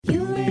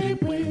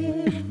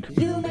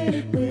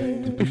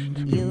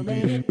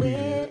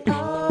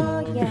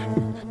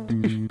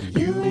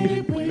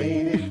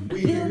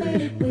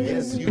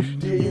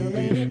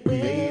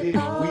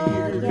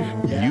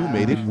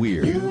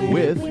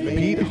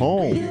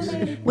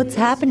What's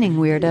happening,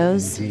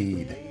 weirdos?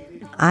 Indeed.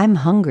 I'm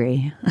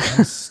hungry.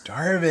 I'm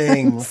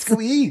starving. Let's go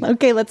eat.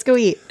 Okay, let's go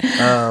eat.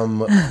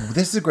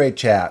 This is a great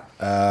chat.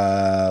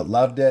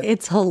 Loved it.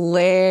 It's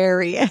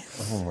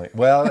hilarious.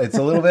 Well, it's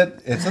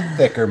a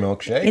thicker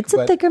milkshake. It's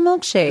a thicker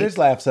milkshake. There's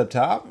laughs up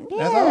top, as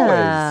Yeah,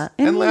 always.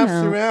 And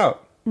laughs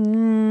throughout.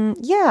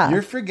 Yeah.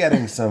 You're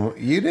forgetting some.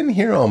 You didn't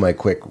hear all my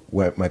quick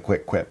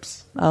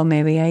quips. Oh,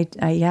 maybe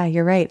yeah,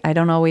 you're right.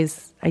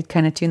 I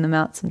kind of tune them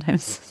out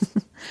sometimes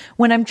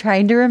when I'm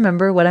trying to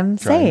remember what I'm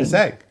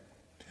saying.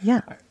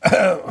 Yeah.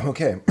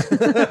 Okay.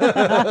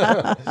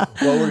 Well,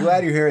 we're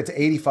glad you're here. It's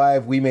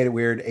 85. We Made It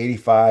Weird.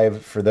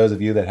 85. For those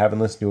of you that haven't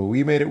listened to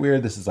We Made It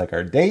Weird, this is like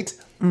our date.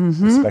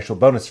 Mm-hmm. A special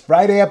bonus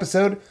Friday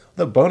episode.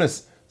 The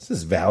bonus, this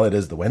is valid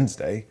as the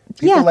Wednesday.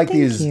 People like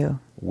these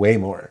way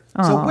more.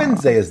 Aww. So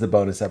Wednesday is the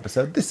bonus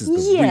episode. This is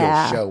the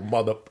real show,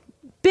 mother.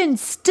 Ben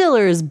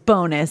Stiller's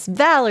bonus.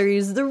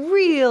 Valerie's the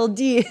real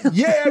deal.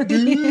 Yeah,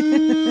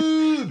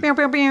 dude. Pew,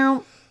 pew,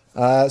 pew.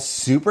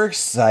 Super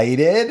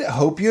excited.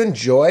 Hope you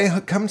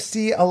enjoy. Come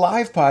see a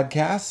live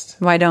podcast.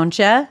 Why don't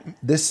you?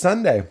 This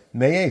Sunday,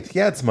 May 8th.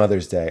 Yeah, it's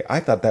Mother's Day. I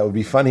thought that would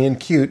be funny and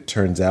cute.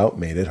 Turns out,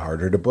 made it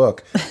harder to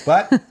book.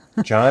 But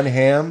John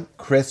Hamm,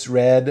 Chris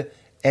Redd,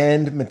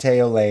 and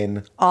Mateo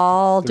Lane.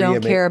 All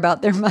don't care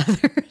about their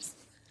mothers.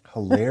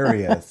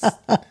 Hilarious.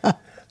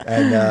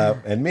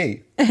 And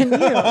me. And you,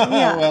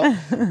 yeah.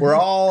 Well, we're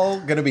all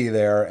going to be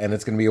there, and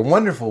it's going to be a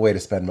wonderful way to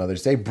spend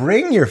Mother's Day.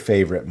 Bring your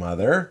favorite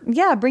mother.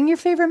 Yeah, bring your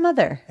favorite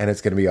mother. And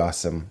it's going to be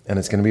awesome. And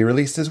it's going to be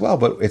released as well,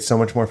 but it's so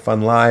much more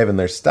fun live, and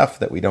there's stuff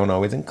that we don't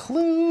always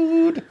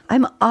include. I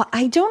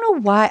don't know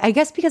why. I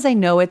guess because I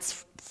know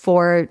it's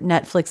for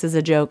Netflix as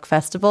a Joke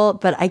festival,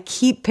 but I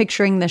keep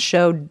picturing the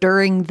show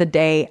during the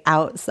day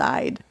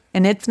outside.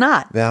 And it's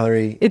not.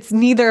 Valerie. It's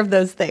neither of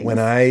those things. When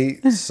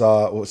I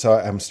so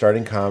I'm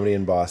starting comedy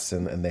in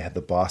Boston, and they had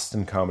the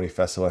Boston Comedy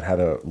Festival and had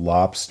a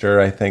lobster,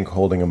 I think,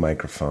 holding a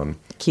microphone.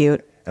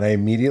 Cute. And I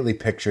immediately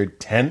pictured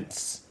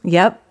tents.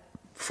 Yep.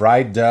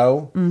 Fried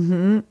dough.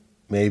 Mm-hmm.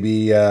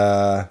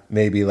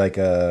 Maybe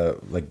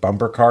like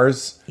bumper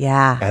cars.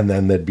 Yeah. And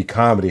then there'd be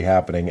comedy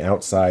happening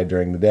outside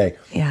during the day.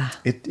 Yeah.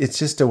 It's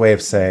just a way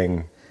of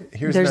saying,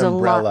 here's an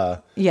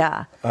umbrella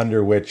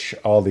under which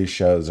all these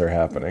shows are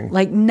happening.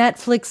 Like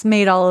Netflix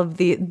made all of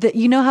the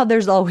you know how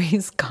there's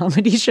always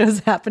comedy shows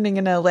happening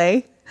in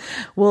LA?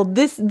 Well,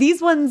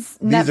 these ones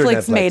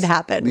Netflix made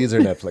happen. These are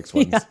Netflix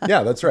ones.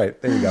 Yeah, that's right.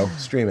 There you go.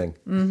 Streaming.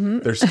 Mm-hmm.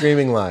 They're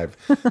streaming live.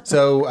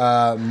 So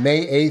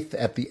May 8th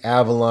at the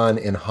Avalon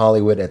in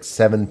Hollywood at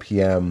 7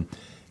 p.m.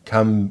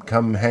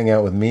 Come hang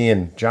out with me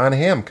and John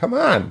Hamm. Come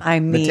on.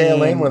 Mateo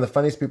Lane, one of the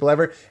funniest people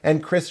ever,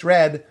 and Chris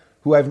Redd,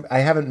 who I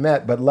haven't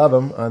met but love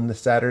him on the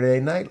Saturday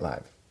Night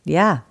Live.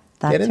 Yeah,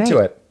 that's right. Get into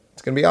it.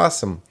 It's going to be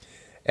awesome.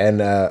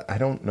 And I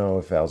don't know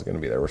if Val's going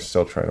to be there. We're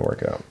still trying to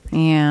work it out.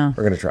 Yeah.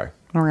 We're going to try.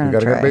 We got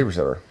to get a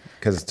babysitter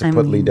because to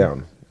put Lee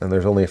down. And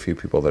there's only a few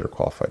people that are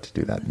qualified to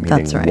do that, meaning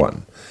that's right.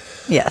 one.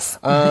 Yes.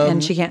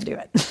 And she can't do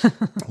it.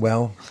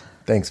 Well,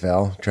 thanks,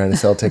 Val. Trying to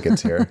sell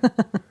tickets here.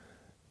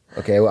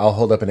 Okay, well, I'll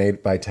hold up an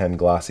 8x10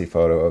 glossy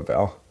photo of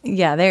Val.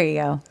 Yeah, there you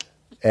go.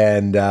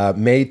 And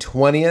May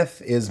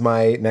 20th is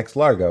my next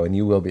Largo, and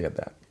you will be at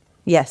that.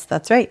 Yes,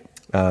 that's right.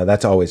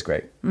 That's always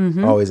great.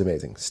 Mm-hmm. Always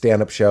amazing.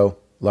 Stand-up show,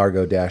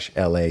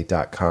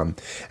 largo-la.com.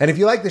 And if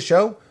you like the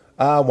show,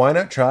 why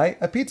not try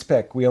a Pete's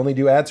Pick? We only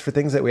do ads for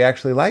things that we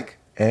actually like,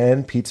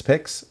 and Pete's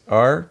Picks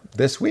are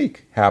this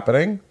week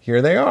happening.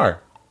 Here they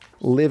are.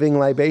 Living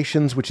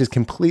Libations, which is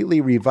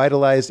completely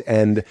revitalized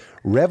and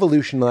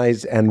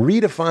revolutionized and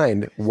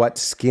redefined what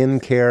skin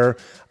care,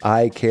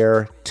 eye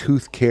care,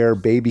 tooth care,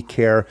 baby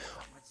care,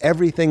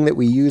 everything that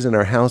we use in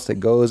our house that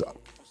goes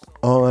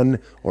on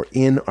or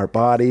in our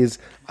bodies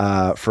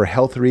for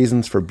health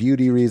reasons, for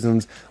beauty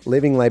reasons.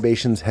 Living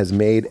Libations has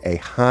made a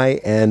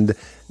high-end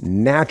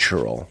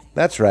natural,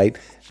 that's right,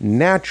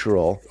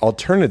 natural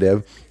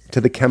alternative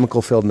to the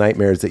chemical-filled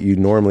nightmares that you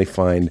normally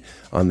find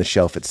on the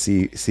shelf at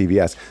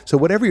CVS. So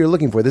whatever you're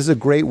looking for, this is a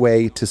great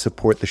way to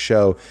support the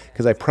show,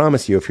 because I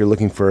promise you, if you're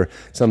looking for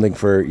something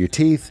for your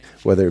teeth,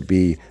 whether it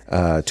be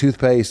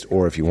toothpaste,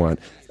 or if you want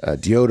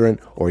deodorant,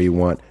 or you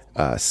want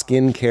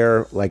skin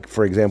care, like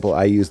for example,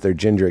 I use their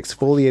ginger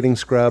exfoliating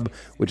scrub,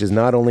 which is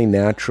not only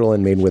natural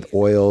and made with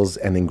oils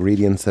and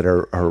ingredients that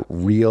are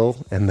real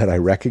and that I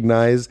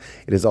recognize,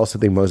 it is also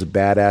the most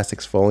badass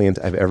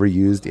exfoliant I've ever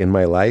used in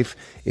my life.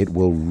 It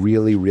will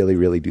really, really,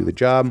 really do the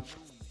job.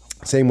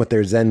 Same with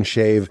their Zen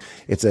Shave.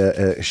 It's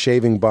a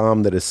shaving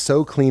balm that is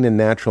so clean and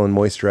natural and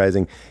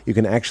moisturizing. You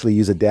can actually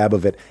use a dab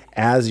of it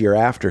as your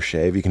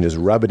aftershave. You can just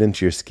rub it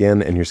into your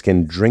skin, and your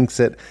skin drinks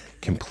it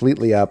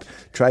completely up.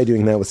 Try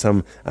doing that with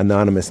some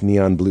anonymous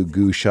neon blue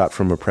goo shot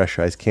from a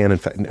pressurized can. In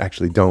fact,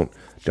 actually, don't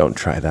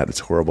try that. It's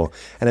horrible.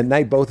 And at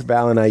night, both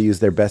Val and I use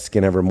their Best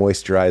Skin Ever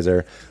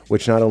moisturizer,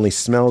 which not only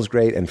smells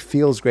great and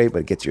feels great, but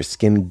it gets your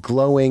skin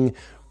glowing,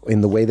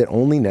 in the way that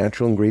only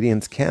natural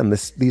ingredients can.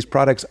 These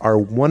products are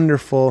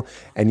wonderful,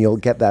 and you'll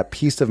get that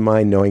peace of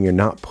mind knowing you're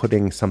not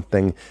putting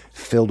something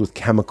filled with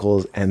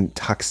chemicals and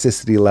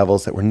toxicity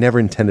levels that were never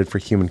intended for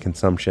human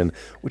consumption,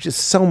 which is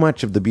so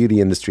much of the beauty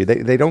industry.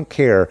 They don't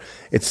care.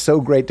 It's so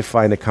great to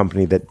find a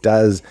company that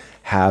does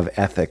have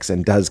ethics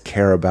and does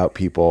care about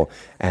people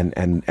and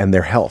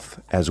their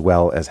health as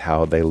well as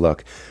how they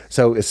look.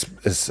 So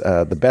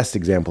the best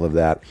example of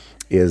that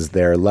is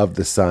their Love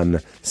the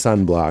Sun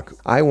sunblock.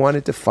 I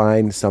wanted to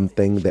find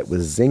something that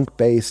was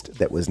zinc-based,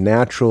 that was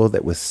natural,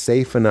 that was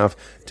safe enough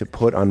to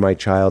put on my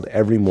child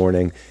every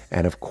morning.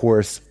 And of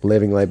course,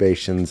 Living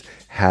Libations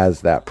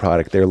has that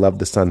product. Their Love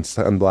the Sun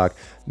sunblock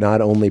not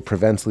only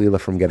prevents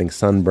Leela from getting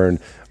sunburn,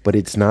 but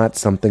it's not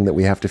something that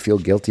we have to feel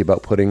guilty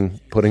about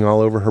putting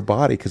all over her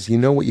body, because you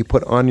know what you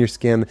put on your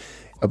skin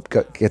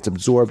gets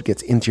absorbed,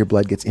 gets into your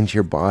blood, gets into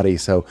your body.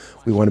 So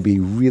we want to be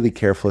really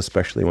careful,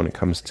 especially when it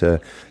comes to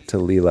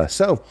Leela.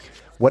 So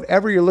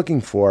whatever you're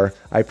looking for,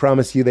 I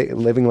promise you that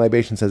Living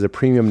Libations has a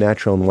premium,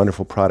 natural, and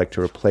wonderful product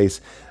to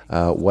replace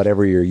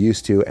whatever you're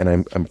used to.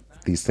 And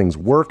these things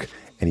work,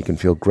 and you can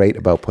feel great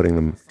about putting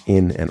them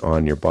in and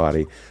on your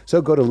body.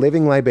 So go to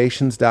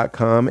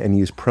livinglibations.com and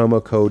use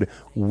promo code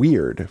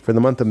WEIRD. For the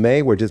month of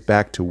May, we're just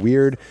back to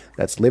WEIRD.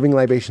 That's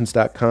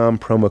livinglibations.com,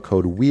 promo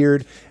code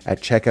WEIRD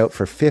at checkout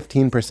for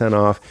 15%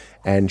 off,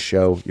 and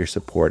show your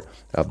support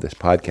of this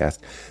podcast.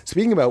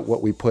 Speaking about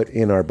what we put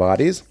in our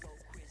bodies,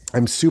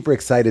 I'm super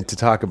excited to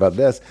talk about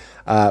this.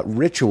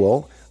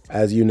 Ritual,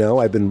 as you know,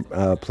 I've been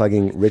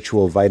plugging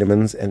Ritual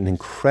Vitamins, an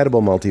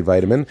incredible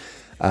multivitamin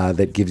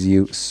that gives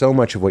you so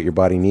much of what your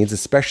body needs,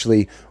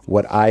 especially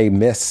what I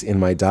miss in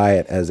my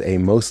diet as a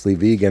mostly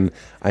vegan.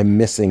 I'm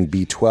missing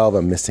B12,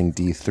 I'm missing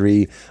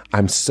D3.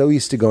 I'm so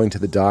used to going to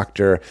the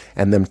doctor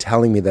and them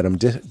telling me that I'm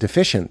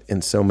deficient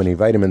in so many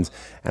vitamins.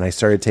 And I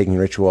started taking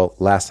Ritual.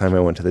 Last time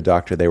I went to the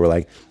doctor, they were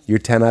like, you're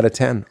 10 out of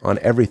 10 on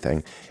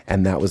everything.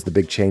 And that was the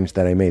big change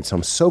that I made. So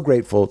I'm so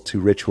grateful to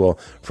Ritual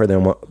for their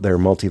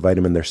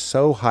multivitamin. They're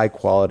so high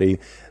quality.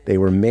 They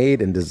were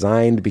made and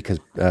designed because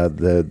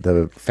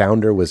the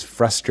founder was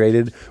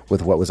frustrated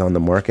with what was on the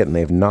market, and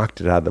they've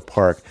knocked it out of the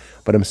park.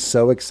 But I'm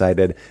so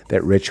excited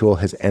that Ritual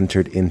has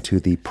entered into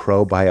the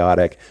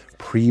probiotic,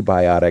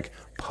 prebiotic,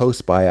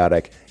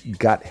 postbiotic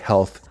gut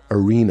health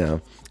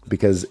arena,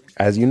 because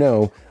as you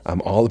know,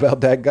 I'm all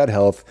about that gut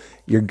health.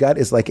 Your gut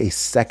is like a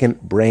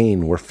second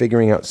brain. We're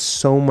figuring out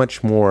so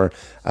much more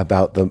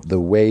about the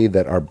way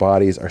that our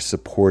bodies are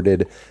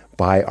supported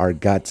by our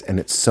guts, and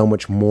it's so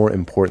much more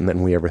important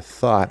than we ever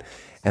thought.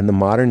 And the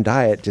modern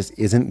diet just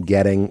isn't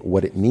getting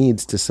what it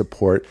needs to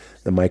support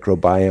the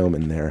microbiome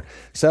in there.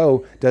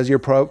 So does your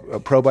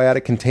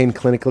probiotic contain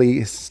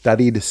clinically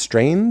studied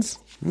strains?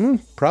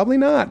 Probably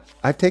not.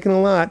 I've taken a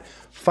lot.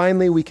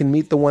 Finally, we can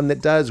meet the one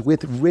that does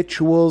with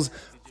Ritual's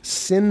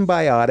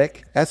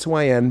Synbiotic,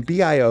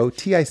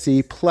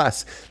 Synbiotic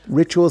Plus.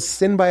 Ritual's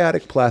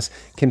Synbiotic Plus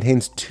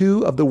contains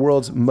 2 of the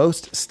world's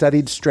most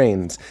studied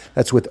strains.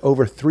 That's with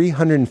over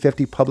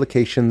 350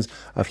 publications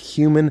of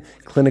human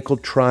clinical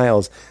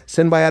trials.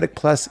 Synbiotic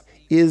Plus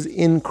is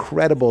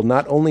incredible.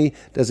 Not only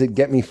does it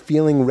get me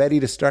feeling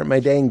ready to start my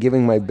day and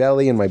giving my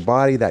belly and my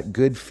body that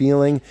good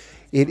feeling,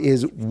 it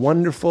is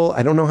wonderful.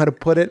 I don't know how to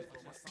put it.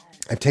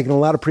 I've taken a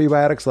lot of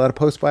prebiotics, a lot of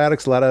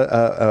postbiotics, a lot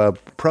of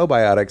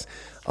probiotics.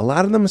 A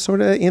lot of them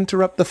sort of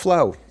interrupt the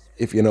flow,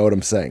 if you know what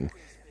I'm saying.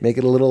 Make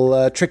it a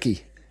little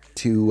tricky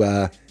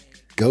to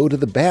go to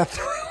the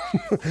bathroom.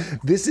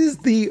 This is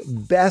the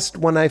best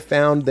one I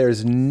found.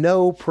 There's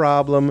no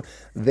problem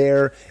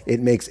there. It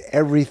makes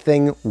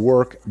everything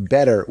work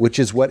better, which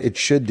is what it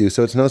should do.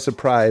 So it's no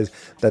surprise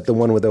that the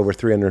one with over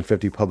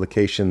 350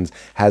 publications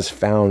has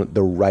found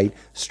the right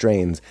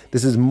strains.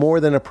 This is more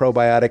than a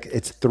probiotic.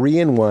 It's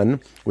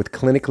 3-in-1 with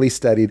clinically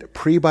studied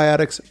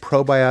prebiotics,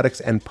 probiotics,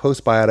 and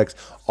postbiotics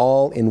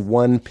all in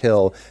one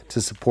pill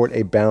to support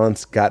a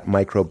balanced gut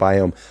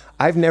microbiome.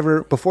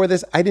 Before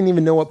this, I didn't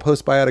even know what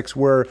postbiotics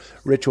were.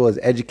 Ritual has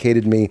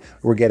educated me.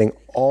 We're getting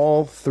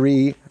all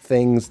 3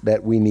 things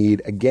that we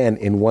need, again,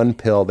 in one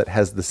pill that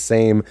has the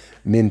same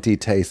minty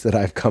taste that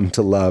I've come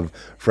to love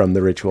from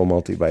the Ritual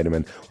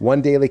multivitamin.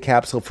 1 daily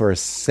capsule for a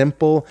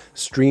simple,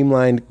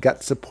 streamlined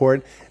gut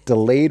support.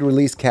 Delayed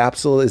release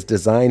capsule is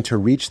designed to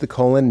reach the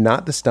colon,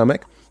 not the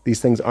stomach. These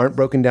things aren't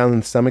broken down in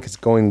the stomach. It's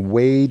going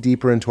way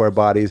deeper into our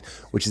bodies,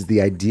 which is the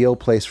ideal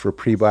place for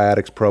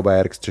prebiotics,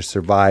 probiotics to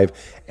survive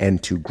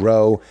and to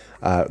grow.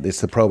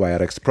 It's the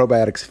probiotics.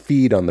 Probiotics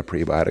feed on the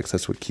prebiotics.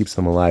 That's what keeps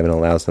them alive and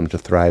allows them to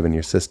thrive in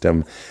your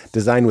system.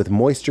 Designed with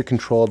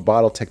moisture-controlled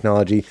bottle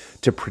technology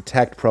to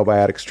protect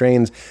probiotic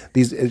strains.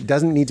 It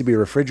doesn't need to be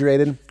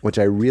refrigerated, which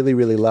I really,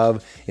 really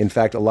love. In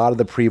fact, a lot of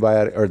the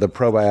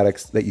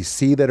probiotics that you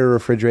see that are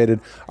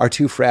refrigerated are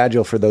too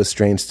fragile for those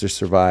strains to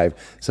survive.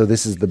 So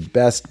this is the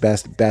best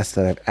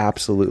that I've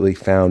absolutely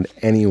found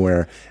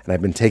anywhere. And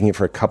I've been taking it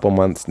for a couple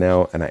months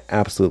now, and I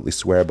absolutely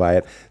swear by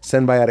it.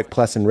 Synbiotic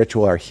Plus and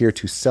Ritual are here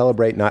to celebrate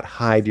celebrate, not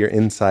hide your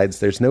insides.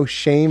 There's no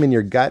shame in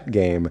your gut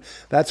game.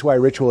 That's why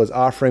Ritual is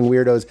offering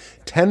weirdos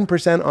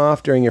 10%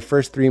 off during your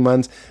first 3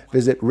 months.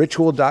 Visit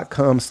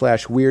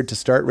ritual.com/weird to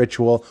start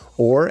Ritual,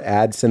 or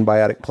add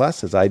Symbiotic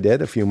Plus, as I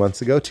did a few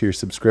months ago, to your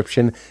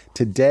subscription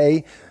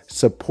today.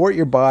 Support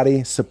your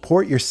body,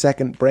 support your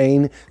second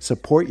brain,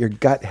 support your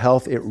gut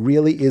health. It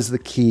really is the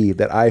key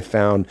that I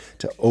found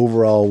to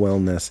overall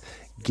wellness.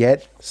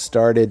 Get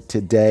started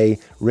today.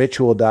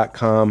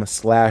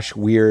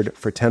 Ritual.com/weird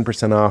for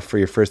 10% off for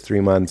your first 3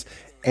 months,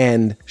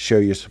 and show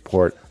your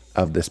support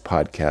of this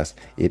podcast.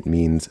 It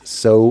means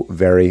so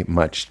very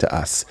much to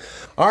us.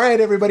 All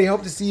right, everybody.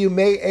 Hope to see you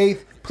May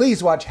 8th.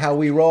 Please watch How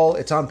We Roll.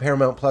 It's on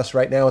Paramount Plus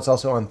right now. It's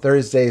also on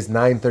Thursdays,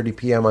 9:30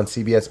 p.m. on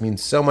CBS. It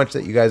means so much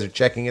that you guys are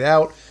checking it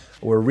out.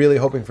 We're really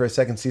hoping for a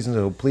second season,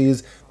 so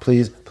please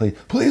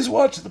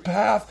watch The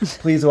Path.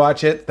 Please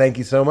watch it. Thank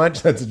you so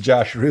much. That's a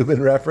Josh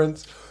Rubin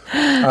reference.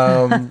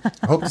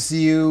 Hope to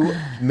see you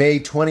May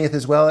 20th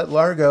as well at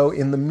Largo.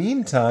 In the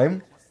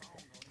meantime,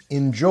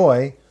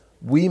 enjoy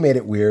We Made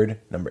It Weird,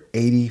 number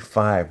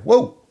 85.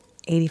 Whoa!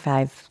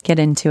 85. Get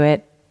into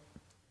it.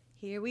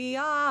 Here we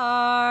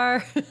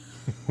are.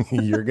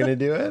 You're going to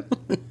do it?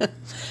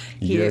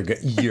 You're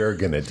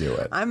going to do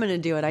it. I'm going to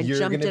do it. You're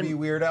going to be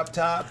weird up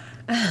top?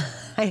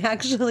 I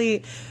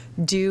actually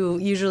do.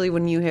 Usually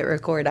when you hit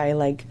record,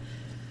 I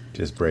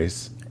just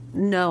brace.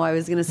 No, I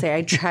was going to say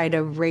I try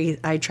to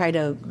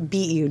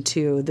beat you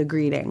to the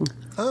greeting.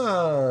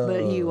 Oh.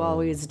 But you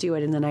always do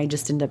it, and then I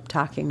just end up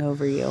talking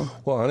over you.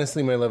 Well,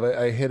 honestly, my love,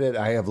 I hit it.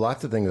 I have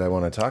lots of things I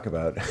want to talk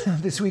about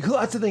this week.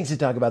 Lots of things to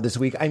talk about this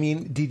week. I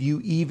mean, did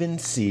you even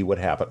see what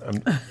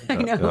happened? I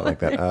know. Not like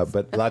that.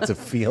 But lots of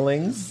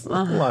feelings.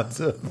 Lots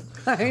of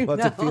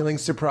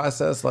feelings to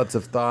process. Lots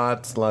of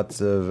thoughts.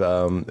 Lots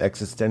of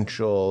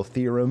existential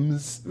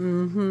theorems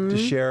to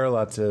share.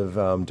 Lots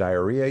of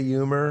diarrhea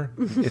humor.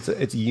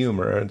 It's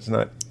humor. It's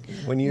not...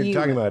 When you're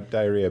talking about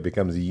diarrhea, it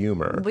becomes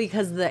humor.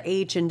 Because the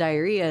H in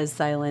diarrhea is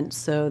silent,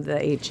 so the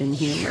H in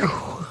humor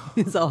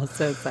is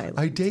also silent.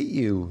 I date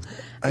you.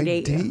 I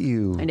date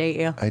you. I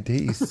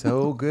date you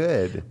so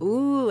good.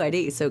 Ooh, I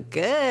date you so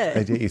good.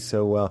 I date you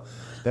so well.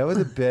 That was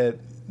a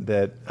bit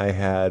that I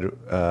had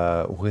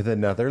with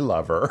another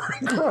lover.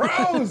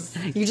 Gross!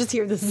 You just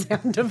hear the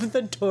sound of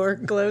the door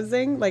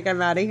closing, like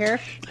I'm out of here.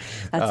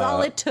 That's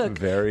all it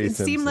took. It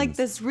seemed like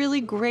this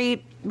really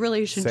great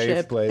relationship.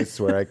 Safe place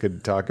where I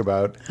could talk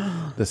about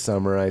the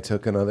summer I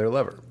took another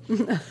lover.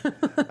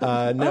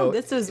 No,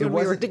 this was when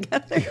we were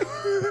together.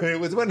 It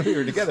was when we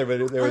were together,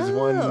 but there was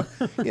one,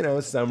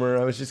 summer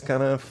I was just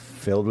kind of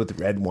filled with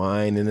red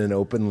wine in an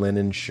open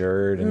linen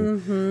shirt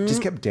and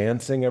just kept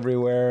dancing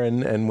everywhere.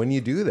 And when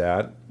you do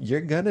that,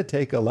 you're gonna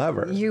take a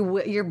lover.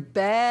 You're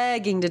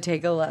begging to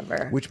take a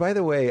lover. Which, by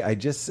the way, I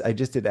just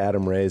did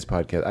Adam Ray's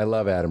podcast. I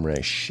love Adam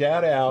Ray.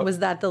 Shout out. Was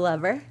that the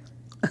lover?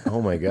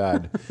 Oh my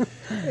God.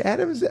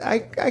 Adam's, I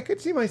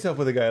could see myself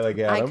with a guy like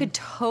Adam. I could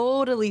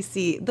totally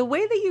see the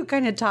way that you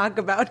kind of talk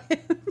about him.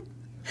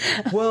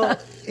 Well,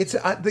 it's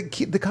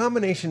the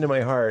combination to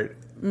my heart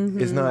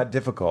is not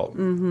difficult.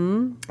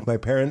 My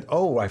parents,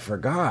 I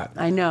forgot.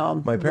 I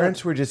know. My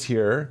parents were just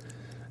here,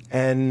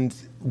 and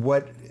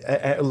look,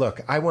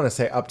 I want to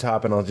say up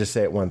top, and I'll just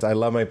say it once. I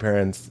love my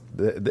parents.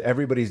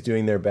 Everybody's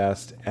doing their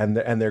best, and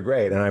they're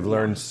great. And I've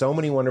learned so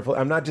many wonderful...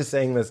 I'm not just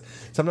saying this.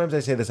 Sometimes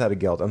I say this out of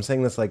guilt. I'm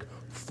saying this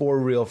for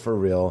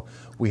real.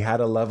 We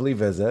had a lovely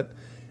visit,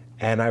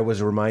 and I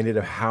was reminded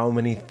of how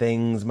many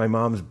things... My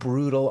mom's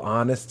brutal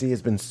honesty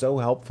has been so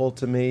helpful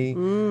to me.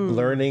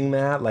 Learning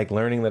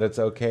that it's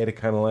okay to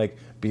kind of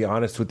be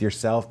honest with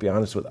yourself, be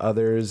honest with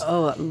others.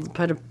 Oh,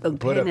 put a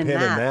pin in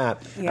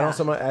that. Yeah. And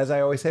also, as I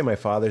always say, my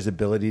father's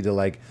ability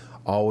to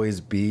always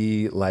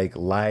be light,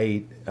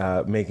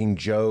 making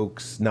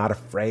jokes, not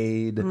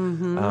afraid,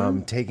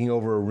 taking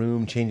over a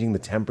room, changing the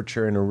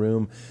temperature in a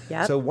room.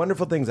 Yep. So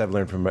wonderful things I've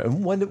learned from my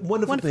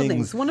wonderful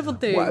things. Wonderful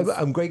things. Well,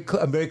 I'm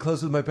very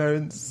close with my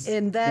parents.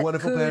 And that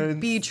wonderful could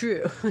parents. be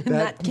true.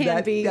 That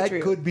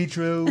could be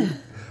true.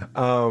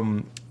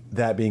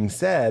 That being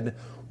said,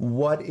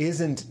 what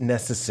isn't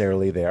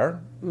necessarily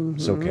there,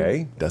 it's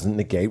okay, doesn't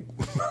negate.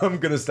 I'm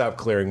going to stop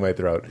clearing my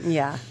throat.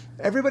 Yeah.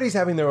 Everybody's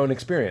having their own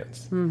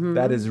experience.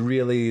 That is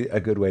really a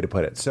good way to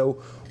put it.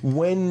 So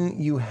when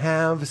you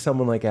have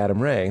someone like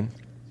Adam Ray,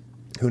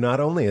 who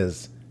not only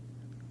is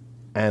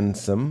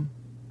handsome,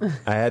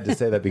 I had to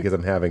say that because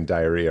I'm having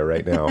diarrhea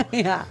right now.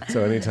 Yeah.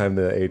 So anytime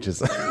the H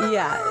is...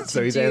 Yeah.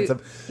 So he's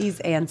handsome. He's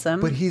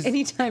handsome. But he's...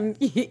 Anytime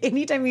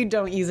you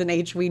don't use an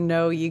H, we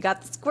know you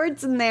got the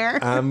squirts in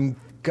there. I'm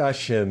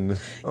gushing.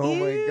 Oh,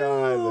 my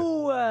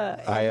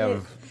God. I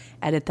have...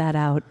 Edit that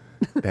out.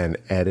 And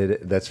edit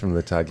it. That's from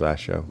the Todd Glass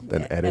show.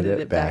 Then edit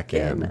it back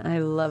in. I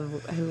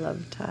love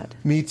Todd.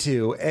 Me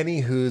too.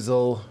 Any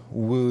hoozle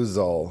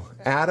woozle.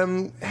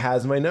 Adam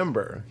has my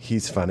number.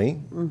 He's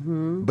funny,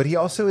 but he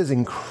also is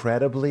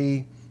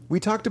incredibly... We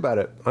talked about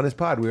it on his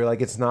pod. We were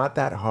like, it's not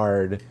that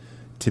hard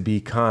to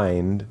be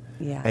kind.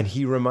 Yeah. And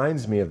he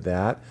reminds me of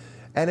that.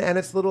 And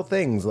it's little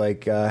things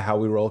like How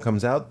We Roll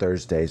comes out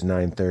Thursdays,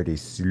 9:30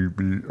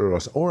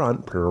 CBS, or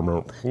on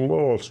Paramount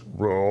Plus.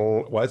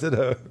 Roll. Why is it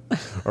a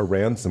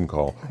ransom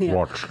call? Yeah.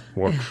 Watch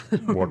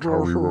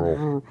How We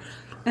Roll.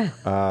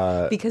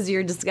 Because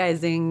you're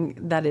disguising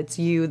that it's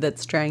you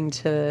that's trying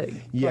to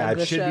Yeah, plug it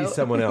the should show. be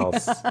someone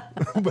else,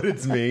 but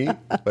it's me.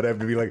 But I have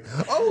to be like,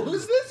 oh,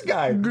 who's this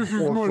guy? This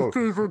is my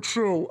favorite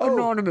show,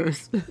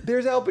 Anonymous.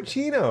 There's Al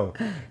Pacino.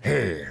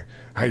 Hey,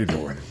 how you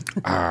doing?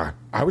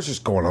 I was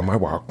just going on my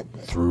walk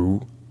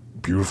through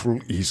beautiful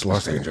East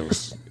Los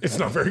Angeles. It's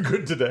not very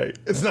good today.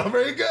 It's not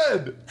very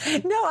good.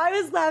 No,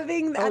 I was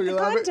laughing at the you're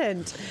laughing?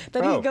 content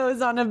that Oh. he goes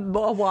on a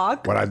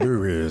walk. What I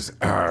do is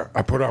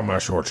I put on my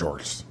short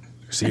shorts.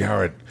 See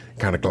how it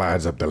kind of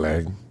glides up the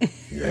leg?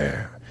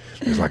 Yeah.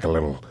 There's like a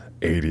little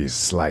 80s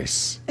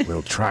slice,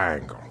 little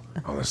triangle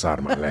on the side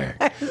of my leg.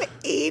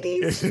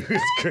 80s.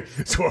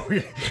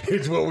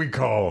 It's what we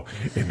call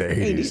in the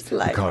 80s.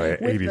 slice. We call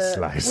it With 80s the-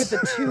 slice.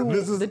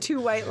 With the two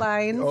white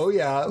lines. Oh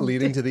yeah,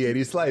 leading to the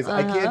 80s slice.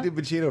 I can't do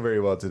Pacino very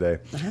well today.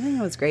 I think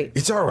it was great.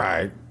 It's all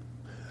right.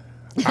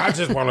 I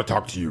just want to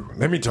talk to you.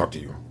 Let me talk to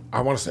you.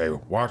 I want to say,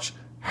 watch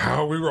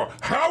How We Roll.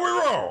 How We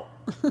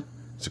Roll!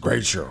 It's a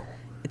great show.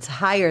 It's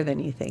higher than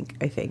you think,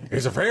 I think.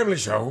 It's a family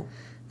show,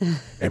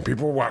 and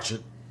people watch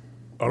it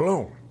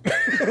alone.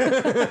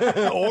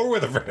 Or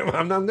with a friend.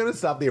 I'm going to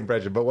stop the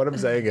impression, but what I'm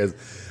saying is,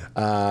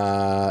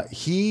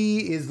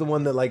 he is the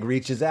one that like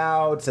reaches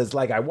out, says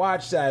like, I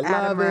watched it, I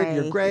love it, Ray,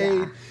 you're great.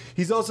 yeah.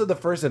 He's also the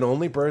first and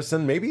only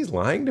person, maybe he's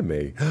lying to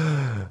me,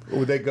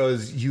 that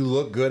goes, you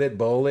look good at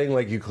bowling,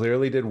 like you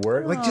clearly did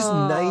work. Like just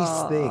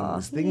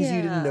nice things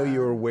you didn't know you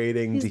were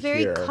waiting He's to very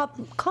hear.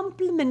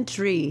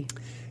 complimentary.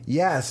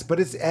 Yes, but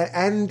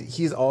and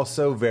he's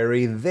also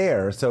very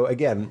there. So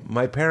again,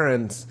 my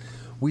parents,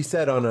 we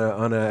said on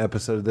a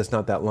episode of this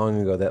not that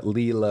long ago that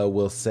Leela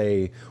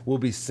will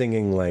be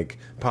singing like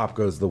Pop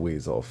Goes the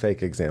Weasel,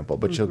 fake example,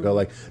 but she'll go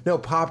like, no,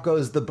 Pop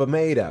Goes the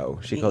Bamado.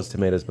 She calls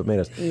tomatoes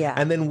Bamados. Yeah.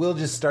 And then we'll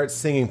just start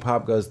singing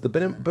Pop Goes the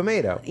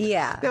Bamado.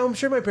 Yeah. Now, I'm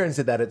sure my parents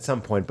did that at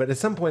some point, but at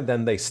some point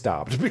then they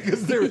stopped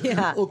because they're,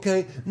 Yeah.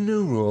 okay,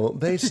 new rule,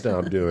 they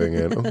stopped doing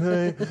it,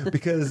 okay?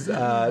 Because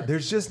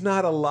there's just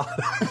not a lot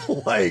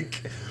of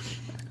like,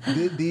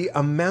 the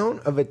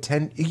amount of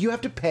attention, you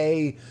have to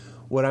pay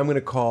what I'm going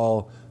to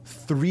call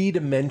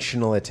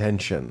 3-dimensional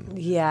attention.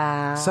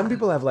 Yeah. Some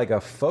people have like a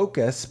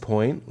focus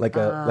point, like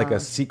a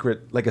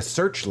secret, like a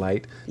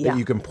searchlight Yeah. that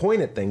you can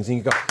point at things and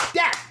you go,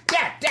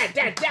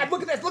 Dad,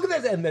 look at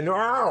this, and then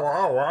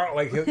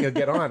like he'll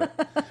get on it,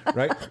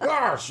 right? Look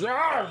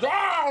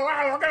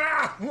at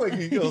that!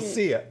 Like you'll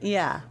see it.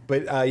 Yeah.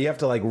 But you have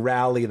to like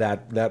rally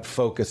that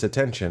focus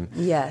attention.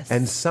 Yes.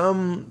 And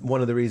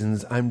one of the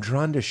reasons I'm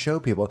drawn to show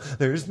people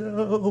there's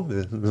no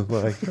business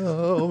like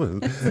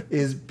home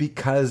is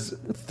because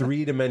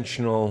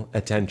 3-dimensional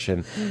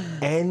attention.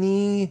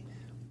 Any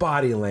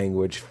body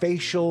language,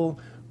 facial,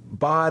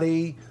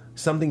 body,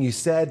 something you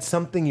said,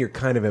 something you're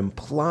kind of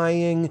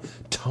implying,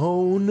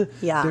 tone.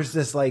 Yeah. There's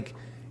this like,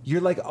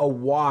 you're like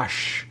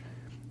awash.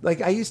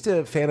 Like I used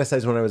to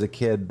fantasize when I was a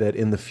kid that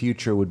in the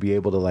future would be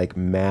able to like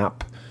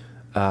map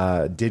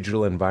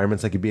digital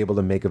environments. Like you'd be able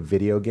to make a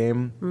video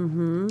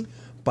game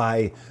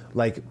by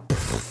like,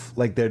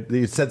 like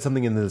you said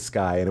something into the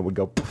sky and it would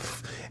go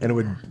and it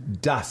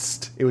would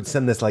dust. It would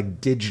send this like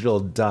digital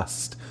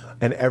dust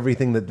and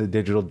everything that the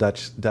digital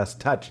dust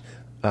touched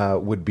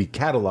would be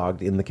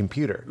cataloged in the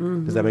computer.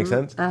 Does that make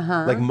sense?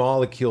 Like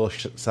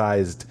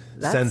molecule-sized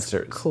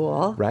sensors.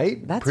 Cool.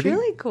 Right? That's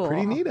really cool.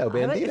 Pretty neato,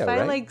 bandito, If I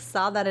right? like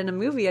saw that in a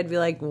movie, I'd be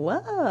like,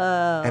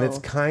 whoa. And it's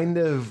kind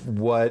of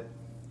what...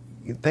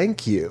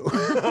 Thank you.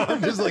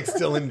 I'm just like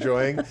still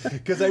enjoying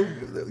because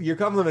you're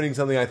complimenting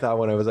something I thought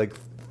when I was like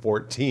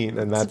 14,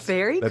 and that's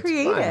very that's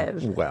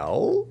creative. fine.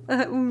 Well,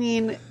 I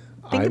mean, think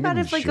I'm about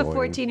if like a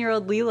enjoying-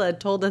 14-year-old Leela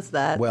told us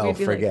that. Well, we'd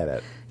be forget like,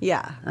 it.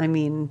 Yeah, I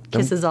mean,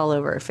 kisses all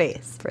over her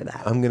face for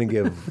that. I'm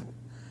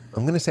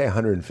gonna say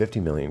 150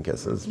 million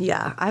kisses.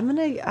 Yeah, I'm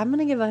gonna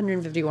give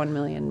 151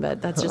 million,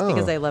 but that's just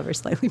because I love her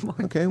slightly more.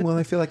 Okay, well,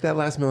 I feel like that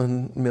last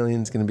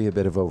million's going to be a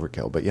bit of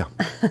overkill, but yeah.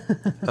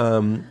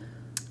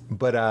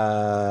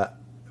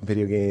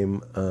 Video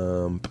game.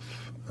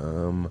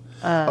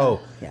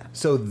 Yeah.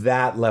 So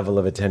that level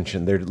of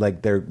attention,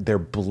 they're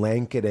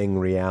blanketing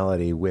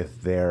reality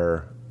with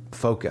their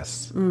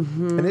focus,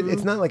 and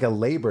it's not like a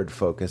labored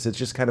focus. It's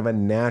just kind of a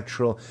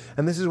natural.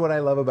 And this is what I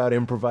love about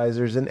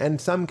improvisers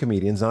and some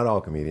comedians, not all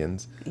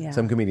comedians. Yeah.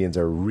 Some comedians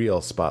are real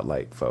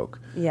spotlight folk.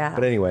 Yeah.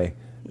 But anyway.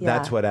 Yeah.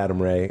 That's what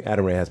Adam Ray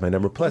has my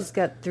number. Plus, He's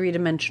got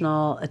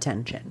 3-dimensional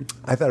attention.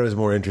 I thought it was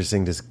more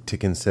interesting to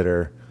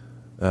consider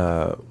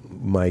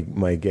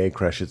my gay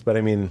crushes, but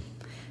I mean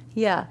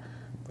Yeah,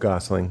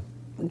 Gosling,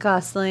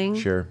 Gosling,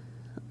 sure,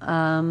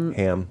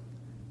 Ham.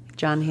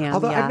 John Hamm.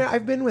 Although yeah.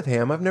 I've been with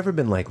Ham, I've never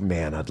been like,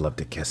 man, I'd love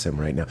to kiss him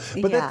right now.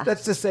 But Yeah.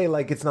 that's to say,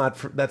 like, that's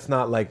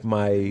not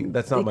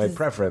my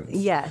preference.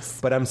 Yes.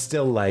 but I'm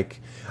still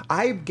like,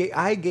 I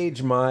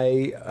gauge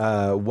my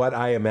what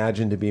I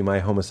imagine to be my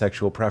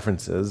homosexual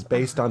preferences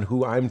based on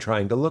who I'm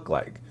trying to look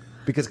like.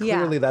 Because Yeah.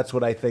 clearly that's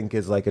what I think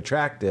is like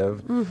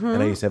attractive.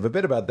 And I used to have a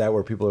bit about that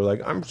where people are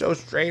like, I'm so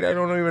straight, I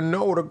don't even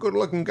know what a good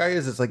looking guy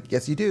is. It's like,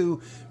 yes, you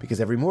do. Because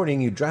every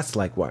morning you dress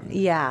like one.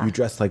 Yeah. You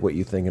dress like what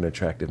you think an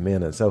attractive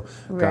man is. So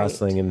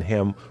Gosling and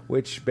him,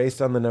 which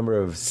based on the number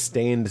of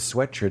stained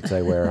sweatshirts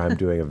I wear, I'm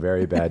doing a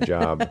very bad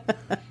job.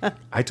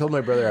 I told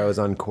my brother I was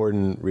on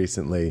Corden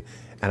recently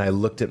and I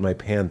looked at my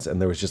pants and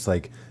there was just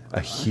like a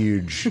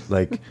huge,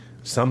 like,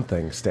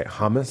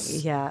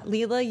 hummus. Yeah.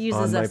 Leela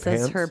uses my us as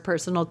pants? her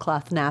personal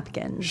cloth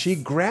napkins. She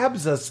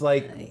grabs us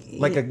like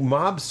a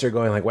mobster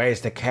going like,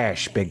 where's the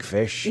cash, big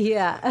fish?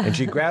 Yeah. And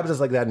she grabs us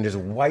like that and just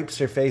wipes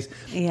her face.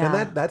 Yeah.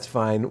 And that's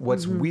fine.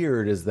 What's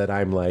weird is that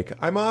I'm like,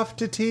 I'm off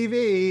to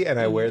TV and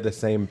I wear the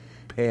same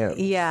pants.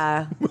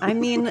 Yeah. I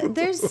mean,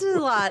 there's a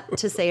lot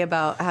to say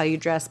about how you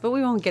dress, but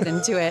we won't get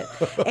into it.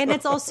 And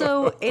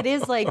it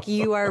is like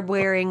you are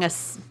wearing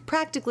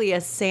practically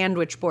a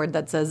sandwich board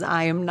that says,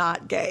 I am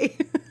not gay.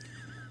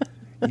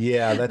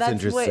 Yeah, that's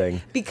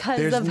interesting.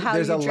 Because of how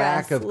there's you a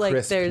lack dress, of like,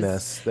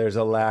 crispness. There's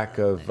a lack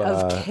of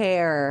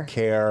care.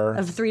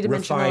 of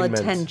three-dimensional refinement.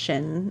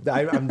 attention.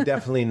 I'm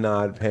definitely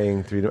not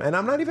paying and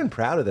I'm not even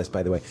proud of this,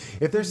 by the way.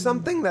 If there's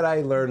something that I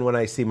learn when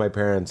I see my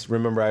parents,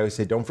 remember I always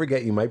say, don't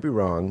forget you might be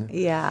wrong.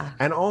 Yeah.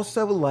 And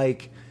also,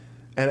 like,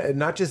 and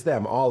not just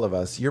them, all of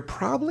us, you're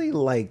probably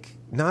like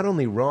not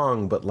only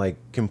wrong, but like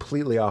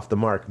completely off the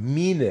mark.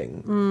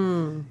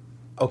 Meaning,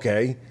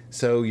 okay,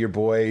 so your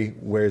boy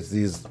wears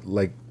these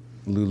like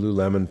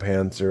Lululemon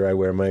pants, or I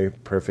wear my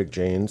Perfect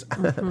Janes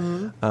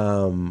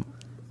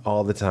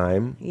all the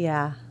time.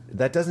 Yeah.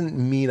 That doesn't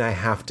mean I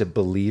have to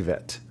believe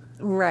it.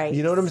 Right.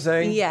 You know what I'm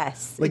saying?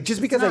 Yes. Like, just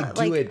It's because I not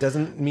do it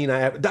doesn't mean I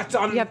have. That's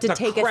on. You have to the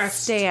take crest.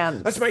 a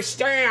stand. That's my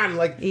stand.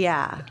 Like,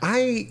 Yeah.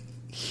 I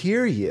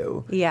hear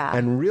you. Yeah.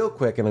 And real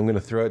quick, and I'm going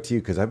to throw it to you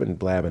because I've been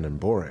blabbing and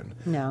boring.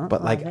 No,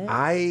 but like love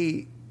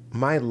it.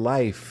 my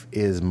life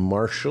is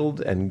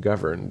marshaled and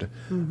governed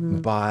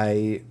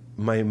by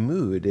my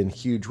mood in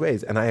huge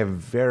ways, and I have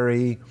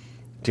very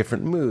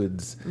different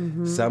moods.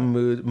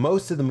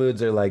 Most of the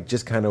moods are like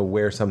just kind of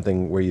wear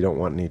something where you don't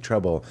want any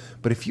trouble.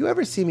 But if you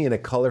ever see me in a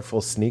colorful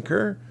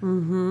sneaker,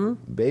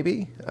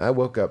 baby, I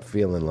woke up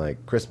feeling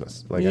like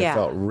Christmas. Like I Yeah.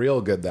 felt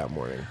real good that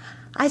morning.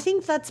 I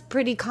think that's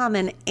pretty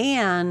common.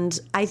 And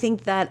I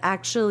think that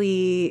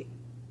actually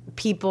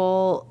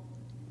people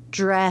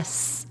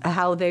dress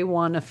how they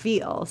want to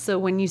feel. So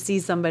when you see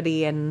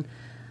somebody in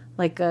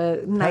like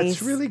a nice...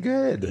 That's really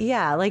good.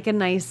 Yeah, like a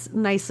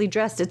nicely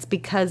dressed, it's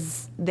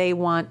because they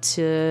want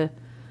to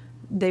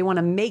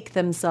make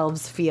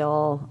themselves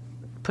feel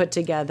put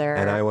together.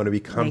 And I want to be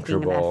comfortable.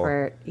 Making an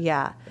effort.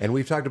 Yeah. And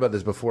we've talked about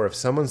this before. If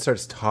someone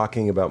starts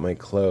talking about my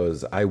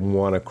clothes, I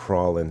want to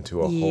crawl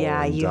into a hole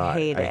Yeah, and you die.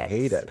 hate I it.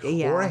 hate it.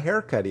 Yeah. Or a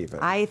haircut even.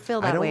 I feel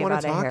that way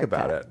about a haircut. I don't want to talk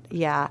about it.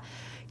 Yeah.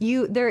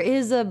 There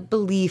is a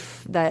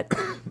belief that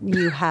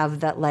you have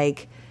that,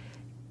 like,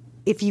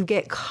 if you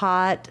get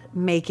caught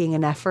making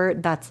an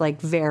effort, that's like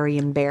very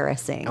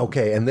embarrassing.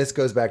 Okay, and this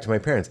goes back to my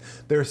parents.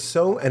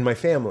 And my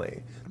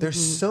family.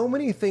 There's so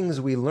many things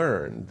we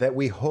learn that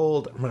we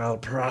hold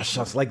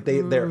precious, like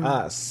they're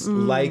us.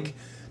 Like,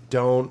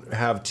 don't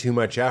have too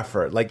much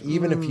effort. Like,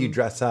 even if you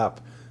dress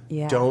up,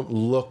 Yeah. don't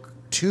look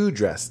too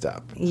dressed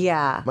up.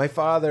 Yeah. My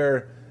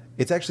father,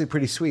 it's actually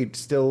pretty sweet.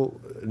 Still,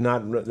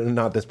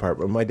 not this part,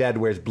 but my dad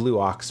wears blue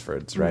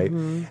Oxfords, right?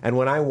 And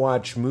when I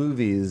watch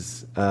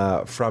movies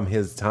from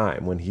his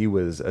time, when he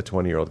was a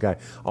 20-year-old guy,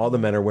 all the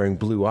men are wearing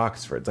blue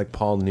Oxfords, like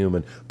Paul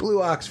Newman,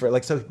 blue Oxford.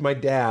 Like, so my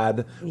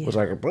dad was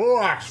like, blue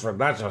Oxford,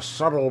 that's a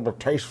subtle but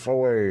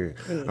tasteful way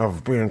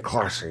of being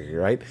classy,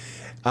 right?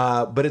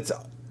 But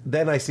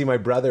then I see my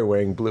brother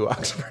wearing blue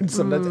Oxford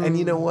sometimes, and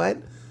you know what?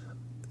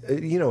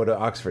 You know what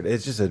Oxford is?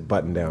 It's just a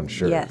button-down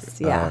shirt.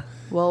 Yes, yeah.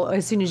 Well,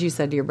 as soon as you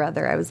said to your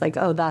brother, I was like,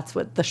 oh, that's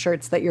what the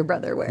shirts that your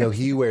brother wears. No,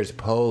 he wears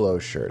polo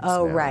shirts.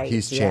 Oh, now. right.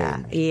 He's yeah.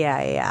 changed.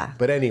 Yeah.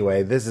 But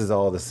anyway, this is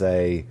all to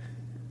say,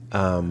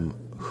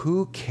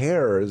 who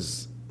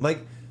cares?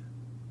 Like,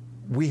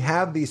 we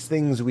have these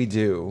things we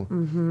do,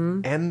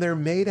 and they're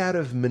made out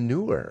of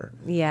manure.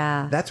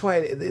 Yeah. That's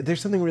why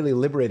there's something really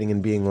liberating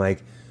in being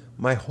like,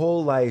 my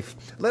whole life.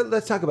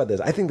 Let's talk about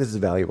this. I think this is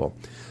valuable.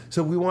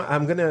 So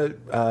I'm going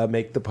to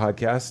make the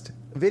podcast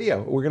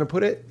video. We're going to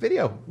put it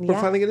video. We're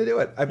Yeah. finally going to do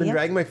it. I've been Yeah.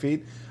 dragging my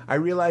feet. I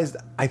realized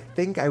I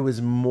think I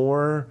was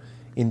more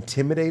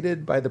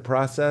intimidated by the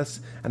process,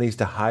 and I used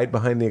to hide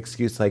behind the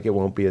excuse like it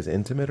won't be as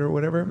intimate or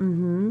whatever.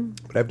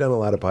 But I've done a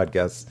lot of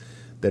podcasts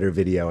that are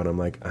video, and I'm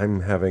like, I'm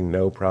having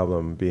no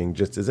problem being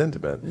just as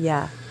intimate.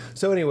 Yeah.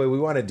 So anyway, we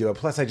want to do it.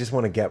 Plus, I just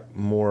want to get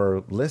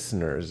more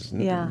listeners.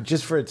 Yeah.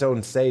 Just for its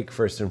own sake,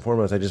 first and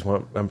foremost,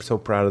 I'm so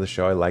proud of the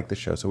show. I like the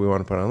show, so we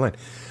want to put it online.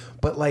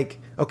 But like,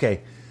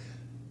 okay,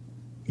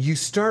 you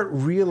start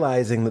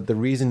realizing that the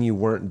reason you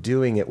weren't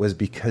doing it was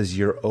because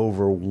you're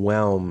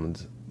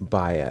overwhelmed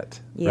by it.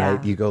 Yeah.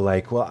 Right? You go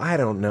like, well, I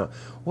don't know.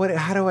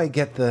 How do I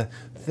get the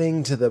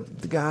thing to the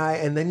guy?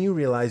 And then you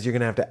realize you're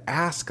going to have to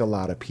ask a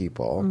lot of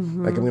people.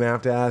 Like, I'm going to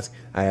have to ask.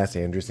 I asked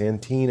Andrew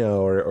Santino,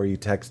 or you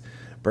text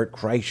Bert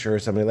Kreischer or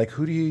somebody. Like,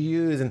 who do you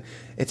use? And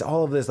it's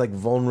all of this like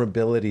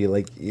vulnerability.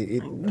 Like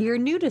You're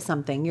new to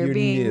something. You're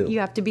new. You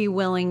have to be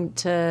willing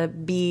to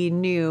be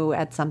new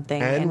at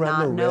something and run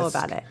not the know risk.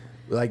 about it.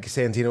 Like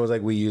Santino was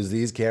like, we use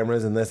these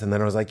cameras and this, and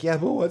then I was like, yeah,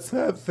 but what's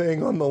that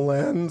thing on the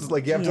lens?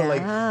 Like you have to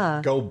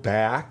like go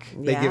back.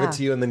 They give it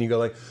to you, and then you go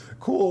like,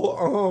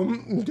 cool.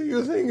 Do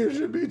you think it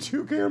should be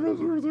 2 cameras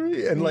or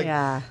 3? And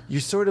like you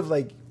sort of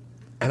like,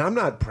 and I'm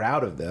not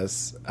proud of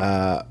this,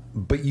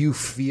 but you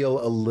feel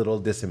a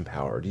little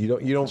disempowered.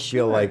 You don't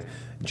feel like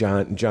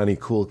Johnny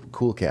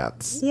Cool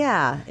Cats.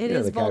 Yeah, it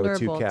is the guy with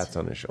vulnerable. 2 cats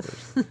on his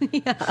shoulders.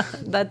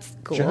 That's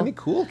cool. Johnny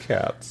Cool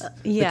Cats.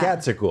 yeah. The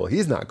cats are cool.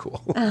 He's not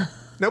cool.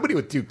 Nobody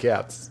with 2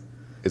 cats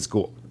is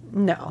cool.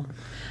 No.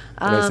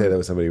 And I say that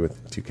was somebody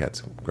with 2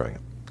 cats growing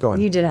up. Go on.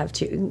 You did have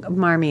 2,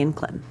 Marmee and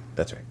Clem.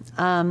 That's right.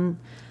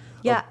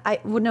 Yeah,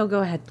 no,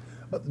 go ahead.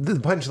 The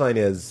punchline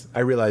is,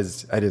 I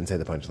realized I didn't say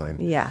the punchline.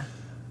 Yeah.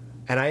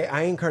 And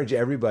I encourage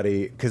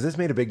everybody, because this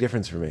made a big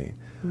difference for me,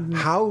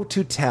 how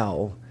to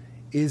tell,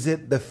 is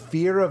it the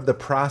fear of the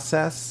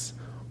process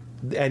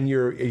and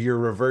you're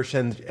reverse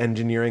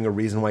engineering a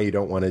reason why you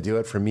don't want to do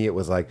it? For me, it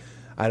was like,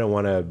 I don't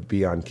want to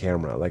be on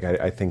camera. Like,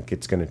 I think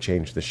it's going to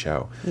change the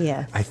show.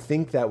 Yes. I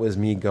think that was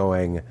me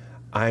going,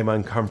 I'm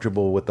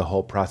uncomfortable with the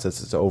whole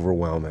process. It's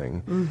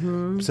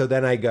overwhelming. So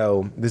then I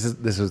go, this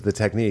was the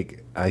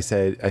technique. I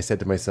said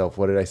to myself,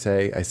 what did I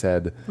say? I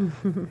said,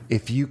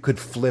 if you could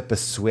flip a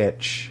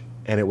switch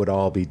and it would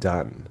all be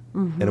done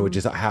and it would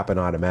just happen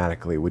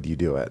automatically, would you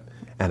do it?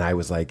 And I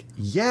was like,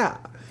 yeah.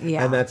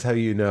 And that's how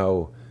you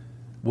know,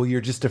 well,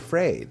 you're just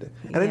afraid.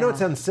 And I know it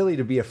sounds silly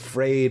to be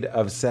afraid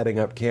of setting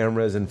up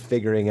cameras and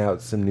figuring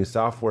out some new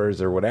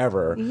softwares or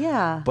whatever.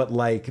 Yeah. But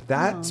like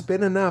that's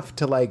been enough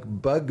to like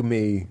bug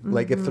me.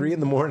 Like at 3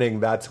 a.m,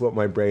 that's what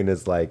my brain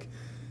is like.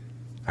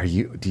 Do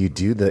you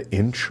do the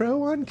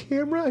intro on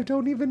camera? I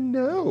don't even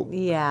know.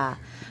 Yeah.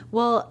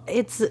 Well,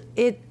 it's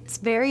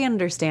very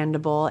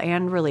understandable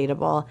and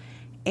relatable.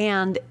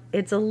 And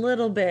it's a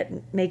little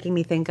bit making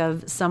me think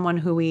of someone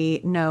who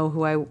we know,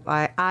 who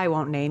I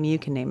won't name, you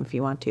can name if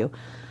you want to,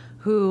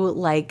 who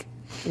like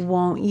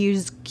won't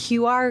use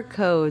QR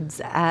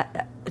codes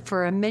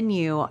for a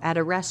menu at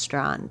a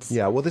restaurant.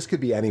 Yeah, well, this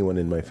could be anyone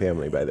in my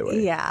family, by the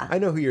way. Yeah. I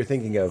know who you're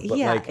thinking of, but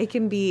Yeah, like it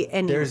can be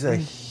anyone. there's a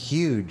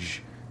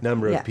huge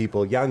number of Yeah.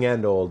 people, young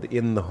and old,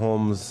 in the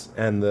Holmes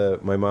and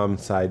my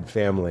mom's side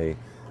family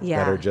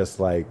that are just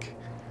like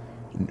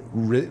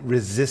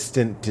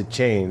resistant to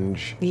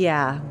change.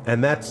 Yeah.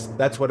 And that's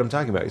what I'm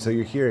talking about. So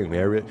you're hearing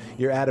me.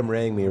 You're Adam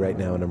Raying me right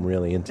now, and I'm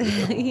really into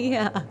it.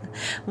 Yeah.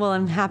 Well,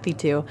 I'm happy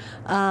to.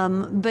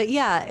 But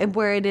yeah,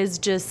 where it is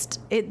just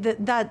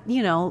that,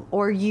 you know,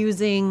 or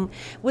using,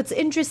 what's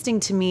interesting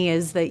to me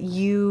is that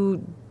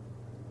you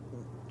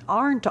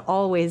aren't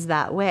always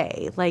that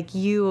way. Like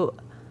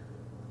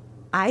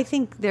I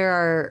think there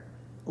are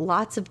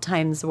lots of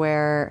times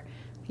where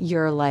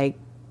you're like,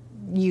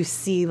 you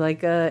see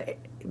like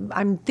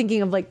I'm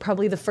thinking of like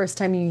probably the first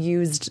time you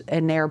used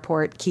an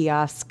airport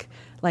kiosk,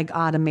 like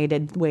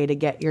automated way to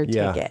get your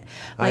ticket.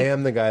 I Like,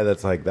 am the guy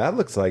that's like, that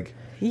looks like...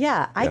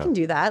 yeah, I can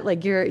do that.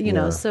 Like you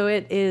know, so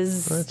it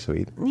is. That's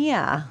sweet.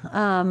 Yeah.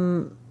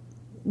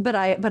 But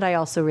I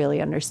also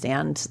really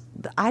understand.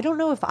 I don't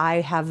know if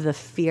I have the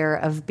fear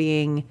of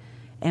being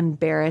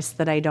embarrassed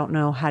that I don't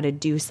know how to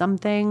do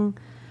something,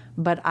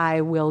 but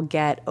I will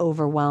get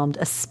overwhelmed,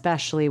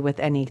 especially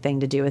with anything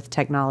to do with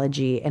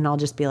technology, and I'll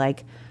just be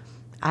like,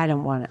 I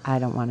don't want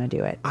to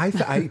do it. I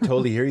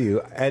totally hear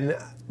you. And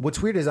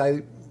what's weird is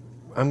I'm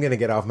going to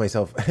get off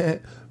myself,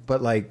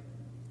 but like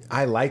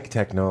I like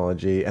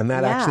technology, and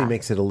that actually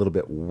makes it a little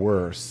bit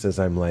worse as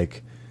I'm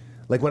like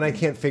when I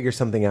can't figure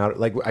something out.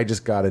 Like I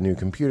just got a new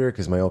computer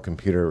because my old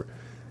computer,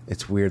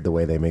 it's weird the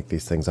way they make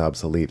these things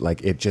obsolete.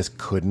 Like it just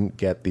couldn't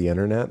get the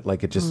internet.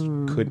 Like it just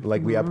couldn't.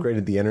 Like we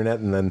upgraded the internet,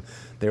 and then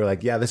they were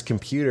like, yeah, this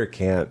computer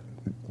can't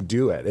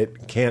do it.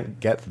 It can't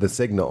get the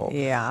signal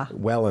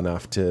well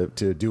enough to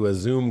do a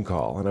Zoom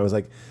call. And I was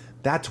like,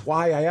 that's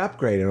why I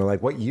upgraded. And they're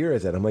like, what year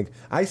is it? I'm like,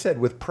 I said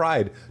with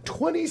pride,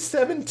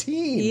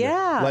 2017.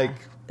 Yeah. Like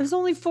it was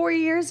only 4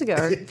 years ago,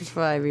 or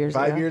 5 years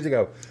ago. 5 years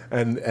ago.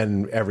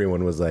 And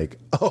everyone was like,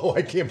 oh,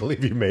 I can't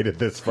believe you made it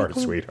this far,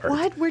 sweetheart.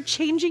 What? We're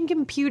changing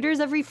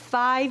computers every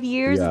 5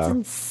 years? Yeah. It's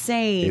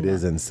insane. It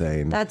is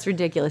insane. That's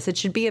ridiculous. It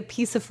should be a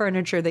piece of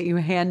furniture that you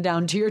hand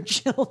down to your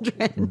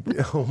children.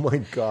 Oh my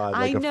God.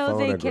 Like I know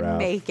they can phonograph.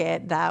 make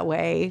it that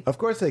way. Of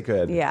course they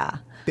could. Yeah.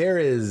 There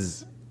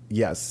is...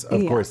 Yes,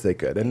 of course they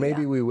could. And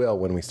maybe we will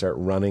when we start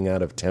running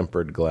out of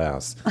tempered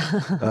glass.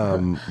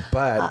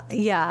 But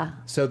Yeah.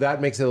 so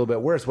that makes it a little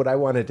bit worse. What I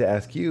wanted to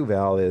ask you,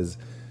 Val, is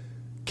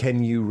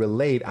can you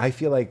relate? I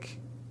feel like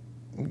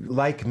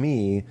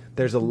me,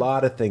 there's a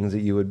lot of things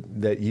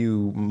that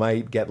you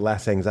might get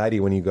less anxiety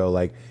when you go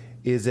like,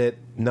 is it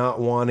not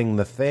wanting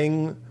the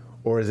thing,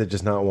 or is it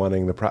just not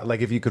wanting the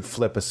like if you could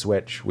flip a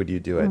switch, would you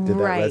do it? Did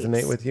that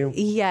resonate with you?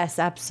 Yes,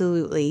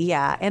 absolutely.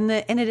 Yeah. And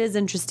it is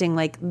interesting,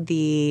 like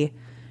the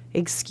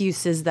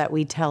excuses that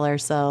we tell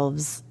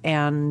ourselves,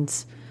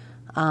 and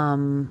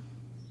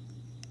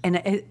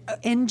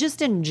and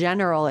just in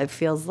general, it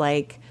feels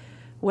like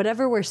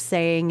whatever we're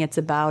saying it's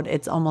about,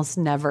 it's almost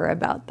never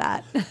about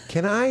that.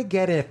 Can I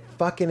get a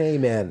fucking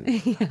amen?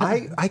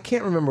 Yeah. I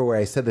can't remember where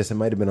I said this. It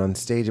might have been on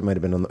stage. It might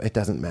have been it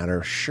doesn't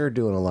matter. Sure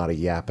doing a lot of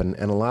yapping,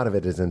 and a lot of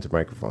it is into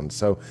microphones.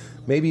 So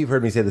maybe you've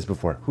heard me say this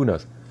before. Who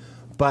knows?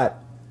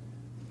 But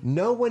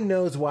no one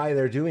knows why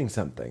they're doing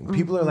something.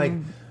 People are like,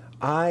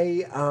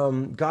 I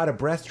got a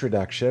breast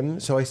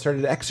reduction, so I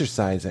started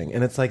exercising.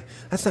 And it's like,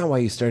 that's not why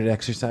you started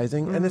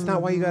exercising, and it's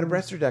not why you got a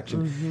breast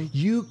reduction.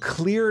 You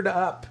cleared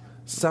up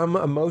some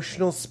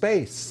emotional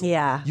space.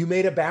 Yeah. You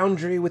made a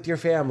boundary with your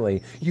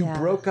family. You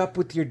broke up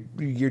with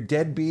your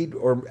deadbeat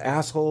or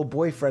asshole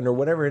boyfriend or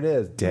whatever it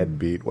is.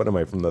 Deadbeat. What am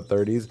I, from the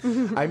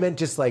 30s? I meant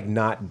just like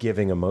not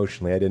giving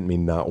emotionally. I didn't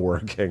mean not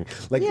working.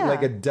 Like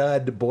a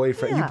dud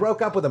boyfriend. You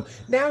broke up with him.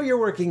 Now you're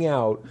working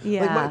out.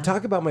 Yeah. Like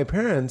talk about my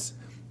parents.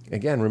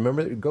 Again,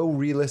 remember, go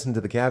re-listen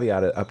to the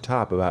caveat up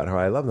top about how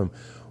I love them.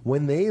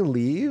 When they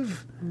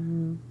leave,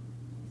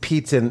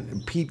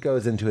 Pete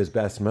goes into his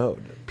best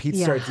mode. Pete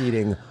starts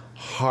eating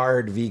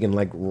hard vegan,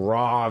 like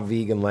raw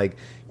vegan, like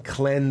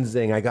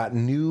cleansing. I got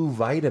new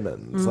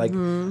vitamins. Like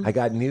I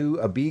got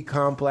a B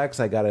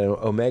complex. I got an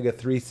omega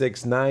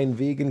 369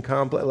 vegan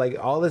complex. Like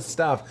all this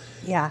stuff.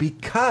 Yeah.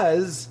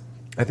 Because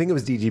I think it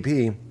was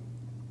DGP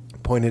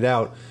pointed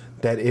out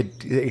that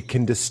it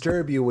can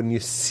disturb you when you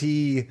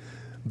see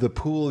the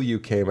pool you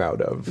came out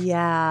of.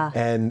 Yeah.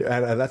 And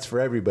that's for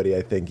everybody,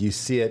 I think. You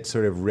see it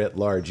sort of writ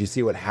large. You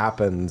see what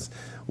happens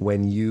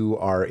when you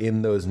are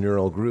in those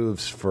neural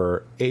grooves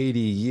for 80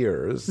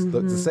 years,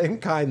 the same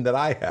kind that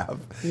I have.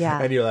 Yeah.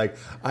 And you're like,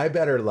 I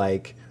better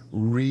like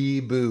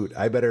reboot.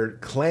 I better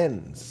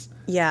cleanse.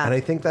 Yeah. And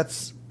I think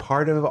that's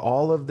part of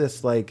all of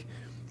this, like,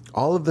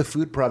 all of the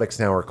food products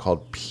now are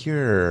called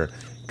pure,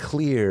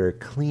 clear,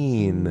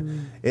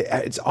 clean.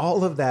 It's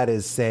all of that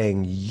is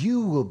saying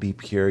you will be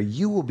pure,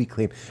 you will be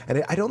clean.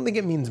 And I don't think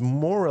it means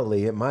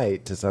morally. It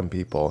might to some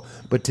people,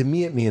 but to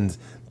me it means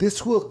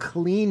this will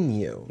clean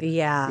you.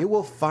 Yeah. It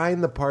will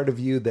find the part of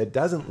you that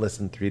doesn't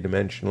listen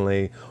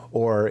three-dimensionally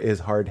or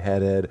is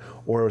hard-headed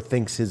or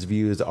thinks his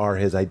views are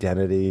his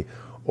identity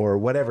or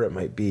whatever it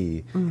might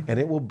be, and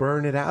it will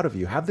burn it out of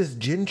you. Have this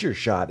ginger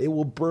shot. It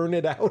will burn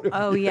it out of you.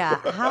 Oh, yeah.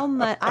 How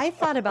much? I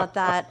thought about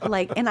that.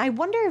 Like, and I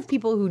wonder if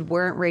people who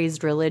weren't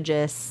raised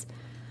religious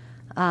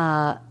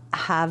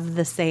have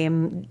the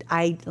same,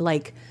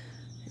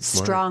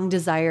 strong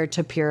desire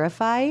to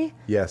purify.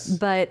 Yes.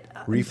 But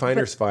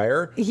Refiner's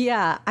fire.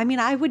 Yeah. I mean,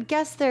 I would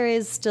guess there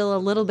is still a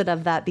little bit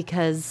of that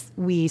because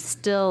we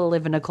still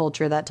live in a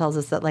culture that tells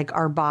us that like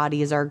our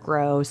bodies are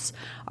gross,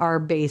 our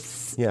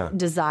base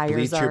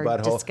desires Bleach your are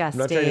butthole.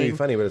 disgusting. I'm not trying to be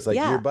funny, but it's like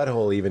your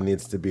butthole even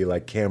needs to be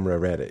like camera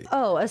ready.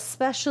 Oh,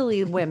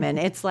 especially women.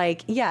 It's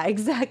like, yeah,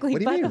 exactly.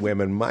 What do you mean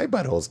women? My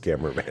butthole's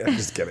camera ready. I'm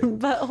just kidding.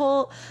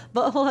 Butthole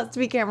has to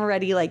be camera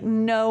ready, like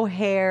no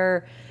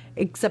hair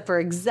except for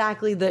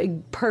exactly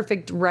the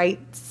perfect right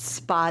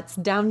spots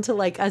down to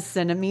like a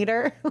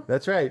centimeter.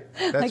 That's right.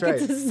 That's like right.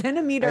 It's a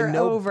centimeter and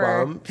no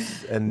over.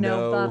 Bumps and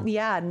no bump.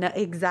 Yeah, no,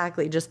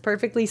 exactly. Just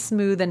perfectly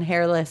smooth and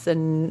hairless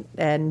and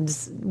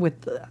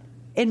with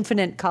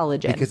infinite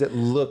collagen. Because it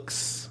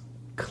looks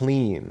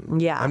clean.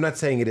 Yeah. I'm not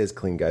saying it is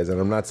clean, guys,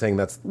 and I'm not saying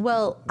that's...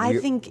 Well, I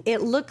think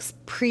it looks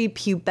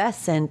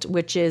prepubescent,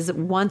 which is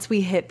once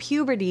we hit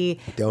puberty,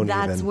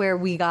 that's where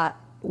we got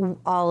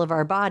all of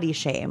our body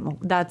shame.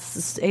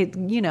 That's it.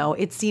 You know,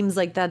 it seems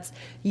like that's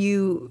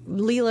you.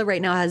 Leela right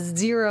now has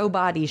zero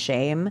body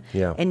shame,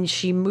 and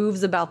she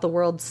moves about the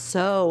world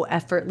so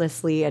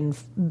effortlessly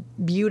and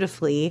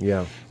beautifully.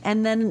 Yeah.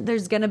 And then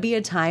there's going to be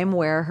a time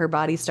where her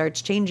body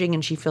starts changing,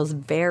 and she feels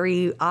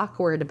very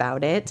awkward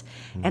about it.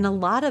 And a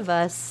lot of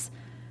us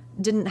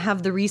didn't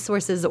have the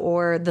resources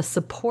or the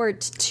support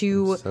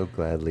to... I'm so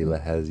glad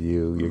Leela has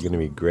you. You're going to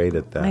be great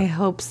at that. I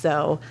hope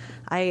so.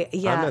 I'm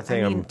not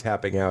saying I'm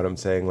tapping out. I'm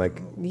saying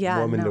like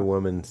woman to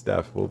woman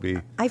stuff will be...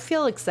 I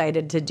feel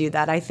excited to do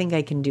that. I think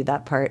I can do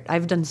that part.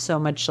 I've done so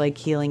much like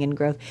healing and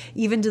growth,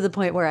 even to the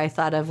point where I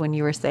thought of when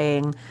you were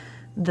saying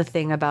the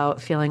thing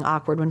about feeling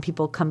awkward when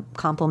people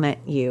compliment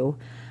you.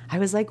 I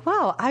was like,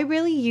 wow, I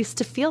really used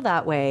to feel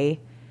that way.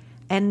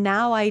 And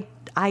now I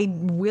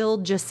will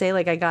just say,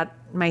 like, I got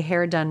my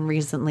hair done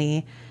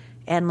recently,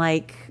 and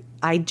like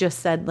I just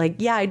said, like,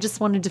 yeah, I just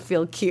wanted to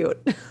feel cute.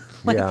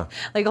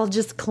 like I'll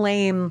just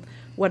claim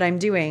what I'm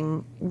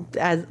doing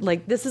as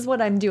like, this is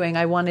what I'm doing.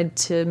 I wanted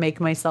to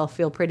make myself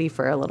feel pretty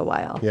for a little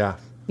while. Yeah.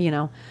 You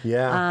know?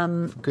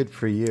 Yeah. Good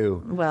for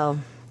you. Well,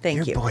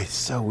 thank you. Your voice is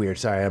so weird.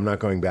 Sorry, I'm not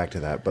going back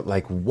to that. But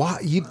like,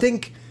 what? You'd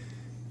think...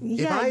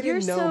 Yeah, if I you're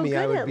didn't know so me, good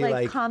I would at be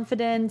like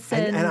confidence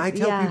and I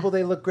tell people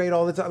they look great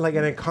all the time. Like,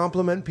 and I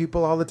compliment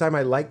people all the time.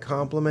 I like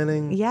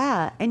complimenting.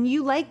 Yeah, and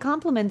you like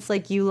compliments,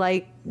 like you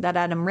like that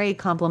Adam Ray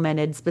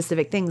complimented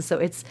specific things.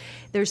 So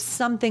there's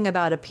something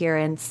about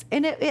appearance,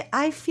 and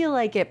I feel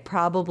like it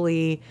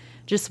probably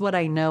just what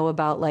I know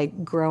about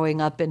like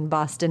growing up in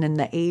Boston in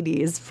the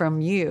 80s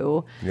from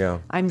you. Yeah,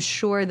 I'm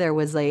sure there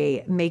was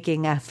a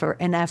making effort.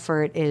 An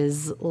effort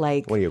is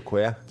like, what are you,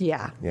 queer?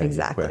 Yeah,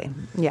 exactly.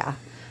 Yeah.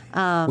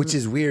 Which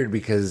is weird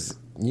because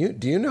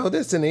Do you know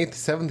this? In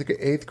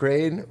 8th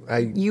grade,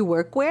 You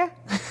work where?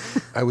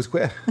 I was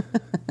quiz.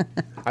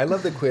 I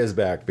love the quiz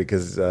back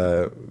because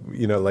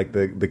like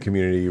the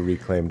community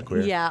reclaimed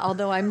queer. Yeah,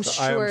 although I'm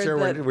sure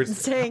that we're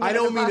saying I it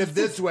don't in mean a it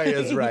this way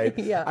is right.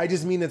 Yeah. I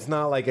just mean it's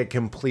not like a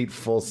complete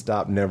full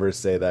stop. Never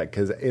say that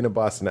because in a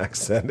Boston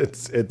accent,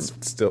 it's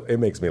still it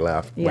makes me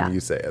laugh Yeah. when you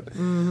say it.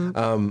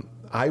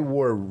 I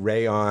wore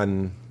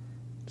rayon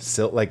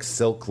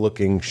silk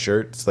looking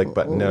shirts, like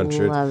button down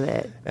shirts. Love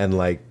it. And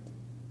like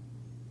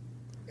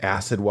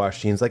acid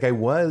wash jeans. Like I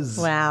was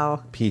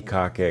Wow.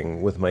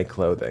 peacocking with my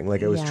clothing.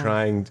 Like I was Yeah.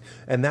 trying,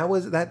 and that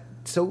was that.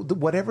 So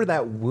whatever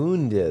that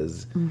wound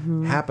is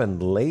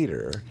happened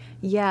later.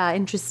 Yeah,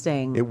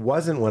 interesting. It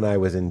wasn't when I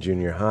was in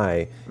junior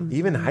high.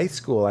 Even high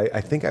school, I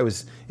think I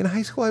was in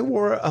high school. I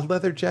wore a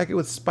leather jacket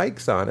with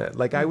spikes on it.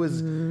 Like I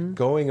was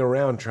going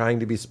around trying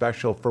to be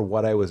special for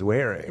what I was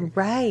wearing.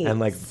 Right. And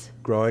like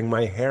growing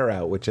my hair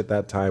out, which at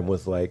that time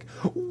was like,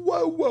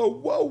 whoa, whoa,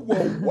 whoa,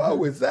 whoa,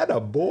 whoa, is that a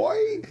boy?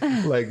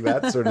 Like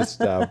that sort of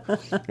stuff.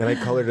 And I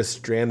colored a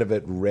strand of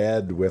it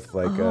red with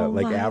like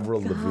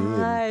Avril Lavigne.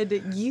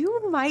 God,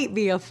 you might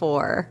be a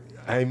 4.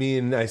 I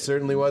mean, I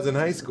certainly was in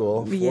high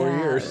school, 4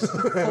 years.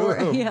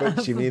 4, yeah.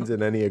 But she means an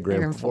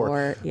Enneagram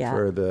 4 yeah.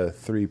 for the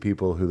 3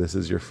 people who this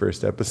is your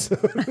first episode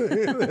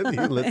that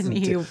you listen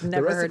And you've to.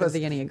 never rest heard of of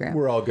the Enneagram.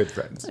 We're all good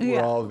friends. We're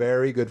Yeah. all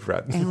very good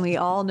friends. And we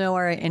all know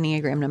our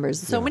Enneagram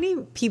numbers. So many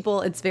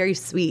people, it's very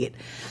sweet,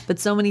 but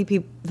so many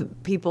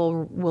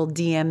people will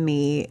DM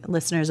me,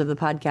 listeners of the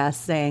podcast,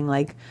 saying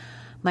like,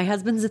 my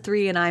husband's a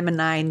 3 and I'm a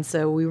 9,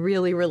 so we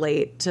really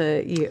relate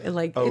to you.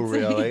 Like, Oh,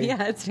 really?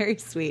 Yeah, it's very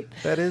sweet.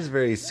 That is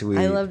very sweet.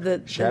 I love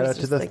that Shout there's out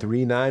to just the like-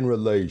 3-9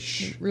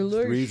 relation.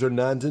 3s are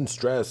 9s in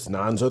stress.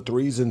 9s are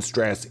 3s in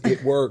stress.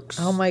 It works.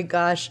 Oh my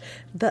gosh!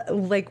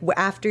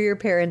 After your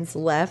parents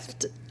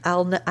left,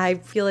 I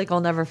feel like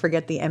I'll never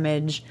forget the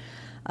image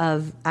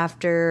of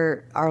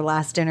after our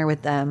last dinner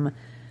with them.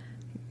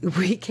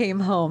 We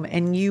came home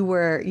and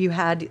you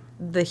had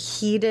the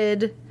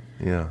heated.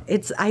 Yeah.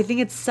 I think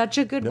it's such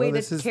a good way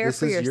to care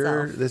for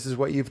yourself. This is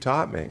what you've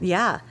taught me.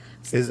 Yeah.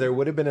 There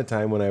would have been a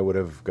time when I would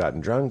have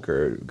gotten drunk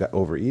or got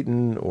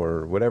overeaten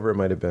or whatever it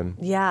might have been.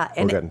 Yeah, Or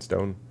and gotten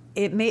stoned.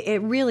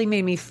 it really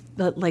made me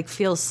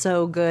feel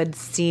so good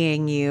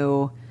seeing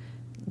you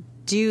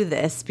do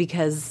this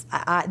because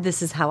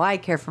this is how I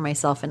care for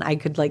myself and I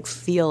could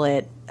feel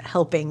it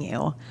helping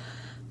you.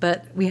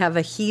 But we have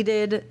a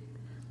heated,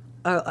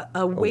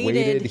 a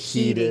weighted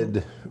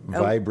heated,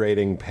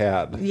 vibrating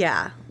pad.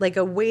 Yeah, like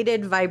a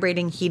weighted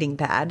vibrating heating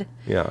pad.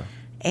 Yeah.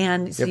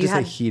 And so You have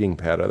to say heating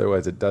pad,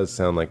 otherwise it does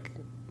sound like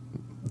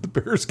the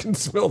bears can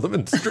smell the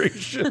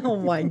menstruation. Oh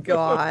my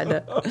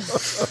God.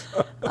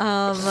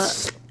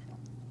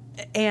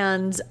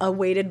 And a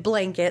weighted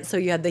blanket. So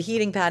you had the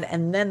heating pad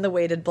and then the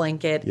weighted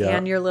blanket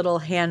and your little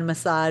hand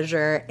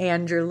massager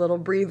and your little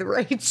breathe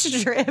right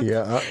strip.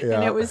 Yeah.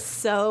 And it was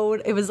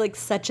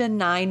such a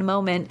 9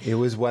 moment. It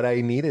was what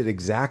I needed,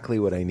 exactly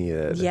what I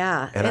needed.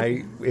 Yeah.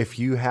 And if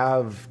you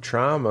have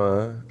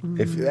trauma,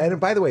 and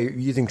by the way,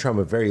 using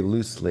trauma very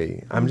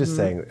loosely, I'm just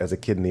saying as a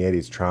kid in the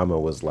 80s, trauma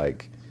was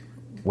like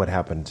what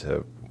happened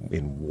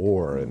in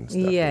war and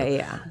stuff. Yeah,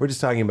 yeah. We're just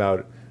talking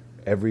about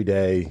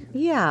everyday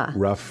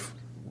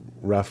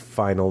rough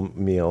final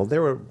meal.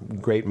 There were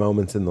great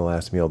moments in the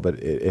last meal, but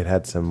it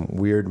had some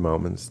weird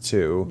moments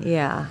too.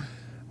 Yeah.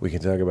 We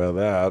can talk about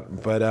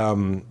that. But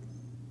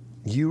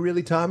you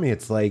really taught me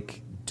it's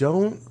like,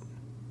 don't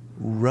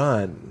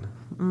run.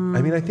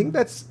 I mean, I think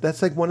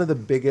that's like one of the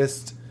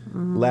biggest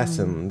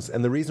lessons.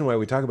 And the reason why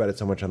we talk about it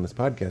so much on this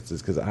podcast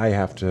is because I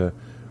have to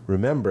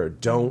remember,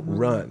 don't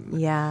run.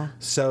 Yeah.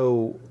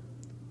 So,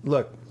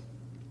 look,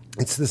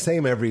 it's the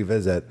same every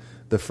visit.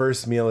 The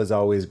first meal is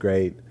always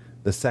great.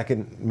 The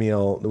second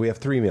meal, we have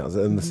 3 meals,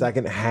 and the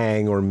second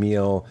hang or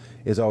meal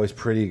is always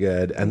pretty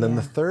good. And then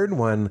the third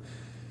one,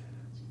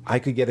 I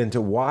could get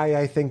into why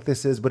I think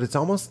this is, but it's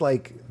almost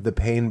like the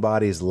pain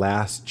body's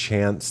last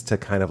chance to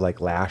kind of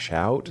lash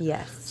out.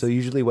 Yes. So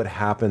usually what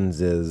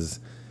happens is,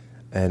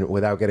 and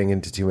without getting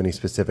into too many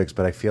specifics,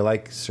 but I feel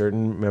like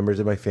certain members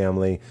of my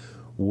family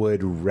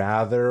would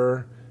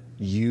rather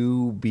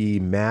you be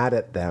mad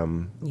at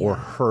them or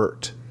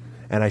hurt.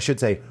 And I should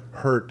say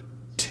hurt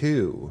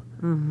too,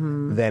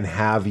 than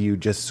have you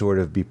just sort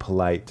of be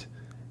polite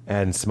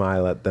and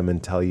smile at them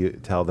and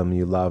tell them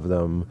you love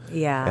them.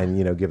 Yeah. And,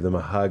 give them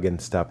a hug and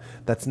stuff.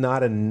 That's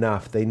not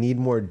enough. They need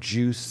more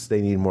juice.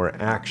 They need more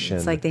action.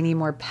 It's like they need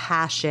more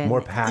passion.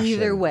 More passion.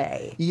 Either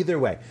way. So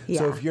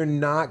Yeah. if you're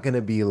not going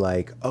to be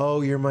like, oh,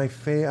 you're my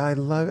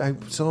I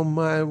so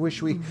much. I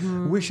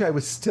wish I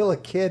was still a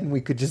kid and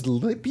we could just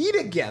be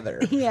together.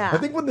 Yeah. I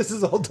think when this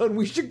is all done,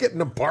 we should get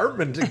an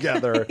apartment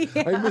together.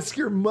 I miss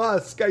your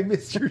musk. I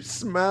miss your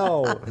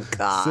smell.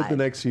 God. Sit the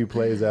next few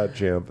plays out,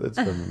 Champ. That's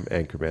from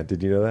Anchorman.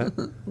 Did you know that?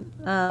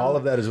 All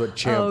of that is what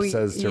Champ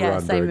says to Ron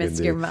yes, Burgundy. I miss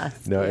your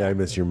musk. No, Yeah. I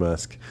miss your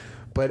musk.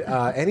 But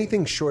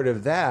anything short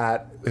of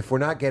that, if we're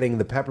not getting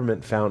the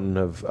peppermint fountain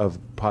of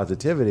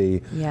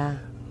positivity, Yeah.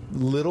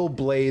 little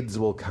blades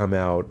will come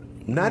out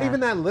Not Yeah. even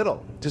that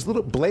little, just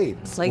little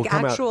blades. will Like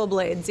come out, actual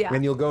blades, yeah.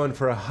 and you'll go in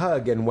for a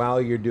hug, and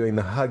while you're doing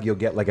the hug, you'll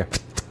get like a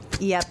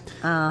Yep.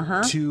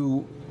 Uh-huh.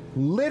 to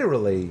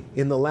literally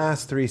in the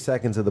last 3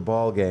 seconds of the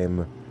ball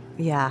game.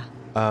 Yeah.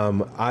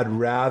 I'd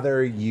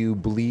rather you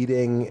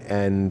bleeding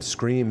and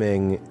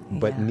screaming,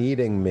 but Yeah.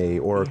 needing me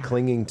or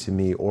clinging to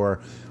me or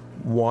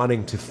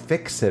wanting to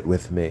fix it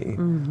with me.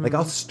 Like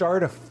I'll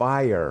start a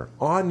fire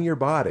on your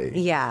body.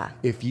 Yeah.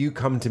 If you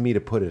come to me to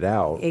put it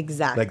out.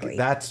 Exactly.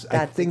 Like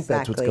I think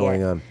that's what's exactly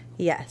going it. on.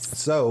 Yes.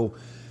 So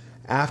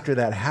after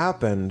that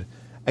happened,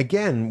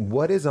 again,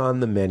 what is on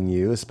the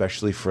menu,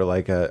 especially for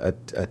like a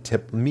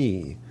tip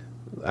me?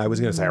 I was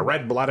going to say a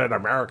red-blooded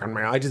American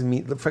male.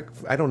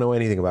 I don't know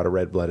anything about a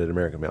red-blooded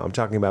American male. I'm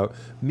talking about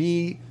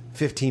me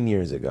 15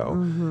 years ago.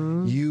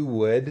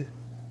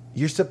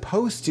 You're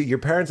supposed to, your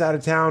parents out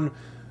of town,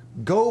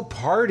 go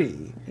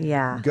party.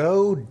 Yeah.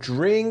 Go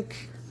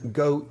drink,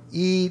 go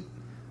eat,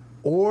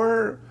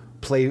 or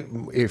play,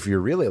 if you're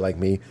really like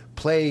me,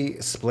 play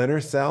Splinter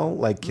Cell,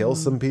 like kill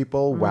some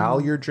people while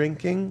you're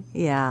drinking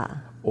Yeah.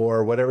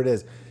 or whatever it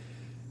is.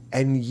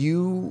 And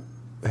you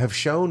have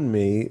shown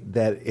me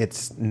that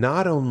it's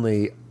not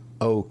only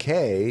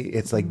okay,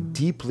 it's like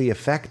deeply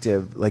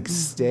effective. Like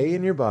stay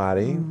in your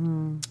body,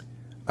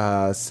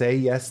 say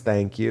yes,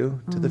 thank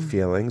you to the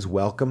feelings,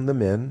 welcome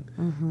them in,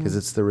 because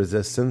it's the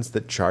resistance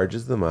that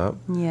charges them up.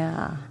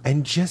 Yeah.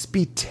 And just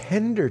be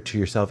tender to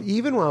yourself.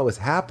 Even while it was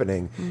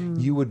happening,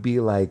 you would be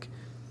like,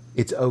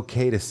 it's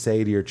okay to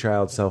say to your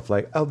child self,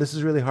 like, oh, this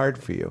is really hard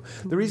for you.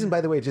 The reason, by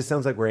the way, it just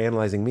sounds like we're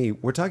analyzing me.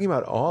 We're talking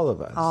about all of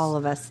us. All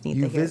of us need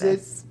you to hear visit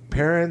this.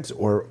 parents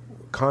or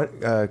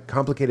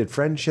complicated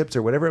friendships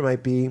or whatever it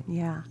might be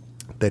Yeah.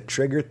 that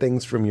trigger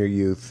things from your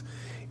youth.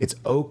 It's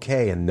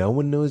okay, and no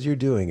one knows you're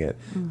doing it,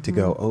 to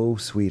go, oh,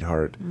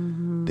 sweetheart,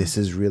 this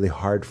is really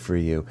hard for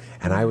you.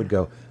 And I would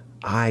go,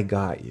 I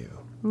got you.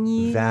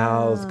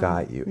 Val's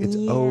got you. It's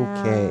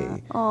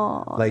okay.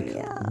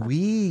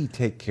 We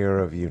take care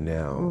of you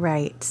now.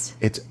 Right.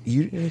 It's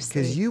you You're because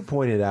sweet. you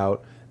pointed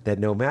out that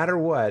no matter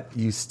what,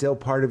 you still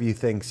part of you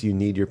thinks you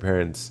need your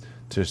parents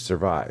to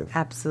survive.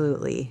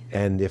 Absolutely.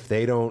 And if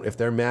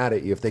they're mad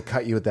at you, if they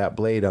cut you with that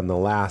blade on the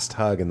last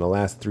hug in the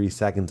last 3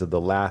 seconds of the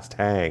last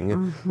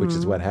hang, which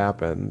is what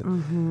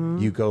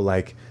happened, you go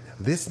like,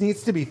 this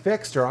needs to be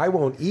fixed or I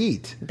won't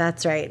eat.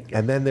 That's right.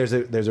 And then there's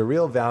a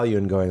real value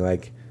in going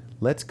like,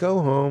 let's go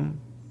home,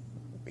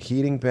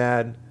 heating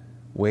pad,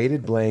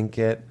 weighted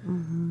blanket,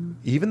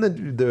 even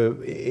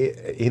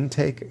the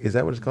intake, is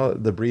that what it's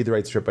called? The Breathe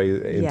Right strip by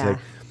intake Yeah.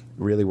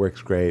 really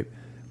works great.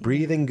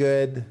 Breathing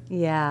good.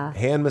 Yeah.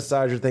 Hand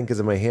massager thing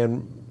because of my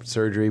hand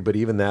surgery, but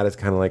even that is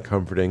kind of like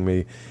comforting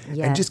me. And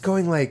Yes. just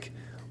going like,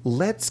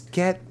 let's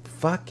get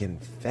fucking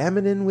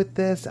feminine with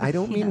this. I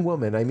don't mean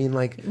woman. I mean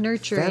like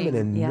Nurturing,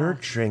 feminine, yeah.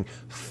 nurturing,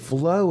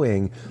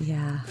 flowing.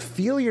 Yeah.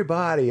 Feel your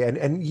body.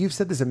 And you've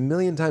said this a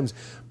million times,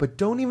 but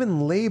don't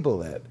even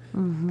label it.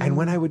 And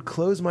when I would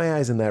close my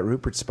eyes in that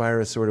Rupert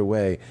Spira sort of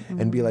way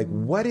and be like,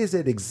 what is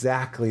it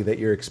exactly that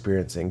you're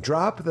experiencing?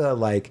 Drop the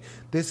like,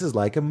 this is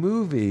like a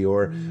movie,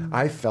 or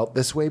I felt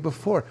this way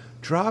before.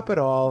 Drop it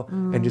all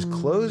and just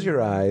close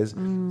your eyes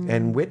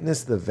and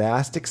witness the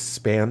vast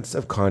expanse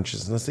of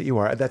consciousness that you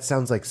are. That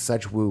sounds like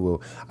such woo-woo.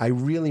 I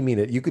really mean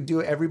it. You could do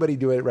it. Everybody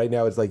do it right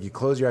now. It's like you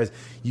close your eyes.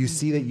 You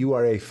see that you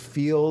are a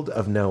field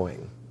of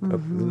knowing.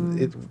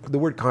 The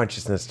word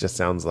consciousness just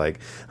sounds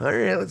like, all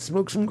right, let's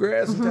smoke some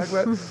grass and talk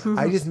about.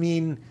 I just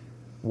mean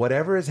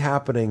whatever is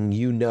happening,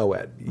 you know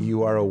it.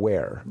 You are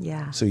aware.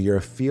 Yeah. So you're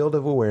a field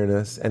of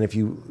awareness. And if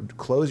you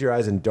close your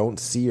eyes and don't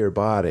see your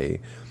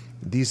body,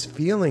 these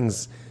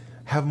feelings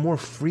have more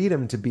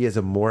freedom to be as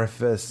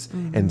amorphous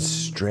and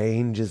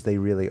strange as they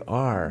really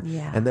are.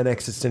 Yeah. And then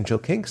existential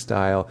kink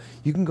style,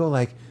 you can go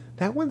like,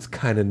 that one's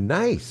kind of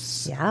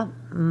nice. Yeah.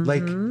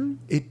 Like,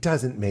 it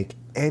doesn't make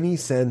any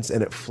sense,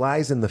 and it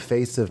flies in the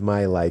face of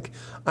my, like,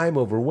 I'm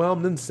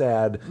overwhelmed and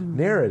sad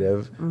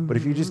narrative. But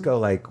if you just go,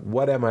 like,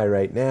 what am I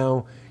right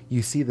now?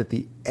 You see that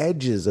the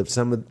edges of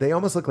they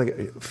almost look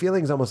like,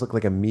 feelings almost look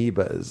like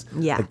amoebas.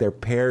 Yeah. Like they're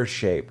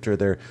pear-shaped, or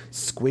they're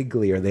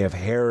squiggly, or they have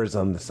hairs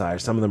on the side.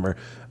 Some of them are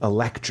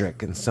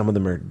electric, and some of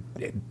them are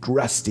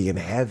rusty and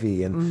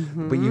heavy.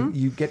 And but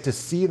you get to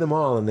see them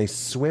all, and they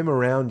swim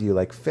around you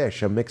like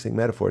fish. I'm mixing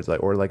metaphors,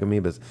 or like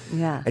amoebas.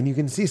 Yeah. And you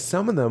can see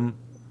some of them,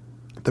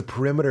 the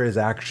perimeter is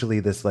actually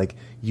this like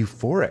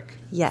euphoric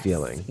Yes.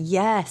 feeling.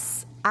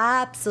 Yes.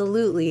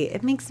 Absolutely.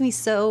 It makes me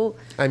so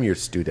I'm your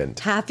student.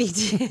 happy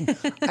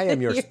to. I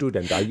am your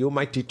student. Are you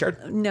my teacher?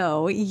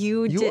 No,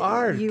 you You You Get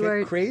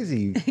are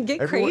crazy.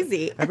 Get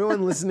crazy.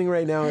 Everyone listening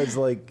right now is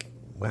like,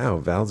 wow,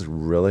 Val's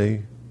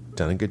really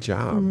done a good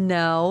job.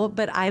 No,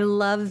 but I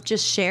love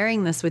just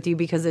sharing this with you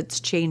because it's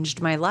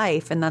changed my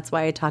life. And that's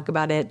why I talk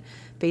about it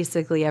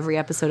basically every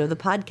episode of the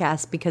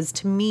podcast. Because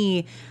to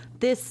me,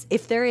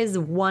 if there is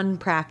one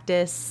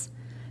practice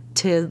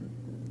to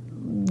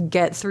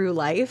get through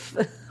life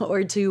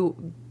or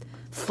to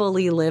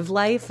fully live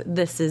life,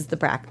 this is the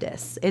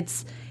practice.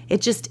 It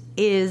just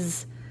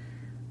is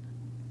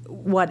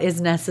what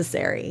is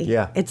necessary.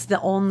 Yeah. It's the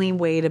only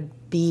way to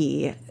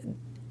be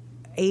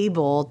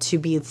able to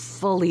be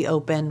fully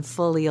open,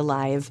 fully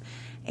alive,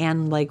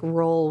 and like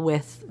roll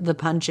with the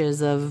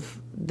punches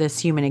of this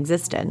human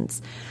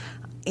existence.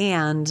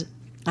 And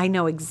I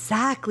know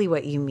exactly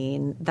what you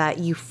mean, that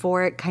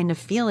euphoric kind of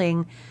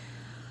feeling.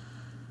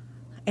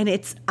 And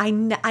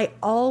I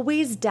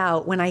always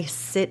doubt when I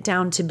sit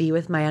down to be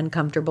with my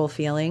uncomfortable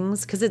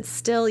feelings, because it's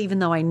still, even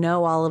though I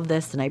know all of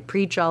this and I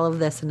preach all of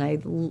this and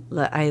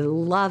I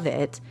love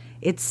it,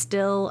 it's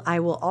still, I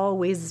will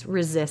always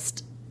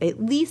resist, at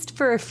least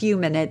for a few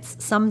minutes,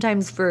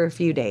 sometimes for a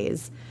few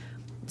days,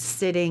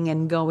 sitting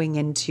and going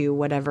into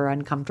whatever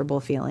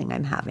uncomfortable feeling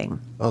I'm having.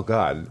 Oh,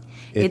 God.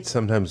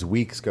 Sometimes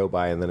weeks go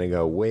by and then I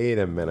go, wait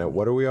a minute,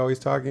 what are we always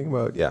talking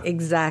about? Yeah.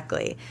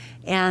 Exactly.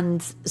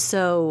 And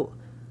so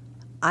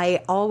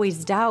I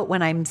always doubt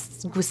when I'm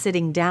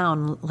sitting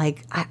down,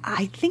 like,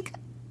 I think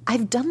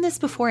I've done this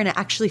before and it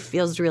actually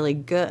feels really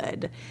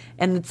good.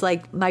 And it's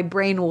like my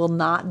brain will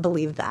not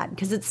believe that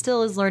because it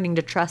still is learning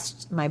to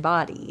trust my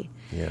body.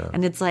 Yeah.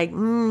 And it's like,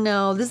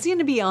 no, this is going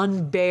to be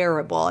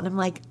unbearable. And I'm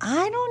like,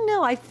 I don't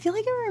know. I feel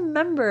like I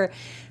remember.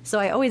 So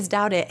I always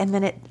doubt it. And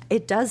then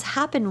it does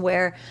happen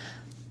where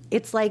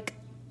it's like,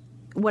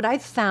 what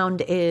I've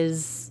found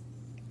is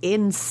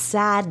in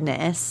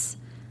sadness,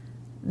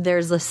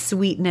 there's a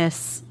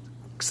sweetness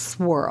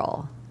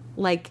swirl.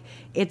 Like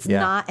it's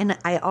not, and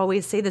I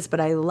always say this, but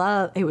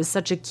it was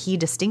such a key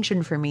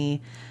distinction for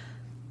me.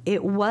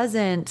 It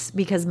wasn't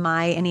because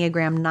my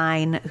Enneagram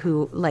 9,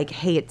 who like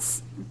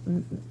hates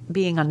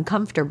being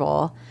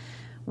uncomfortable,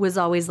 was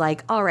always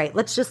like, all right,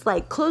 let's just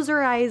like close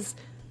our eyes,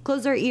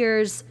 close our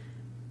ears,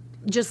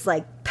 just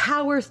like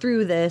power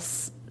through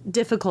this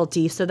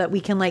difficulty so that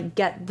we can like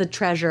get the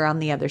treasure on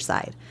the other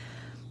side.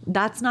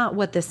 That's not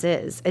what this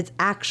is. It's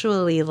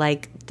actually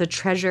like the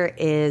treasure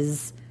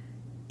is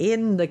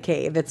in the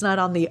cave. It's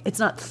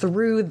not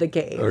through the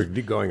cave. Or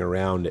going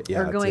around it.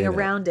 Yeah, or going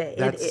around it.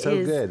 That's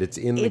so good. It's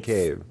in the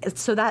cave.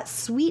 So that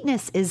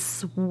sweetness is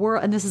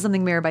swirled, and this is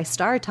something Mirabai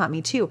Starr taught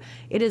me too.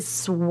 It is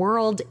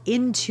swirled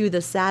into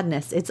the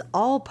sadness. It's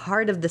all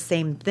part of the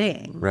same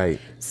thing. Right.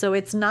 So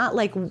it's not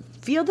like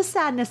feel the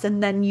sadness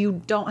and then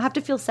you don't have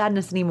to feel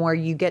sadness anymore.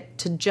 You get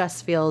to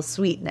just feel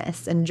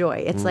sweetness and joy.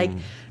 It's like,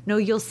 no,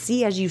 you'll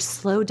see as you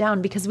slow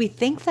down, because we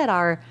think that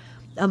our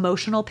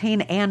emotional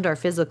pain and our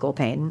physical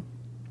pain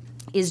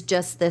is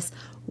just this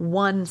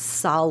one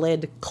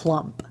solid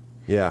clump.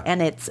 Yeah.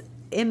 And it's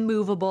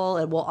immovable.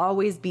 It will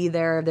always be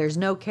there. There's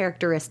no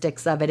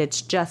characteristics of it.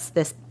 It's just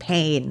this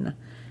pain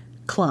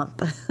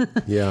clump.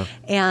 Yeah.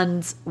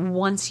 And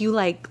once you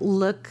like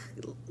look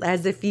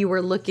as if you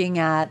were looking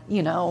at,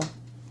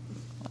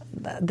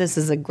 this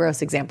is a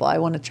gross example. I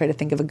want to try to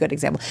think of a good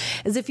example.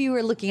 As if you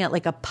were looking at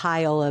like a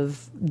pile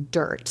of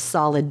dirt,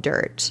 solid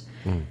dirt.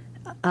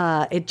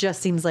 It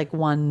just seems like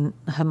one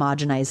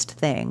homogenized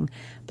thing.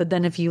 But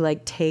then if you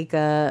like take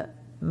a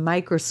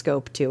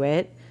microscope to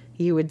it,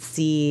 you would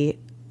see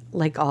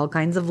like all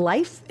kinds of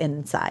life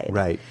inside.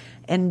 Right.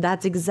 And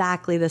that's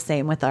exactly the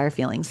same with our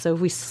feelings. So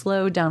if we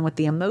slow down with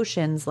the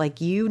emotions, like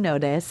you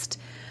noticed,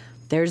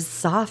 there's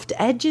soft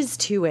edges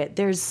to it.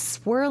 There's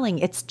swirling.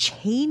 It's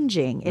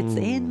changing. It's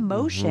in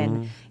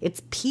motion.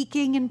 It's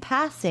peaking and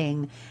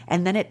passing.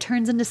 And then it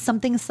turns into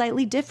something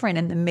slightly different.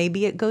 And then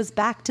maybe it goes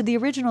back to the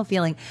original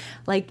feeling.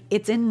 Like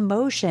it's in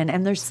motion.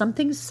 And there's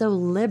something so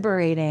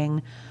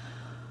liberating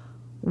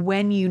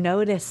when you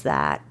notice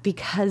that,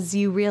 because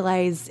you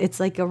realize it's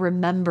like a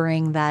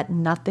remembering that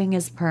nothing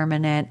is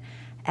permanent.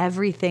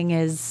 Everything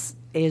is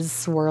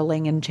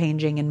swirling and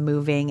changing and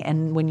moving.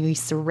 And when you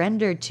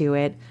surrender to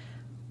it,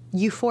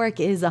 euphoric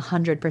is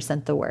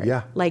 100% the word.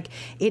 Yeah. Like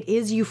it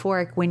is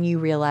euphoric when you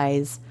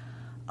realize,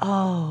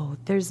 oh,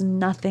 there's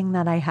nothing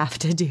that I have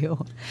to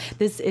do.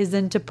 This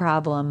isn't a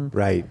problem.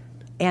 Right.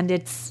 And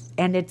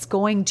it's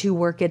going to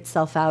work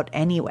itself out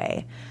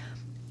anyway.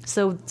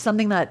 So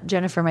something that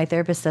Jennifer, my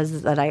therapist,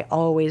 says that I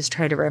always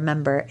try to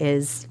remember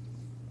is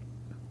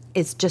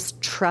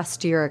just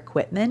trust your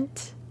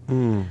equipment.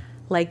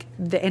 Like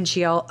and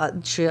she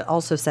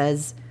also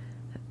says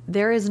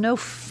there is no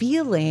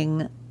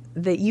feeling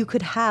that you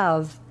could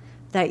have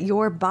that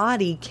your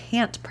body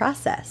can't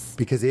process.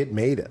 Because it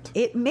made it.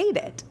 It made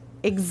it.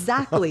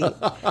 Exactly.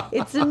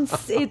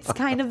 It's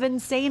kind of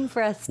insane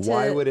for us to...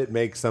 Why would it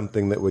make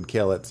something that would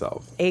kill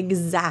itself?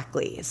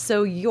 Exactly.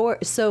 So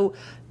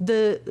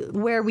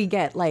where we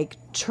get like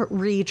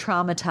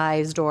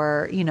re-traumatized,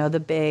 or,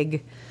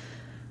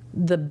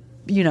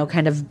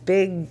 kind of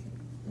big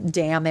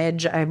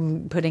damage,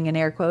 I'm putting in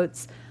air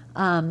quotes,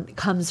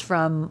 comes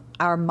from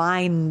our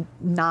mind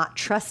not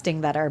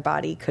trusting that our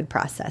body could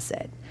process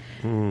it.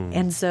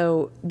 And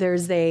so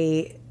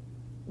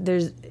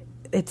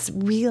it's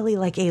really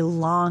like a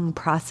long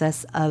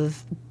process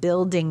of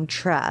building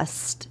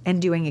trust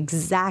and doing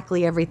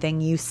exactly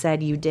everything you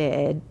said you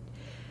did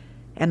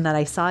and that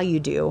I saw you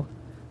do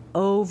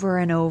over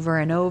and over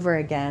and over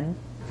again.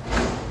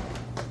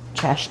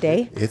 Trash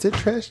day? Is it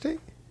trash day?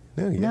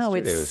 No,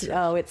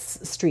 No,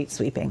 it's street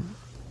sweeping.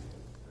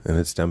 And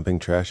it's dumping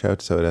trash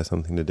out, so it has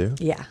something to do?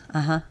 Yeah.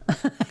 I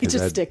 'Cause just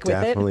that stick with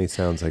it. definitely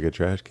sounds like a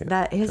trash can.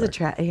 That is a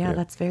trash. Yeah,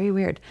 that's very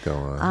weird. Go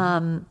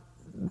on.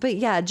 But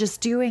yeah, just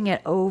doing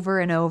it over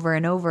and over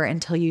and over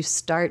until you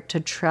start to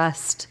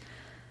trust.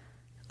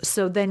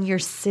 So then you're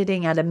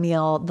sitting at a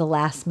meal, the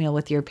last meal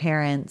with your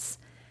parents,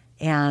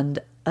 and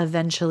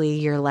eventually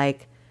you're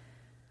like,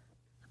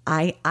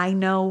 I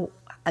know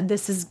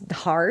this is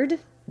hard.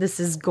 This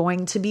is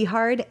going to be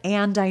hard,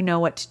 and I know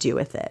what to do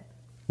with it.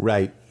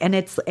 Right. And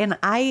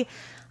I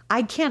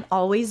can't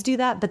always do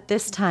that, but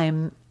this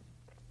time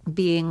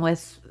being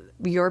with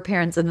your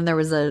parents, and then there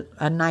was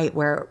a night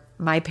where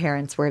my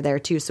parents were there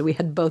too. So we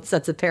had both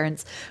sets of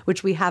parents,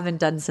 which we haven't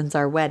done since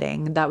our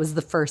wedding. That was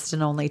the first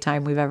and only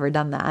time we've ever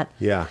done that.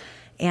 Yeah.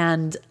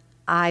 And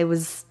I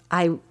was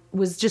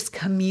just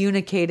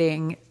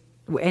communicating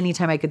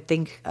anytime I could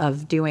think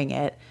of doing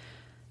it,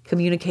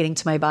 communicating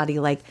to my body,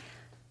 like,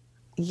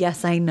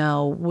 yes, I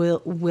know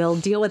we'll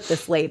deal with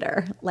this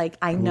later. Like,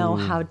 I know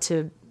how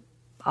to,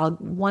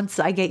 once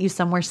I get you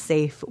somewhere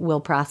safe, we'll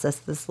process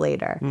this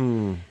later.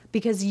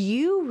 Because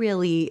you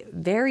really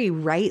very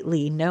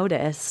rightly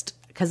noticed,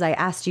 because I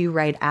asked you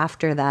right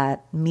after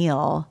that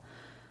meal,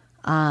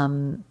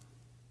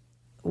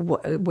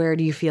 where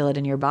do you feel it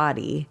in your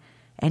body?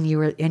 And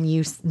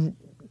you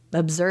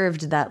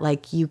observed that,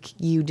 like, you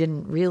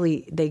didn't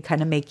really, they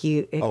kind of make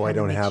you, I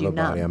don't have a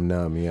body. I'm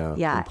numb. Yeah.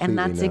 Yeah. And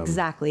that's numb.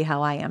 exactly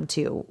how I am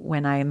too.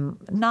 When I'm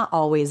not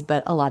always,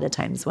 but a lot of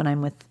times when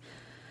I'm with.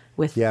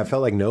 Yeah. I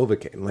felt like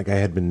Novocaine, like I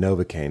had been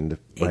Novocained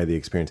by the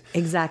experience.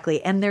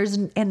 Exactly. And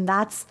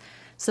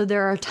so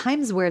there are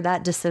times where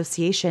that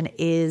dissociation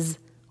is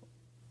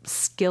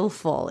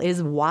skillful,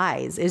 is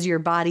wise, is your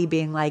body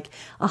being like,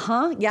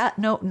 yeah,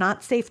 no,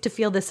 not safe to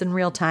feel this in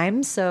real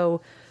time.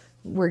 So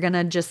we're going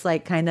to just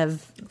like kind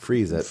of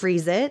freeze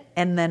it.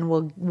 And then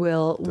we'll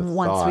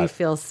once we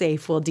feel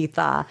safe, we'll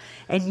de-thaw.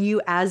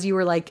 And as you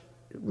were like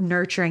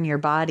nurturing your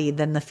body,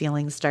 then the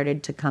feelings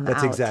started to come out.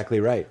 That's exactly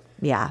right.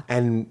 Yeah.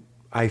 And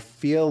I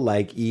feel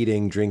like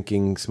eating,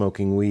 drinking,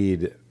 smoking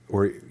weed,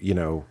 or,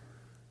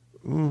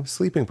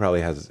 sleeping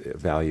probably has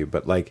value,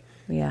 but like,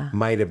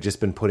 might have just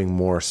been putting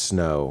more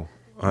snow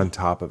on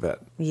top of it.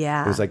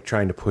 Yeah. It was like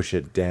trying to push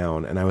it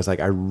down. And I was like,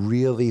 I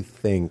really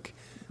think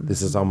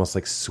this is almost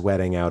like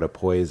sweating out a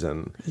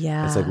poison.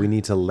 Yeah. It's like we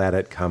need to let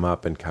it come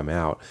up and come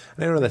out.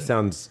 And I know that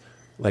sounds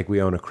like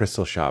we own a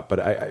crystal shop, but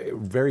I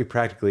very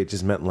practically, it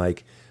just meant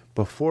like,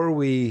 before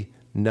we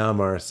numb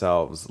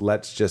ourselves,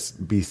 let's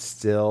just be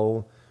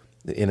still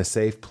in a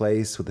safe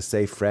place with a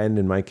safe friend.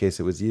 In my case,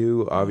 it was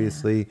you,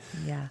 obviously.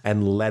 Yeah.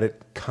 And let it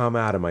come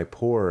out of my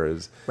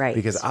pores. Right.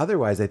 Because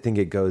otherwise, I think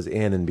it goes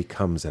in and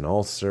becomes an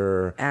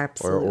ulcer.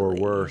 Absolutely. Or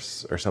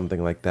worse, or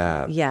something like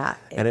that. Yeah.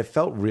 And it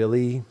felt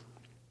really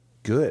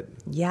good.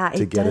 Yeah.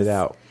 To get it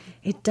out.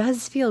 It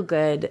does feel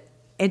good.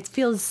 It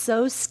feels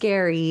so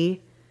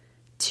scary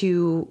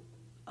to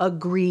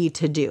agree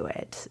to do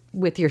it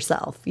with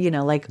yourself.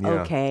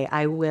 Okay,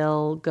 I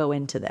will go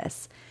into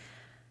this.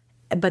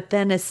 But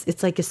then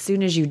it's like as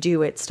soon as you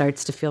do, it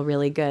starts to feel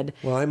really good.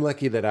 Well, I'm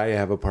lucky that I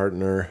have a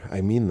partner.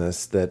 I mean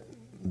this,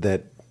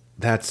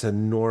 that's a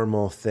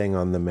normal thing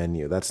on the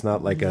menu. That's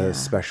not like a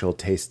special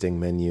tasting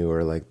menu,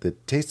 or like the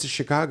Taste of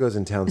Chicago's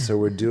in town, so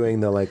we're doing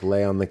the like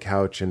lay on the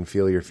couch and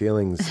feel your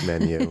feelings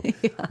menu.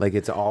 Like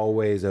it's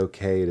always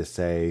okay to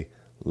say,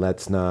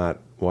 let's not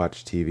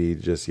watch TV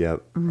just yet,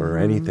 or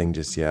anything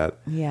just yet.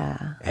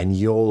 Yeah. And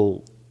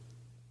you'll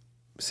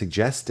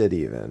suggest it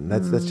even.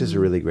 That's just a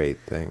really great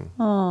thing.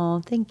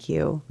 Oh, thank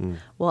you.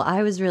 Well,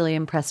 I was really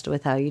impressed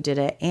with how you did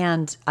it.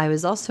 And I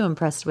was also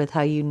impressed with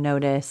how you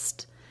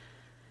noticed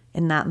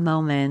in that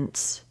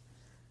moment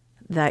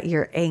that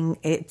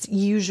it's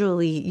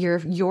usually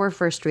your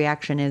first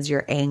reaction is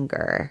your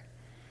anger,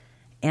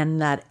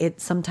 and that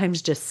it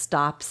sometimes just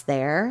stops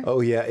there.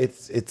 Oh yeah,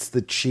 it's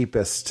the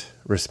cheapest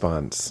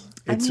response.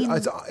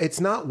 It's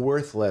not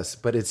worthless,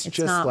 but it's just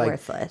not like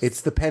worthless.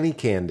 It's the penny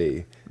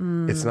candy.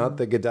 It's not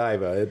the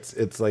Godiva.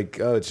 It's like,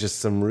 it's just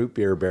some root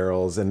beer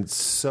barrels, and it's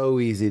so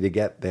easy to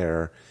get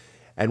there.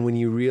 And when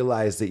you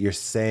realize that you're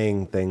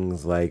saying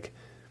things like,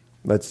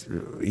 let's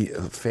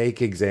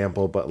fake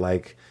example, but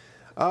like,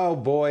 oh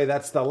boy,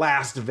 that's the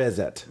last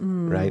visit,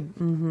 right?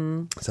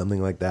 Mm-hmm.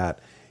 Something like that.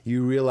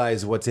 You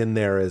realize what's in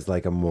there is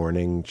like a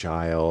mourning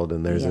child,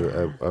 and there's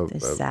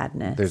there's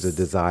sadness. There's a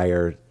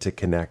desire to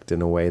connect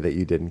in a way that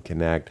you didn't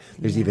connect.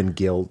 There's even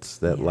guilt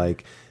that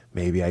like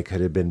maybe I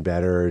could have been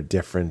better or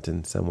different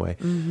in some way.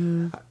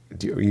 Mm-hmm.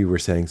 You were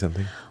saying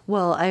something?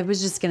 Well, I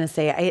was just going to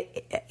say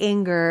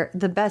anger,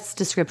 the best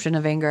description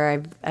of anger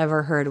I've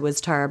ever heard was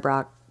Tara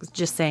Brach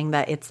just saying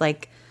that it's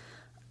like,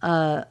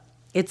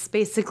 it's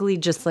basically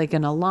just like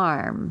an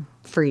alarm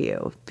for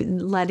you,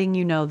 letting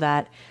you know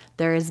that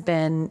there has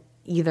been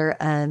either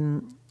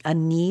a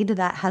need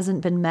that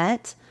hasn't been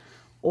met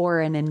or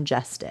an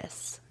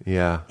injustice.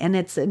 Yeah. And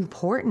it's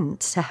important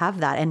to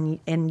have that.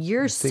 And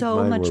you're so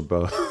mine much were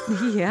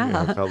both.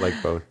 Yeah. I felt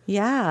like both.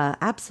 Yeah,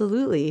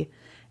 absolutely.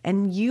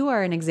 And you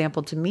are an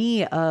example to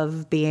me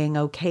of being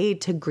okay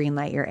to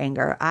greenlight your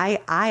anger.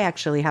 I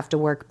actually have to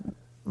work,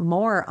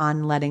 more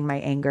on letting my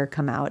anger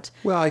come out.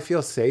 Well, I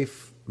feel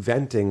safe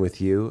venting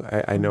with you.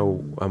 I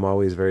know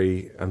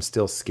I'm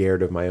still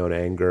scared of my own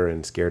anger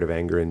and scared of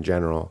anger in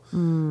general.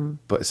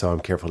 But so I'm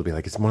careful to be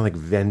like, it's more like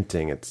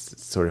venting.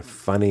 It's sort of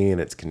funny and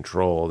it's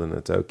controlled and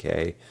it's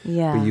okay.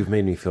 Yeah. But you've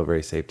made me feel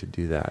very safe to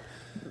do that.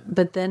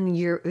 But then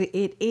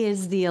it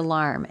is the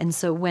alarm. And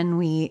so when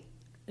we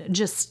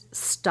just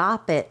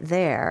stop it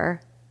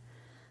there,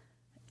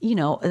 you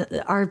know,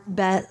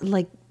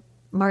 like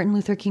Martin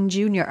Luther King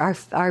Jr.,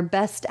 our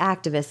best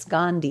activists,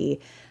 Gandhi,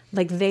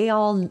 like they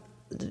all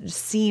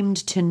seemed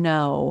to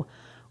know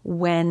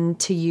when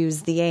to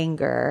use the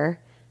anger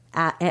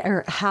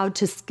or how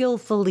to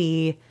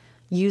skillfully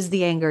use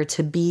the anger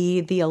to be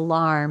the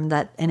alarm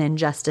that an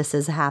injustice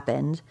has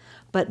happened,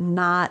 but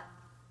not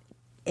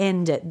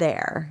end it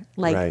there.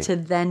 Like Right. to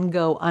then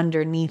go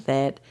underneath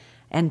it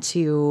and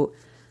to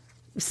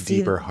see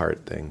Deeper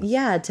heart thing.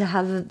 yeah, to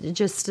have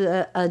just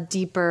a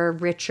deeper,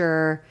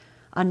 richer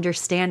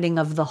understanding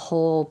of the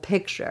whole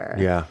picture.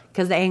 Yeah.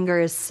 Because anger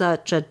is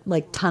such a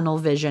like tunnel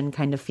vision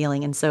kind of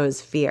feeling, and so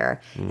is fear.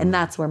 And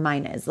that's where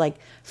mine is. Like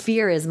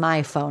fear is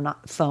my foam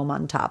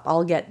on top.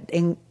 I'll get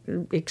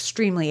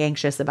extremely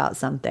anxious about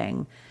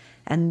something.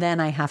 And then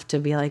I have to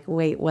be like,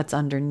 wait, what's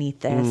underneath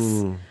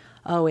this?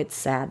 Oh, it's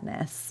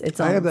sadness. It's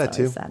I have that always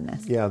too.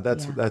 sadness. Yeah,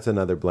 that's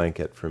another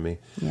blanket for me.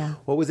 Yeah.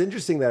 What was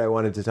interesting that I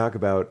wanted to talk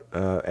about,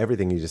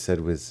 everything you just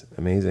said was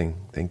amazing.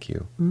 Thank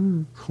you.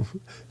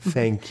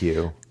 Thank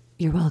you.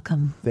 You're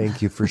welcome.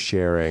 Thank you for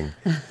sharing.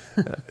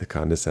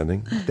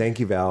 Condescending. Thank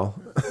you,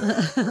 Val.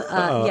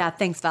 Yeah,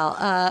 thanks,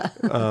 Val.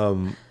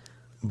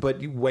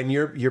 But when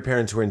your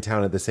parents were in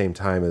town at the same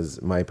time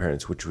as my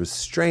parents, which was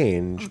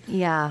strange.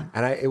 Yeah.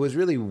 And it was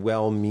really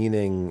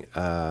well-meaning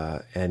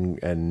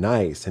and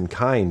nice and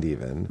kind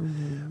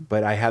even.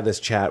 But I had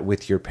this chat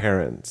with your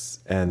parents,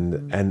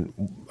 and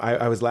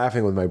I was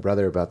laughing with my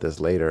brother about this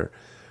later,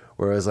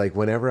 where I was like,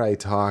 whenever I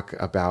talk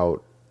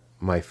about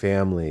my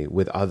family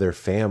with other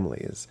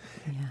families,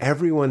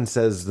 everyone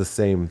says the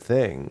same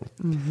thing.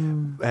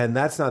 And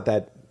that's not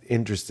that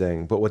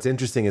interesting. But what's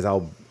interesting is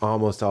I'll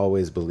almost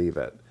always believe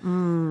it.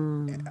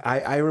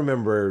 I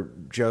remember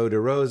Joe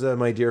DeRosa,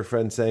 my dear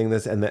friend, saying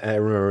this, and I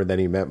remember then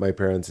he met my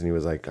parents and he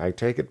was like, I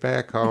take it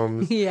back,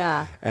 Holmes.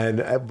 Yeah.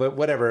 And but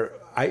whatever,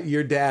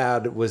 your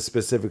dad was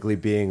specifically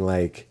being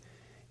like,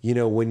 you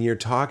know, when you're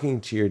talking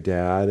to your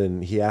dad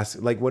and he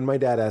asks, like when my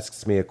dad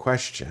asks me a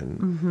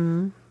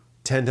question,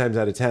 10 times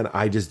out of 10,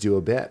 I just do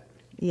a bit.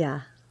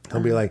 Yeah.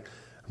 I'll be like,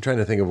 I'm trying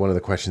to think of one of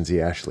the questions he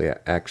actually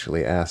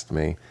asked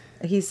me.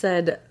 He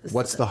said,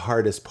 What's the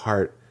hardest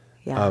part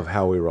of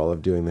How We Roll,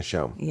 of doing the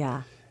show?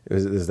 yeah.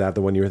 Is that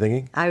the one you were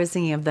thinking? I was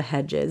thinking of the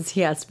hedges.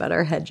 He asked about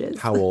our hedges.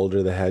 How old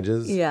are the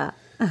hedges? Yeah.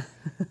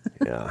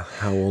 Yeah.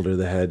 How old are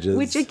the hedges?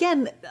 Which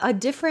again, a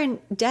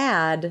different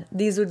dad,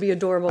 these would be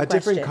adorable a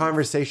questions. different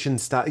conversation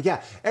style.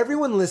 Yeah.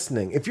 Everyone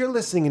listening, if you're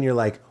listening and you're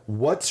like,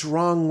 what's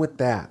wrong with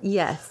that?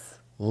 Yes.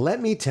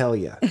 Let me tell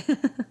you.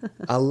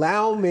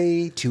 Allow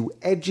me to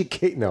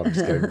educate. No, I'm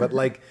just kidding. But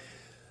like,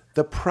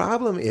 the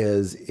problem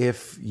is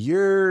if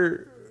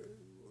you're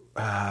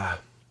that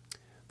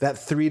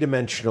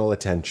three-dimensional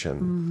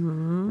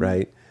attention,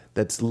 right?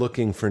 That's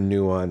looking for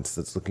nuance,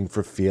 that's looking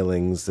for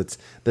feelings,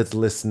 that's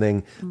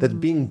listening, that's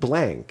being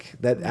blank,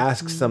 that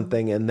asks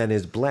something and then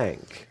is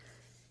blank.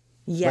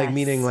 Yes. Like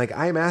meaning like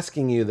I'm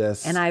asking you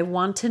this And I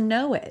want to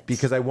know it.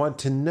 because I want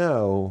to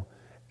know,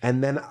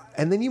 and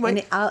then you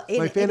might.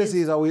 My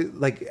fantasy is always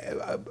like,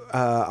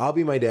 I'll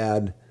be my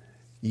dad,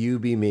 you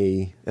be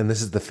me, and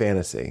this is the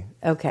fantasy.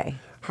 Okay.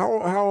 How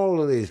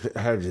old are these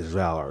hedges,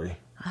 Valerie?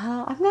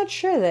 I'm not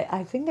sure.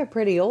 I think they're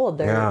pretty old.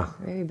 They're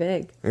very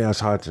big. Yeah, it's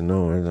hard to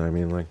know. I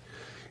mean, like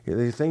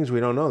these things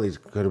we don't know. These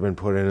could have been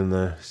put in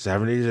the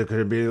 70s. It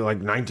could be like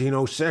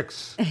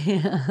 1906.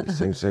 These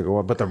things take a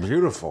while, but they're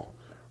beautiful,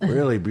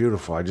 really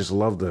beautiful. I just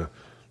love the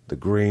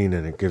green,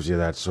 and it gives you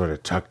that sort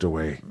of tucked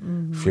away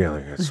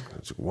feeling. It's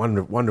a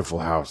wonderful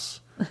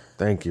house.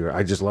 Thank you.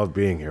 I just love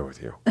being here with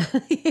you. Every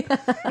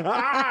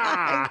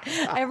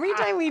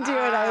time we do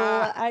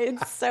it,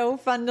 it's so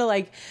fun to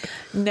like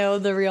know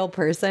the real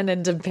person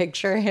and to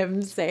picture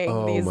him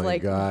saying these my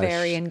like gosh.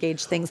 very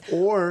engaged things.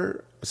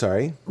 Or,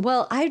 sorry.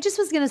 Well, I just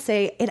was going to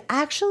say it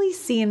actually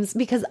seems,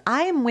 because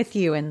I am with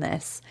you in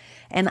this,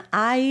 and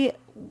I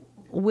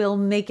will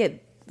make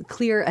it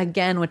clear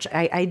again, which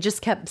I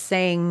just kept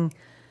saying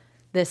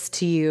this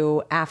to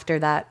you after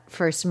that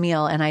first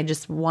meal, and I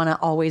just want to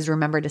always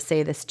remember to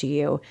say this to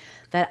you,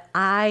 that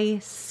I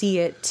see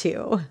it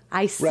too.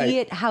 I see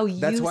it how you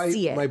That's why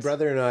see it. my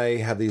brother and I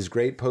have these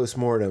great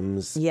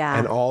postmortems. Yeah.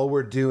 And all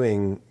we're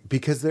doing,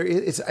 because there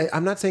is,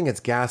 I'm not saying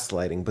it's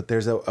gaslighting, but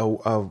there's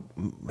a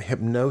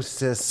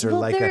hypnosis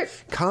or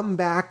come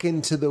back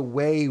into the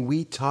way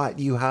we taught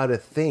you how to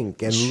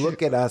think and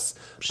look at us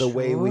the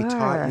way we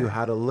taught you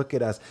how to look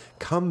at us.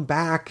 Come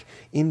back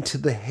into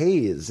the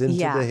haze, into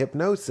the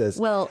hypnosis.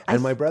 Well,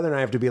 and my brother and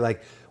I have to be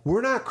like,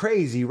 we're not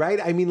crazy, right?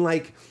 I mean,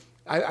 like,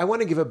 I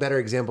want to give a better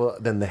example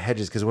than the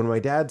hedges, because when my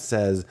dad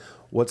says,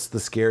 what's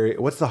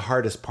the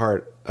hardest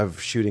part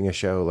of shooting a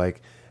show?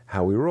 Like,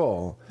 how we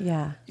roll.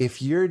 Yeah.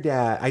 If your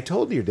dad, I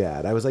told your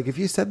dad, I was like, if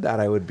you said that,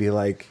 I would be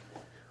like,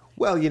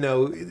 well,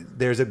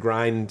 there's a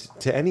grind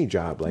to any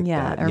job like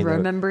that. Or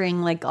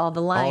remembering like all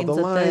the lines. All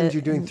the lines.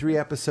 You're doing 3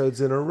 episodes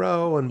in a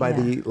row, and by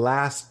the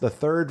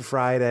third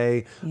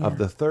Friday of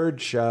the third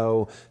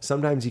show,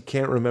 sometimes you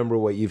can't remember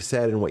what you've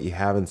said and what you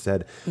haven't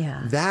said.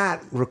 Yeah.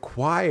 That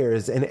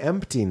requires an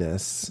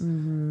emptiness,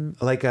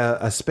 like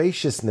a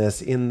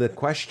spaciousness in the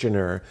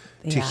questioner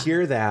to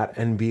hear that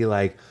and be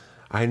like,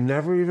 I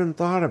never even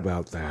thought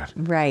about that.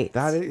 Right.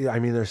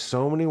 There's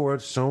so many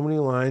words, so many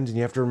lines, and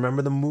you have to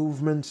remember the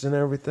movements and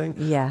everything.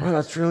 Yeah. Well,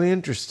 that's really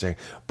interesting.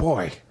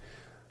 Boy,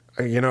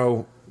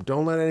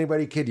 don't let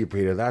anybody kid you,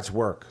 Peter. That's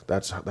work.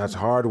 That's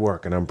hard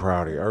work, and I'm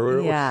proud of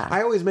you. Yeah.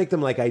 I always make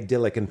them like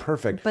idyllic and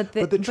perfect. But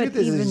the truth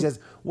is, he says,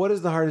 what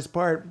is the hardest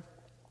part?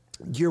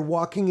 You're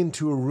walking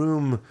into a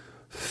room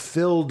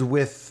filled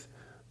with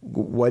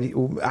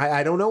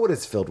I don't know what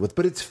it's filled with,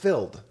 but it's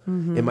filled.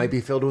 It might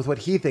be filled with what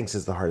he thinks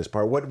is the hardest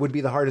part. What would be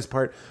the hardest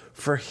part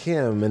for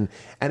him? And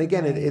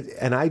again,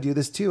 and I do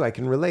this too. I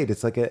can relate.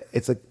 It's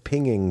like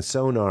pinging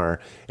sonar.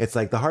 It's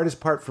like the hardest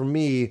part for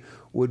me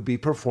would be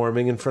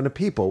performing in front of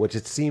people, which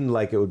it seemed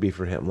like it would be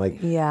for him.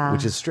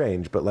 Which is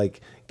strange, but like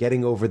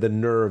getting over the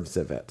nerves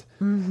of it.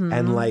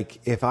 And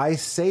like if I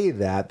say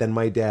that, then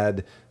my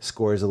dad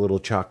scores a little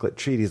chocolate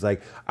treat. He's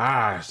like,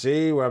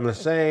 see, I'm the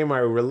same. I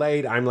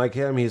relate. I'm like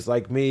him. He's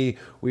like me.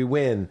 We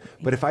win.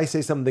 But if I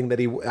say something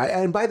that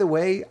and by the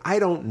way, I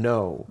don't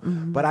know,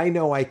 but I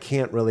know I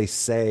can't really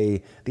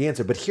say the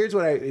answer. But here's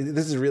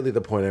this is really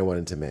the point I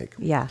wanted to make.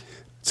 Yeah.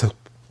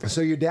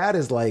 So your dad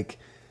is like,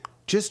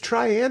 just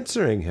try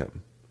answering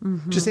him.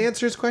 Just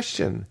answer his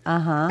question.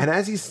 And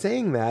as he's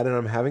saying that, and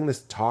I'm having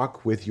this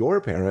talk with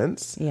your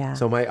parents,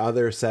 so my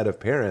other set of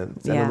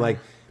parents, and I'm like,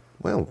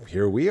 well,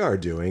 here we are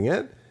doing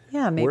it.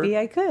 Yeah, maybe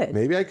I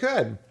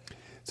could.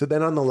 So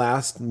then on the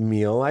last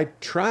meal, I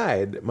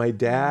tried. My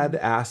dad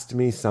asked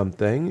me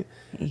something,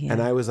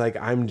 and I was like,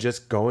 I'm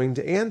just going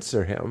to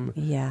answer him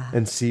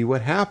and see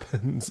what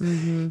happens.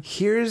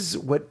 Here's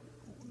what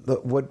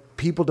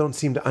people don't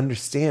seem to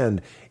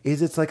understand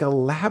is it's like a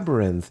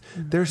labyrinth.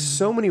 There's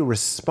so many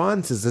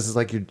responses. This is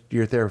like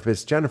your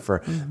therapist,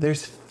 Jennifer.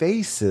 There's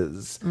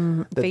faces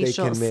that they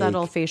can make.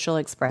 Subtle facial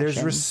expressions.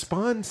 There's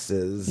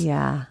responses.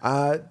 Yeah.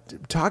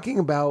 Talking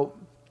about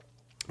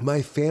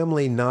my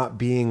family not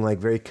being like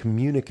very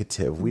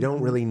communicative. We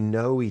don't really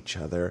know each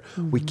other.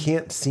 We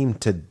can't seem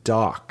to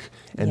dock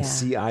and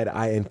see eye to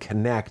eye and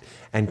connect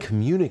and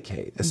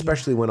communicate,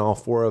 especially when all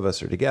 4 of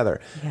us are together.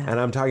 And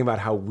I'm talking about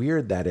how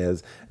weird that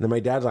is. And then my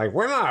dad's like,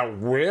 we're not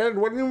weird.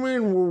 What do you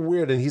mean we're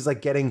weird? And he's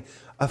like getting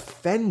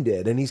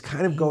offended, and he's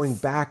kind of going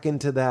back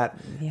into that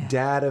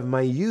dad of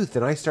my youth.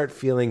 And I start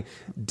feeling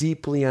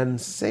deeply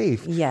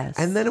unsafe. Yes.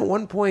 And then at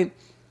one point,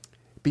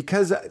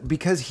 because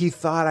he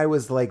thought I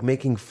was like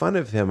making fun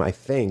of him, I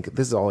think,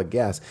 this is all a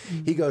guess,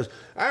 he goes,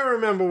 I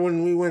remember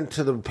when we went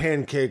to the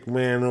Pancake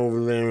Man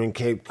over there in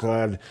Cape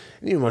Cod,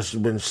 you must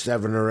have been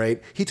 7 or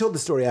 8. He told the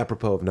story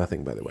apropos of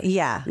nothing, by the way.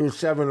 Yeah. You were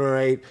 7 or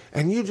 8,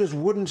 and you just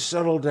wouldn't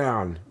settle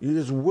down. You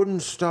just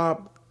wouldn't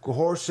stop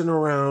horsing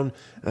around,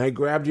 and I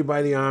grabbed you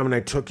by the arm, and I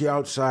took you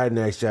outside, and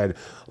I said,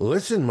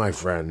 listen, my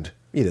friend.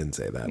 He didn't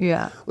say that.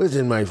 Yeah.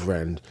 Listen, my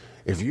friend,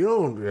 if you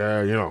don't,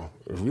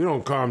 if you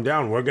don't calm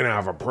down, we're gonna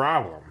have a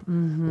problem.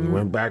 We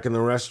went back in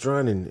the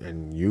restaurant,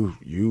 and you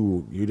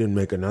didn't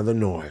make another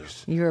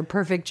noise. You're a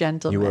perfect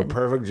gentleman. You were a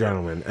perfect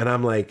gentleman, and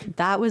I'm like,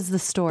 that was the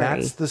story.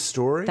 That's the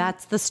story.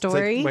 That's the It's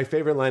story. like my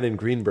favorite line in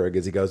Greenberg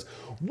is he goes,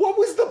 "What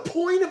was the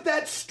point of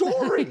that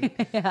story?"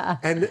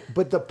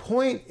 But the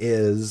point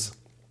is,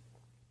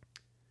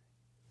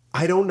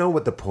 I don't know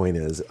what the point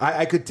is.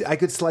 I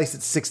could slice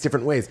it 6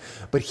 different ways,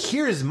 but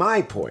here's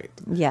my point.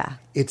 Yeah.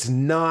 It's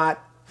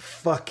not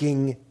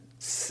fucking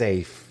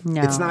safe.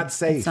 No, it's not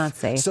safe. it's not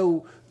safe.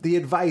 So the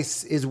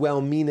advice is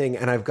well-meaning,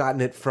 and I've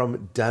gotten it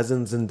from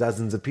dozens and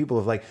dozens of people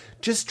of like,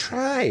 just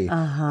try,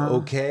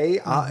 okay?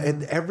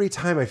 And every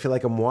time I feel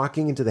like I'm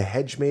walking into the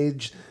hedge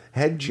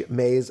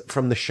maze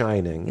from The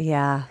Shining.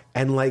 Yeah.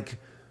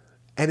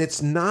 And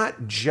it's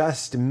not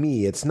just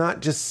me. It's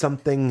not just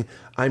something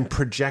I'm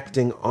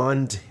projecting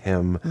onto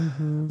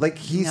him. Like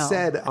he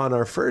said on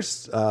our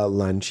first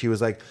lunch, he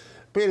was like,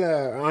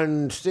 Peter,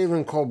 on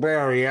Stephen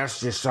Colbert, he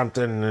asked you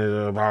something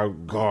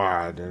about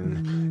God,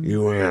 and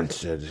you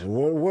answered.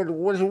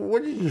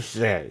 What did you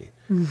say?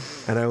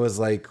 And I was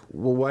like,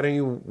 well, why don't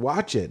you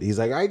watch it? He's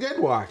like, I did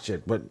watch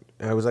it, but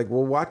I was like,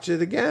 well, watch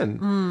it again.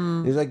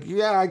 He's like,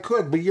 yeah, I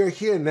could, but you're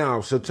here now,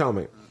 so tell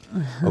me.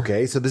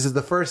 Okay, so this is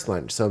the first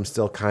lunch, so I'm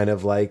still kind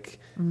of like,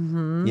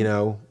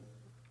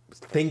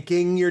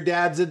 thinking your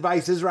dad's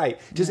advice is right.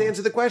 Just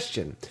answer the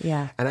question.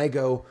 Yeah. And I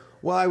go,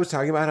 well, I was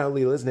talking about how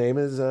Leela's name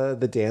is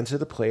the dance or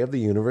the play of the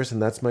universe,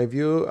 and that's my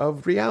view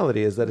of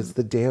reality, is that it's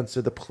the dance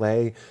or the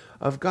play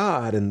of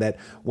God, and that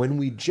when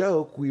we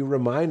joke, we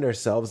remind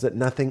ourselves that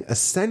nothing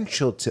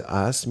essential to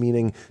us,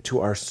 meaning to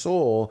our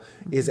soul,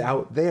 is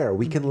out there.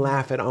 We can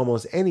laugh at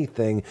almost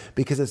anything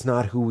because it's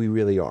not who we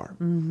really are.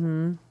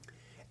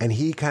 And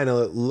he kind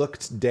of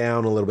looked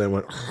down a little bit and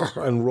went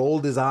and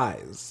rolled his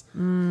eyes.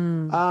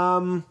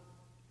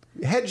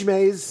 Hedge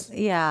maze.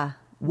 Yeah.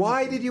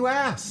 Why did you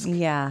ask?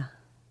 Yeah.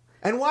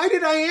 And why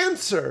did I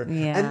answer?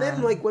 Yeah. And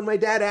then, like, when my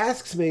dad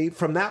asks me,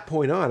 from that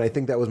point on, I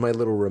think that was my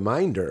little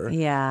reminder.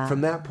 Yeah.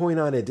 From that point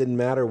on, it didn't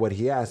matter what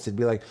he asked. It'd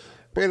be like,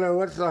 Peter,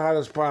 what's the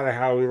hardest part of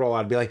how we roll?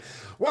 I'd be like,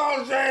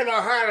 well, Jay, the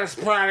hardest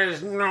part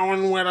is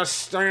knowing where to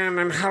stand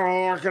and how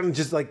to look. And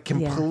just, like,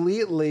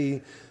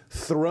 completely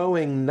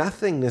throwing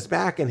nothingness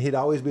back. And he'd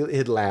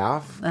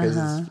laugh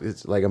because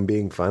it's like I'm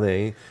being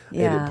funny.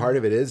 Yeah. Part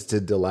of it is to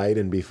delight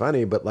and be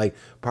funny. But, like,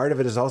 part of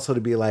it is also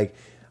to be like,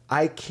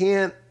 I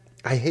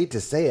hate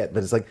to say it,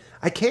 but it's like,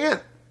 I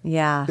can't.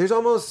 Yeah. There's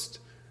almost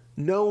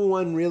no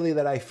one really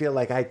that I feel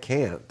like I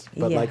can't.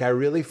 But like, I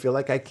really feel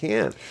like I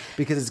can't,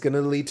 because it's going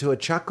to lead to a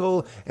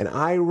chuckle, an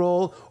eye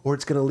roll, or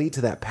it's going to lead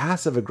to that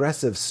passive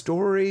aggressive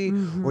story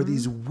or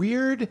these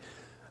weird,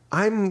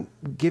 I'm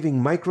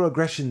giving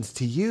microaggressions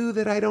to you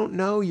that I don't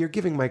know. You're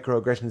giving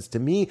microaggressions to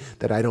me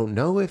that I don't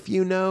know if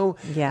you know.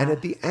 Yeah. And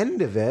at the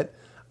end of it,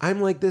 I'm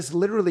like, this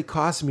literally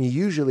costs me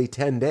usually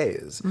 10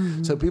 days.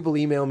 So people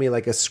email me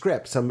like a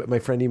script. My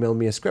friend emailed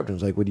me a script and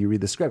was like, would you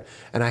read the script?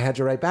 And I had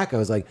to write back. I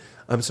was like,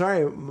 I'm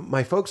sorry,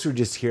 my folks are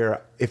just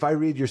here. If I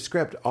read your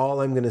script,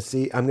 all I'm going to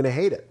see, I'm going to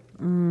hate it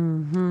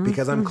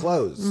because I'm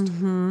closed.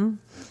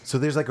 So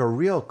there's like a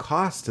real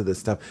cost to this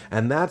stuff.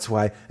 And that's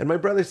why, and my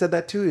brother said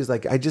that too. He's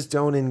like, I just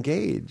don't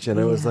engage. And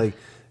I was like,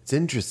 it's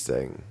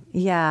interesting.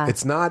 Yeah.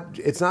 It's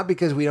not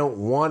because we don't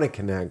want to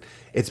connect.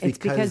 It's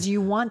because you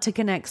want to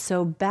connect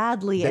so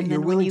badly, that and you're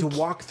then willing to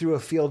walk through a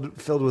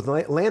field filled with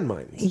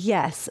landmines.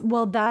 Yes.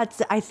 Well,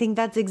 I think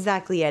that's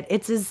exactly it.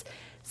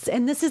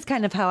 And this is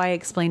kind of how I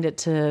explained it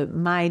to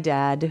my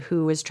dad,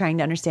 who was trying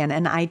to understand.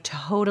 And I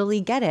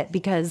totally get it,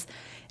 because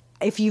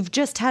if you've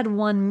just had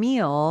one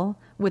meal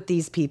with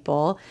these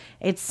people,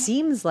 it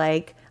seems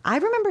like, I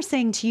remember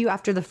saying to you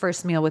after the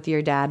first meal with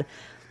your dad,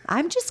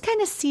 I'm just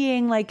kind of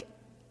seeing like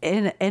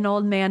an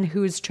old man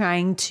who's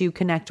trying to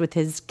connect with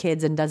his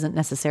kids and doesn't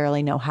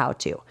necessarily know how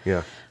to.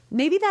 Yeah.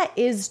 Maybe that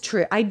is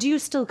true. I do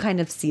still kind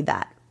of see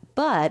that.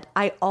 But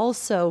I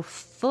also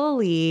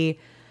fully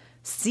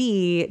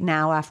see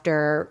now,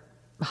 after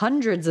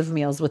hundreds of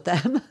meals with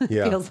them, it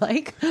feels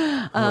like.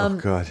 Oh,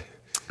 God.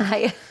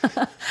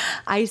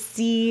 I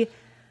see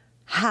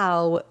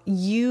how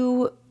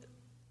you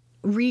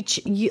reach,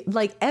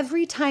 like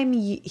every time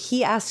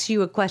he asks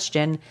you a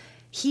question,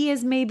 he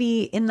is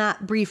maybe in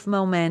that brief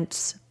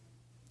moment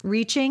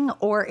reaching,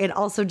 or it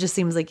also just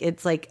seems like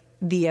it's like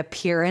the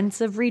appearance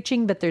of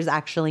reaching, but there's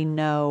actually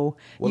no.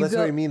 Well, that's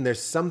what I mean.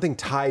 There's something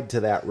tied to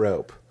that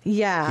rope.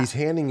 Yeah. He's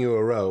handing you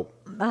a rope.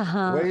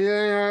 And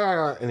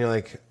you're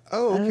like,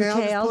 oh, okay,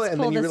 I'll just pull it.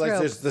 And then you realize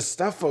there's the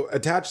stuff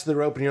attached to the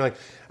rope, and you're like,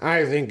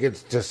 I think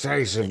it's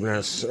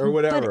decisiveness or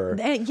whatever.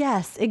 But,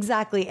 yes,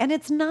 exactly. And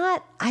it's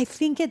not, I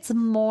think it's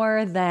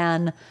more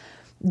than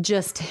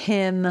just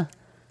him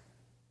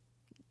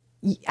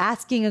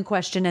asking a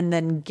question and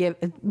then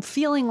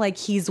feeling like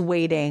he's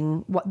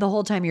waiting the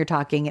whole time you're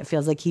talking. It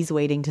feels like he's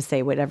waiting to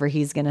say whatever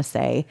he's going to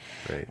say.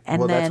 Right. And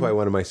well, then, that's why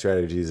one of my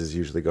strategies is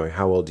usually going,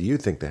 how old do you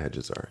think the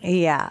hedges are?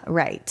 Yeah,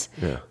 right.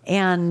 Yeah.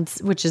 And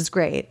which is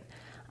great.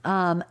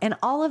 And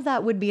all of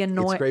that would be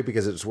annoying. It's great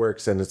because it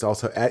works. And it's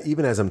also,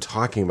 even as I'm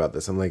talking about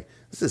this, I'm like,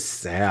 this is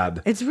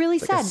sad. It's really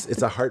sad.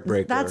 It's a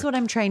heartbreaker. That's what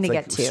I'm trying to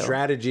get to.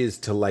 Strategies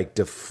to like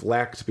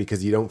deflect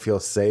because you don't feel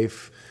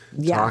safe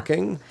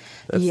talking.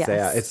 That's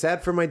sad. It's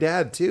sad for my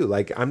dad too.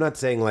 Like, I'm not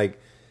saying like,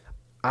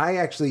 I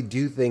actually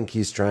do think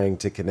he's trying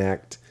to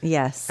connect.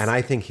 Yes. And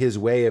I think his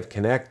way of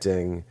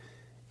connecting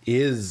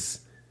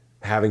is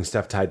having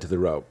stuff tied to the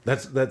rope.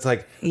 That's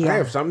like, I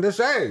have something to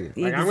say.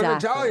 Like, I'm going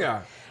to tell you.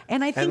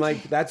 And I think, and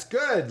like, that's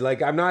good.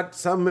 Like, I'm not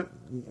some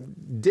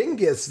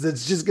dingus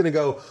that's just going to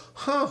go,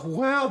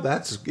 wow,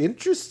 that's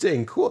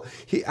interesting. Cool.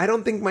 I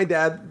don't think my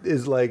dad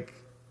is like,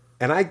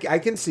 and I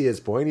can see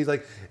his point. He's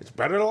like, it's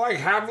better to like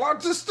have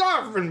lots of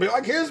stuff and be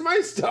like, here's my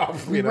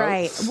stuff, you know?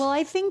 Right. Well,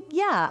 I think,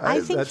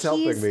 I think that's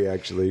helping me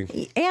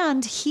actually.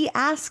 And he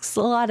asks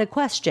a lot of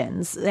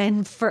questions,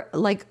 and for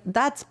like,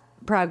 that's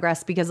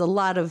progress, because a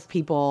lot of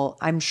people,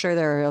 I'm sure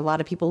there are a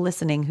lot of people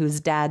listening whose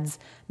dads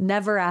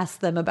never asked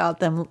them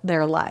about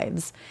their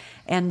lives.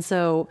 And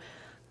so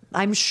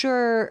I'm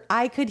sure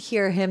I could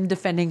hear him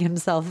defending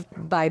himself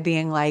by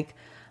being like,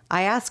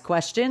 I ask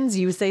questions,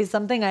 you say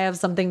something, I have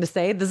something to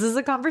say. This is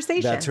a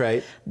conversation. That's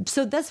right.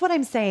 So that's what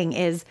I'm saying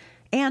is,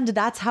 and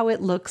that's how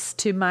it looks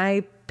to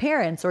my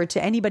parents or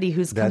to anybody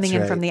who's coming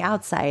in from the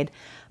outside.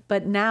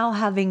 But now,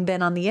 having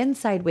been on the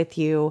inside with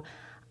you,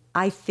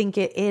 I think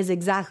it is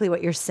exactly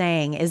what you're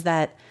saying, is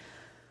that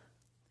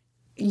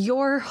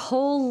your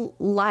whole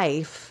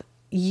life,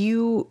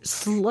 you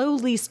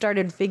slowly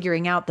started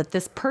figuring out that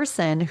this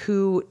person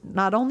who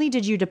not only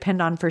did you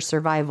depend on for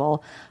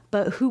survival,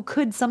 but who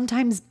could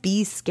sometimes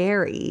be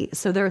scary.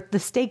 So the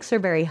stakes are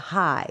very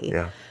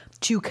high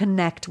to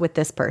connect with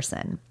this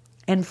person.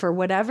 And for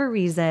whatever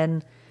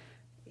reason,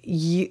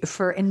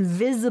 for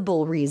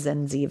invisible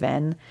reasons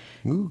even.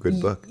 Ooh, good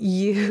book.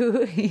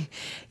 You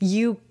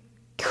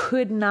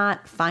could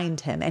not find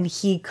him and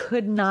he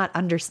could not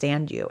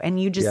understand you. And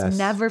you just Yes.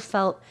 never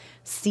felt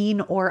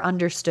seen or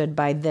understood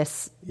by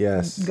this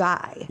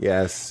guy.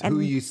 Yes. And who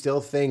you still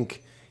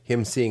think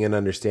him seeing and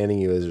understanding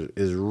you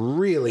is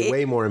really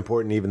way more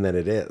important even than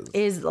it is.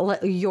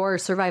 Your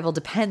survival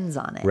depends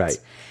on it. Right.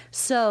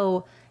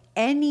 So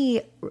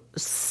any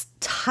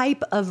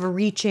type of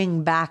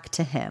reaching back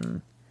to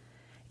him,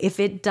 if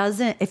it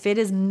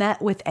is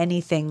met with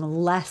anything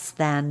less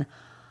than,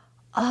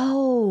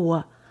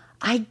 oh,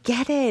 I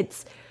get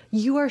it.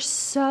 You are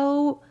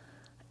so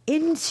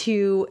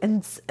into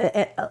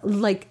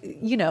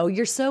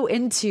you're so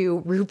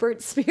into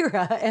Rupert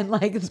Spira and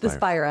like the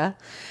Spira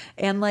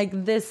and like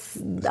this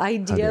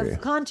idea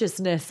of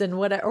consciousness and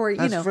whatever, or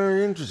That's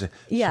very interesting.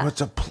 Yeah. So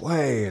it's a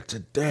play. It's a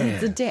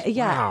dance.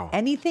 Yeah. Wow.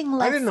 Anything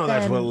less I didn't know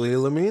that's what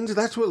Leela means.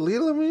 That's what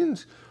Leela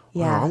means?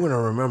 Yeah. Wow, I'm going to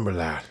remember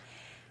that.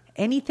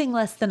 anything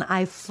less than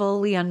I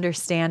fully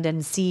understand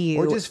and see you.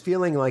 Or just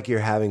feeling like you're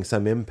having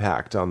some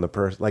impact on the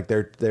person, like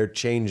they're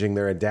changing,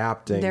 they're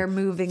adapting, they're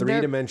moving,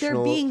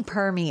 three-dimensional. they're being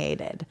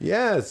permeated.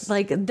 Yes,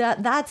 Like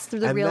that's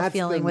the And real that's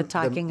feeling with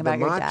talking about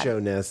your dad. The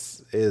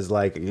macho-ness is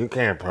like, You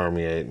can't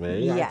permeate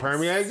me. I Yes.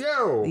 permeate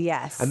you.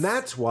 Yes. and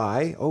that's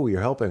why. Oh,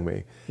 you're helping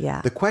me.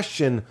 Yeah. The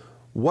question,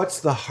 what's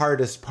the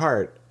hardest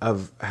part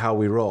of how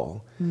we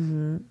roll,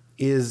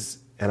 is.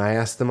 And I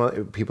ask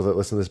them, people that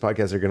listen to this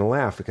podcast are going to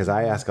laugh because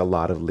I ask a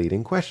lot of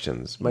leading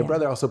questions. My Yeah.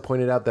 brother also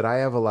pointed out that I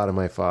have a lot of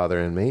my father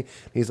in me.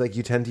 He's like,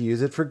 you tend to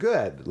use it for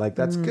good. Like,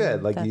 that's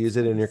good. Like, you use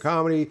it in your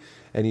comedy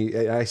and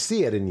I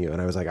see it in you.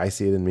 And I was like, I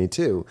see it in me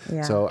too.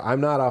 Yeah. So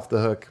I'm not off the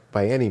hook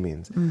by any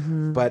means.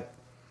 But,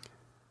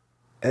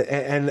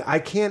 and I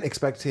can't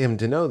expect him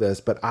to know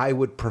this, but I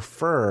would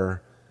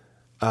prefer,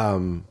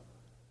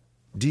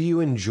 do you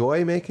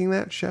enjoy making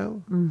that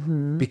show?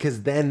 Mm-hmm.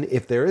 Because then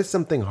if there is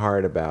something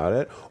hard about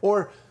it,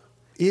 or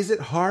is it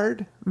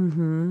hard,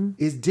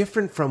 is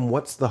different from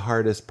what's the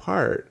hardest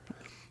part.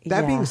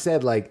 That Yeah. being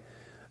said, like,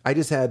 I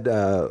just had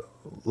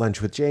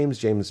lunch with James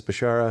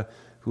Bashara,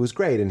 who was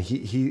great. And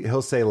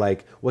he'll say,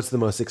 like, what's the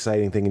most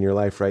exciting thing in your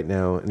life right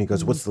now? And he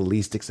goes, what's the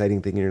least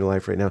exciting thing in your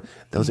life right now?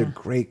 Those are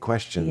great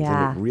questions.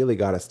 Yeah. And it really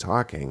got us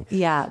talking.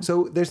 Yeah.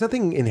 So there's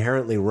nothing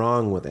inherently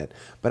wrong with it.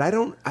 But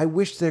I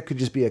wish there could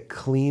just be a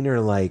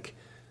cleaner, like,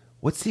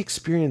 what's the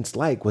experience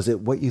like? Was it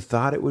what you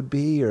thought it would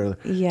be? Or,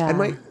 Yeah.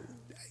 and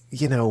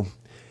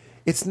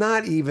it's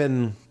not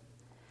even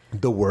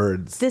the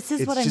words. This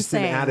is it's what I'm just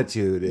saying. an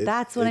attitude.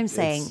 That's what I'm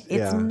saying.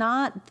 It's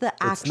not the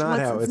action.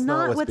 It's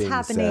not what's what's being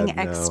happening said,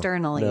 no.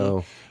 externally.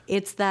 No.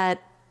 It's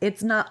that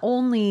it's not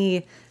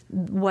only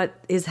what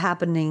is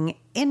happening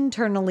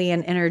internally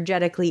and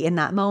energetically in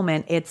that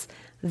moment. It's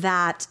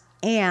that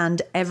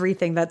and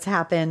everything that's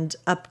happened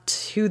up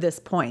to this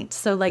point.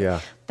 So like Yeah.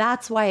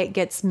 that's why it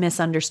gets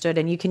misunderstood.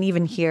 And you can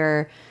even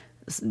hear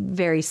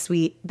very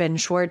sweet Ben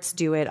Schwartz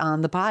do it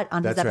on his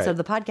That's episode right. of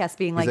the podcast,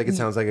 being He's like, it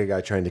sounds like a guy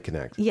trying to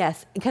connect.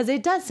 yes, because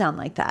it does sound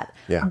like that.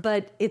 Yeah.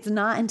 But it's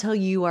not until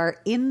you are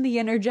in the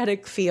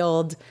energetic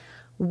field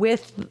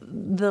with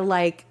the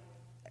like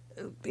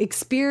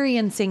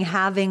experiencing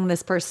having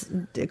this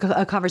person,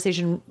 a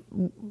conversation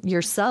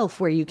yourself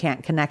where you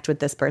can't connect with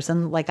this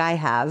person like I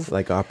have.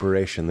 Like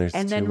Operation. There's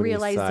And too then many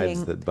realizing-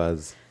 sides that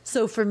buzz.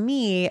 So for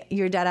me,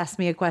 your dad asked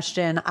me a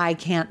question. I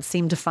can't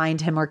seem to find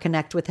him or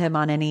connect with him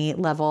on any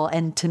level.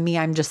 And to me,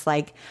 I'm just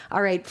like,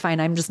 all right, fine.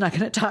 I'm just not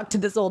going to talk to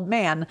this old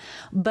man.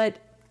 But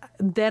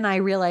then I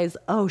realized,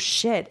 oh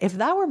shit, if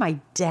that were my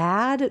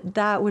dad,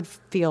 that would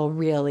feel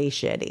really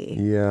shitty.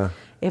 Yeah.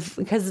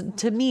 Because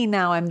to me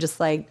now, I'm just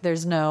like,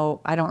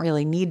 I don't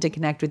really need to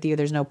connect with you.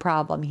 There's no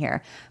problem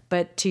here.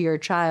 But to your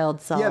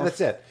child self. Yeah, that's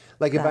it.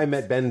 Like if I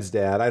met Ben's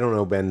dad, I don't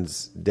know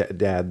Ben's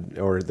dad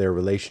or their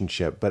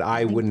relationship, but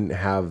I wouldn't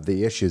have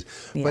the issues.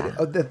 Yeah.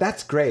 But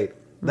that's great.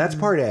 That's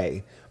part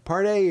A.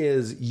 Part A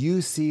is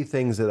you see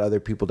things that other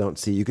people don't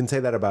see. You can say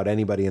that about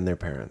anybody and their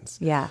parents.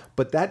 Yeah.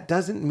 But that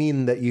doesn't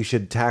mean that you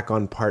should tack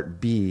on part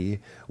B,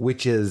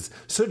 which is,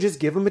 so just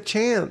give them a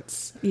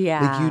chance.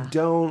 Yeah. Like you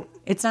don't.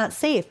 It's not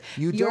safe.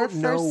 You Your don't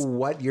know first-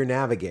 what you're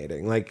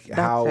navigating, like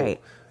right.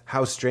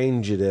 how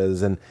strange it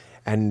is, and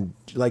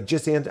like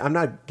just I'm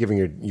not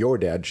giving your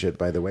dad shit,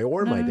 by the way,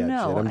 or my dad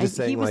no. shit. I'm just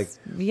saying,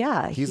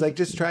 he's like,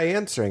 just try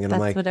answering, and I'm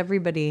That's like, what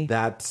everybody.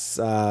 That's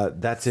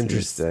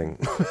interesting.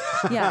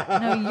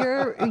 Yeah,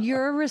 no,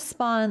 your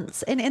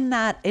response, and in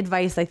that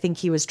advice, I think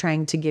he was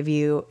trying to give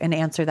you an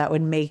answer that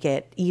would make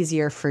it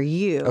easier for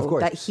you. Of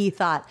course. That he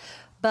thought,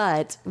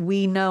 but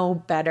we know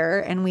better,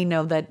 and we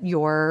know that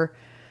your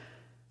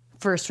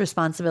first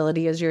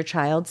responsibility is your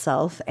child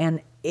self,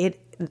 and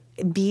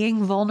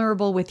being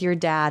vulnerable with your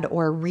dad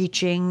or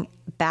reaching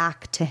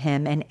back to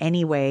him in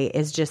any way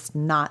is just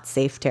not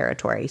safe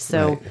territory.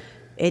 So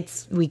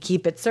Right. we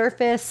keep it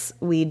surface.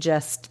 We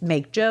just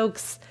make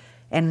jokes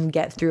and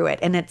get through it.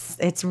 And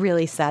it's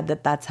really sad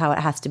that that's how it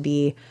has to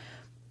be.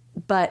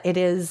 But it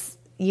is,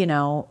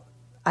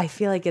 I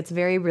feel like it's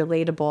very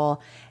relatable.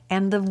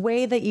 And the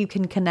way that you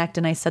can connect,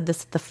 and I said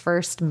this at the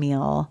first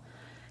meal,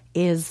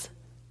 is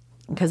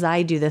because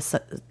I do this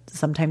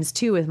sometimes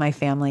too with my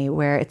family,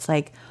 where it's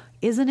like,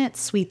 isn't it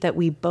sweet that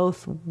we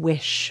both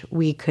wish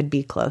we could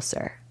be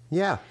closer?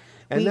 Yeah.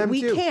 And them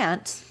we too.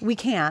 We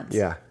can't.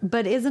 Yeah.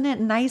 But isn't it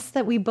nice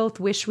that we both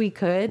wish we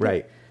could?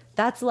 Right.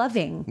 That's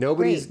loving.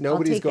 Nobody's Great,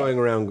 I'll take going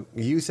it. around.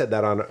 You said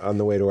that on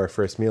the way to our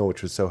first meal,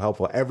 which was so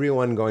helpful.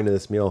 Everyone going to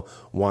this meal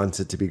wants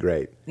it to be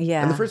great.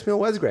 Yeah. And the first meal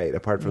was great,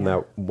 apart from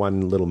that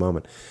one little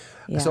moment.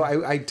 Yeah. So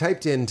I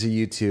typed into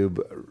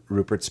YouTube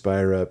Rupert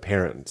Spira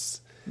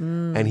parents,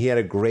 and he had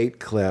a great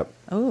clip.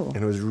 Oh. And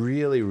it was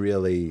really,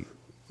 really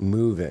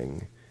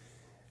moving.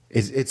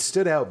 It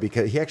stood out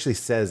because he actually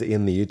says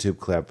in the YouTube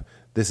clip,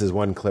 this is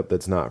one clip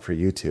that's not for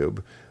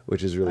YouTube,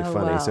 which is really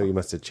funny. Wow. So he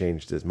must have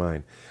changed his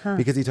mind.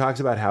 Because he talks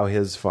about how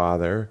his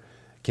father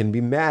can be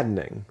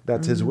maddening.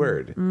 That's his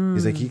word.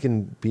 He's like, he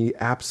can be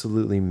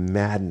absolutely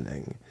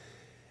maddening.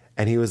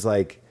 And he was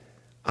like,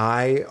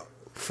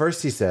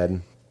 first he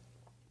said,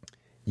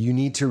 you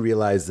need to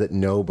realize that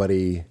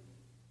nobody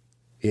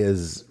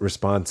is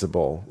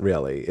responsible,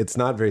 really. It's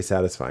not very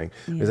satisfying.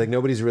 He's like,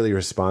 nobody's really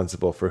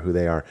responsible for who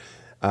they are.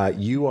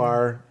 You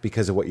are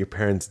because of what your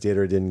parents did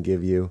or didn't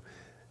give you.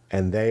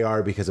 And they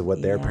are because of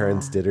what their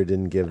parents did or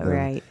didn't give them.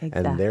 Right,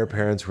 And their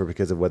parents were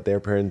because of what their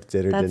parents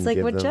did or didn't like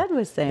give what them. Jed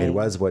was saying. It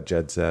was what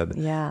Jed said.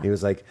 Yeah. He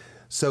was like,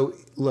 so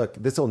look,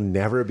 this will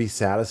never be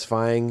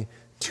satisfying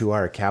to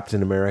our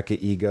Captain America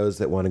egos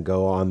that want to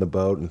go on the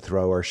boat and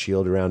throw our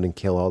shield around and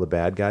kill all the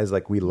bad guys.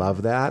 Like, we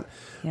love that.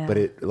 Yeah. But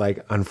it,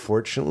 like,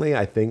 unfortunately,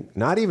 I think,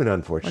 not even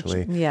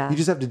unfortunately, Yeah. you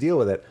just have to deal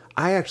with it.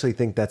 I actually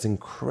think that's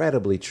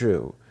incredibly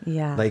true.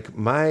 Yeah. Like,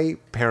 my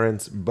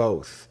parents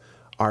both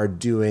are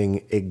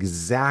doing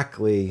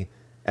exactly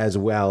as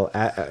well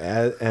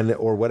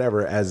or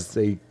whatever as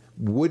they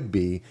would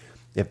be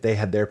if they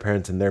had their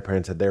parents and their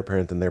parents had their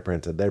parents and their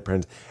parents had their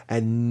parents,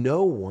 and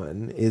no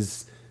one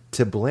is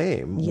to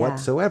blame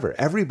whatsoever.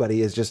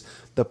 Everybody is just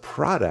the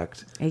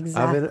product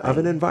of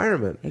an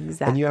environment.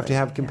 Exactly. And you have to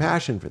have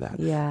compassion for that.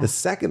 Yeah. The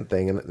second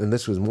thing, and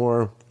this was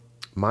more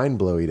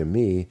mind-blowing to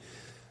me,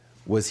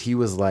 was he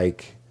was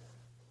like,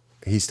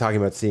 he's talking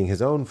about seeing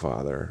his own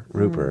father,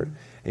 Rupert,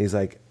 and he's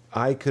like,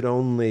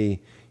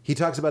 he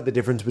talks about the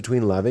difference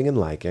between loving and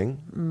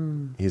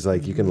liking. He's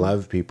like, you can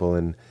love people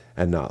and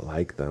not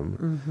like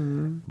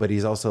them. But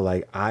he's also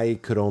like, I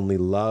could only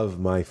love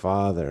my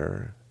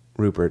father,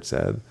 Rupert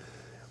said,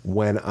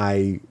 when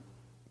I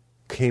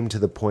came to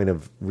the point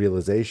of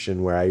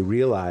realization where I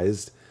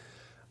realized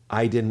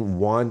I didn't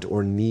want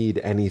or need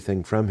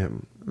anything from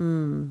him.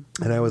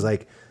 And I was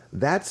like,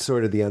 that's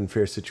sort of the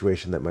unfair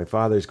situation that my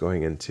father's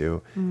going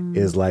into,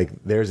 is like,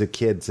 there's a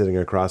kid sitting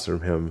across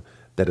from him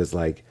that is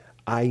like,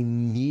 I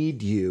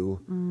need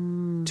you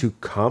to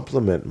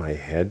compliment my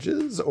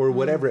hedges or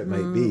whatever it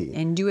might be.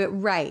 And do it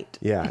right.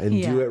 Yeah, and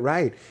do it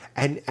right.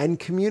 And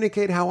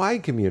communicate how I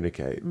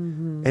communicate.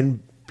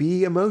 And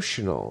be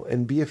emotional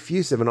and be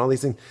effusive and all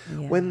these things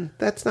when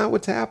that's not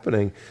what's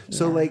happening.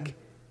 So like,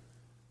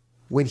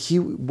 when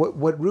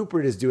what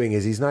Rupert is doing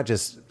is he's not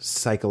just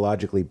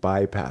psychologically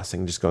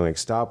bypassing, just going like,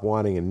 stop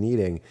wanting and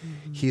needing.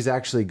 He's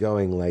actually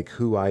going like,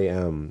 who I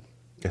am,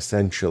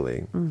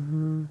 essentially,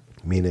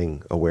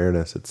 meaning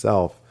awareness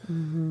itself.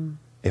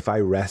 If I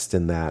rest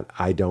in that,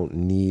 I don't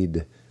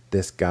need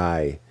this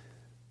guy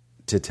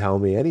to tell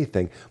me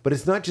anything. But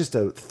it's not just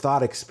a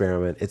thought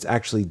experiment. It's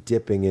actually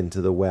dipping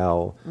into the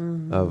well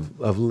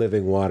of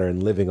living water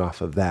and living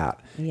off of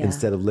that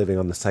instead of living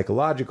on the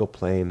psychological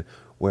plane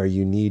where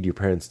you need your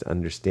parents to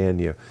understand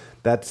you.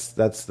 That's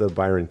the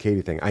Byron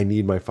Katie thing. I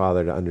need my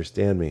father to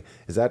understand me.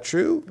 Is that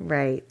true?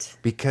 Right.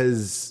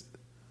 Because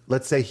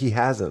let's say he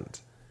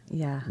hasn't.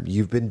 Yeah.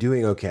 You've been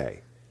doing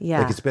okay.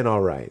 Yeah. Like, it's been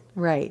all right.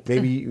 Right.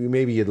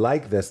 Maybe you'd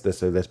like this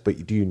or this,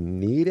 but do you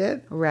need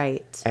it?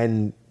 Right.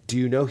 And do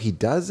you know he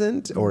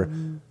doesn't? Or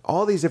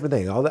all these different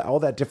things, all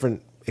that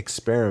different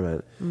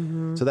experiment.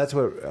 So that's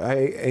what I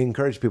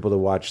encourage people to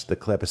watch the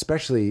clip,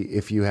 especially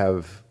if you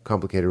have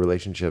complicated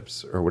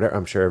relationships or whatever.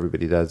 I'm sure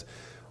everybody does.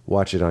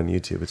 Watch it on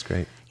YouTube. It's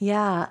great.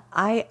 Yeah,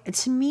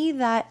 to me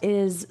that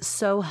is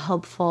so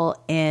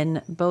helpful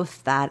in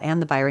both that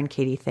and the Byron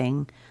Katie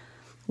thing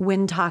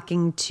when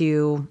talking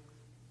to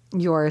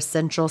your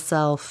essential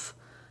self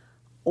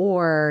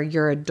or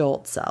your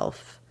adult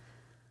self.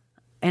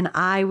 And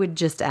I would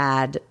just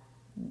add,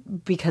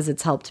 because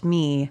it's helped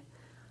me,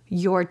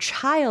 your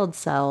child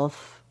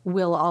self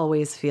will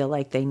always feel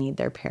like they need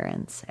their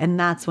parents. And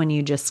that's when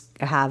you just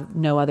have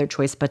no other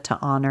choice but to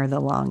honor the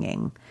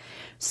longing.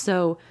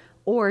 So,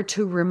 or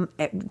to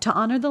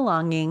honor the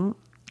longing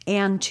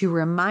and to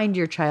remind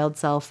your child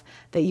self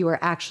that you are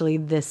actually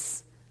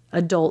this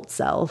adult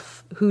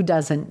self who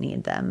doesn't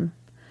need them.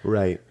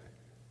 Right.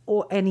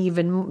 And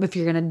even if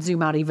you're going to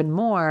zoom out even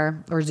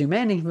more or zoom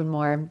in even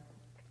more,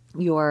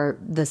 you're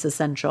this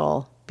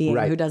essential being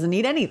who doesn't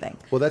need anything.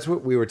 Well, that's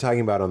what we were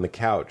talking about on the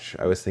couch.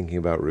 I was thinking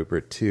about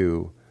Rupert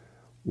too.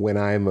 When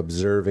I'm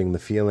observing the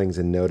feelings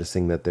and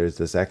noticing that there's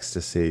this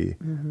ecstasy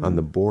on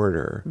the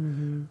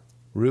border,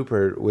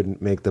 Rupert would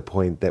make the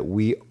point that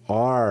we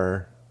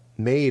are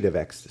made of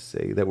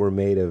ecstasy, that we're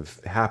made of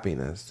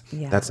happiness.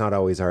 Yeah. That's not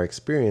always our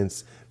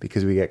experience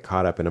because we get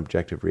caught up in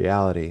objective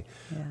reality.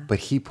 Yeah. But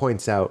he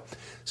points out,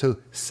 so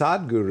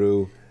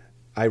Sadhguru,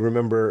 I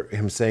remember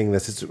him saying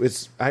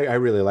this. I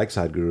really like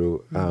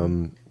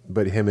Sadhguru,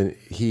 but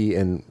he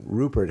and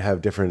Rupert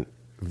have different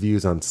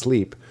views on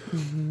sleep.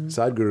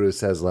 Sadhguru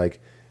says,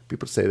 like,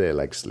 people say they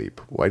like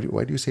sleep. Why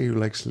do you say you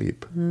like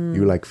sleep?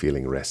 You like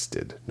feeling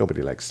rested.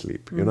 Nobody likes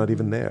sleep. You're not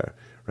even there,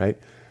 right?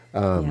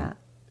 Yeah.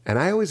 And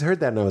I always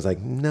heard that, and I was like,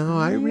 no,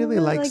 I really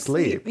like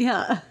sleep.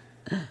 Yeah.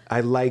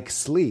 I like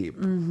sleep.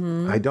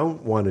 I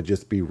don't want to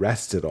just be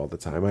rested all the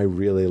time. I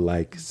really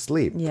like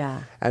sleep.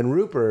 Yeah. And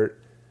Rupert,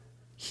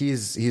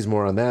 he's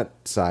more on that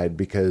side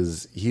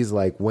because he's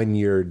like, when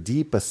you're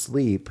deep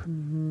asleep,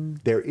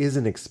 there is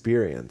an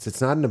experience.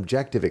 It's not an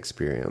objective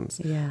experience.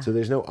 Yeah. So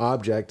there's no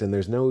object and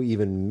there's no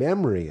even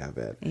memory of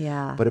it.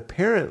 Yeah. But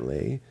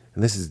apparently,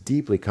 and this is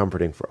deeply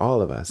comforting for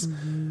all of us,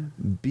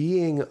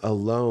 being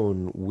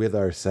alone with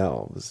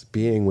ourselves,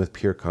 being with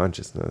pure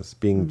consciousness,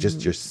 being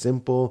just your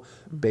simple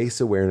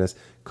base awareness,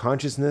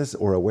 consciousness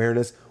or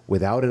awareness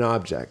without an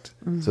object.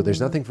 So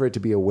there's nothing for it to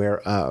be aware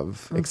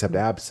of except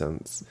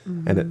absence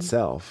and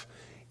itself,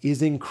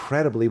 is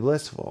incredibly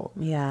blissful.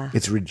 Yeah.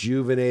 It's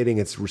rejuvenating,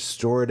 it's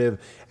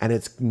restorative, and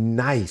it's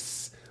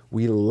nice.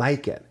 We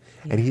like it.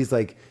 And he's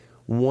like,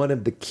 one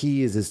of the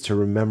keys is to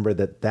remember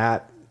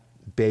that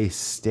base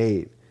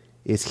state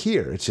is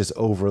here. It's just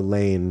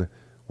overlain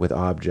with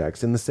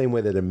objects in the same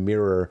way that a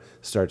mirror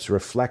starts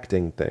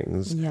reflecting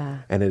things. Yeah.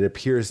 And it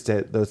appears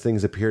that those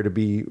things appear to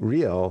be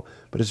real,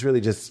 but it's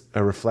really just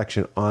a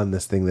reflection on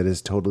this thing that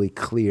is totally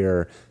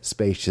clear,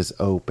 spacious,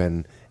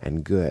 open,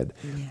 and good.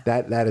 Yeah.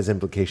 That has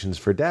implications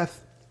for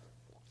death.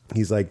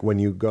 He's like, when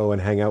you go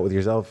and hang out with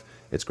yourself,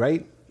 it's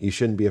great. You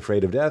shouldn't be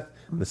afraid of death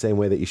in the same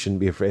way that you shouldn't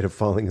be afraid of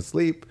falling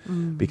asleep,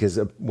 because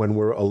when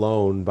we're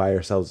alone by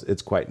ourselves,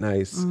 it's quite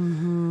nice.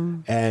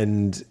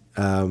 And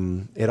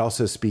it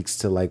also speaks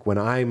to, like, when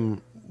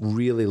I'm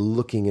really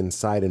looking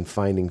inside and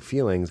finding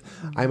feelings,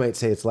 I might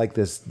say it's like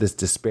this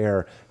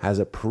despair has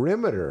a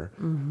perimeter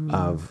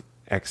of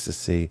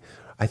ecstasy.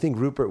 I think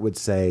Rupert would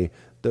say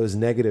those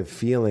negative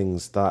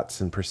feelings, thoughts,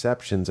 and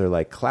perceptions are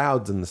like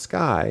clouds in the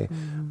sky,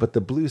 but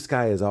the blue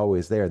sky is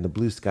always there, and the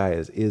blue sky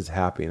is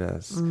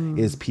happiness,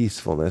 is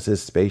peacefulness,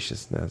 is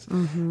spaciousness.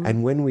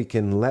 And when we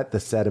can let the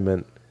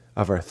sediment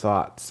of our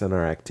thoughts and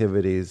our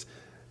activities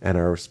and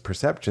our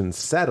perceptions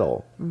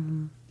settle,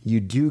 you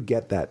do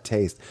get that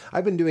taste.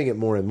 I've been doing it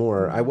more and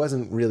more. I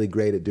wasn't really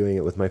great at doing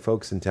it with my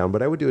folks in town,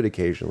 but I would do it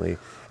occasionally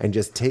and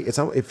just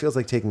it feels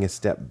like taking a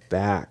step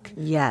back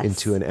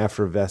into an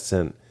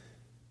effervescent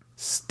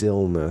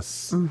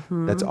stillness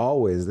that's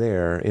always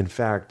there. In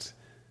fact,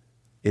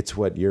 it's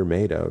what you're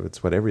made of.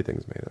 It's what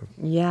everything's made of.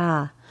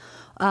 Yeah.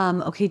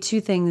 Okay, two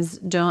things.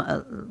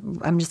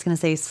 I'm just going to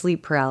say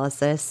sleep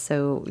paralysis,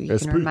 so you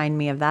can remind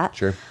me of that.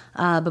 Sure.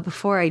 But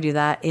before I do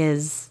that,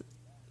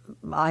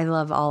 I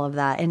love all of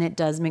that, and it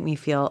does make me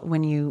feel,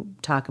 when you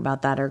talk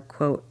about that or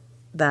quote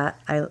that,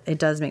 it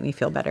does make me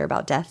feel better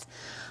about death.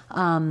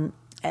 And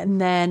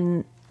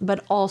then,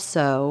 but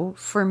also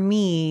for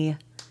me,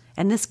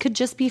 and this could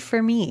just be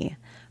for me,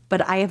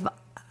 but I've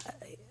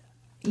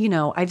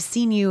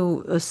seen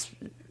you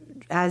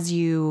as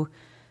you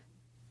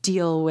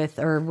deal with,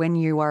 or when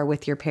you are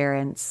with your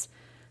parents,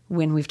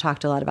 when we've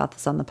talked a lot about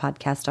this on the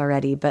podcast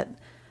already, but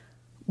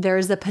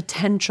there's a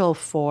potential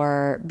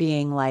for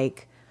being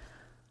like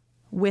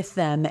with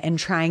them and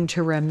trying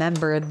to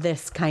remember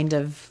this kind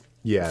of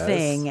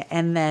thing,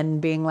 and then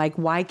being like,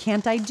 why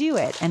can't I do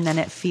it? And then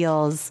it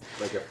feels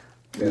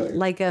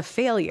like a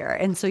failure.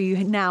 And so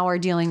you now are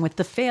dealing with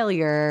the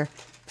failure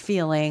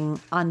feeling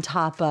on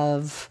top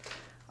of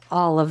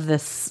all of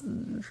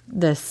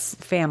this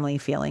family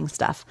feeling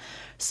stuff.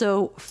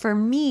 So for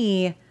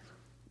me,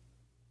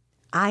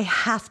 I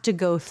have to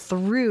go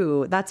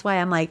through. That's why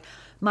I'm like,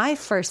 my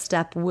first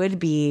step would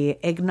be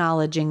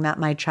acknowledging that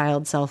my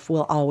child self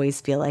will always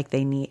feel like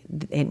it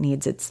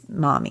needs its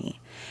mommy.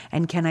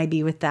 And can I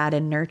be with that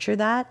and nurture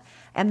that?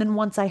 And then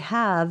once I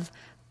have,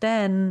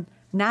 then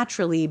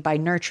naturally, by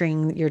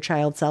nurturing your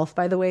child self,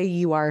 by the way,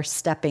 you are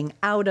stepping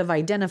out of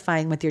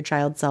identifying with your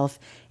child self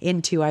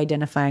into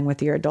identifying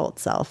with your adult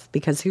self,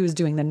 because who's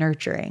doing the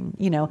nurturing?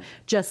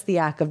 Just the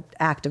act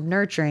of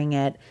nurturing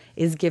it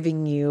is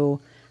giving you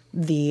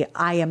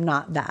I am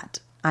not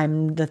that.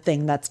 I'm the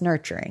thing that's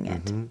nurturing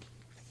it.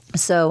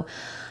 So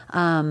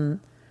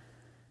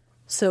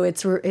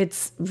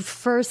it's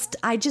first,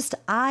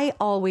 I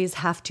always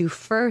have to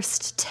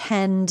first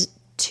tend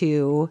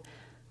to,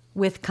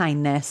 with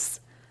kindness,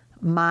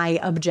 my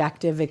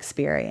objective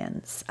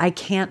experience. I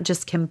can't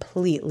just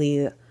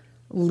completely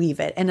leave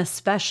it. And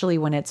especially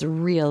when it's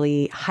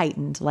really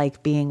heightened,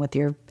 like being with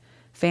your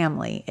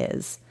family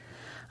is.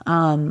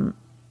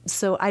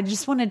 So I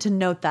just wanted to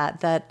note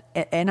that,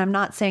 and I'm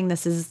not saying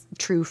this is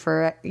true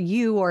for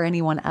you or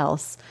anyone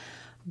else,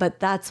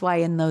 but that's why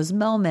in those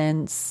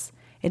moments,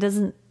 it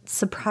doesn't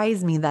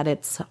surprise me that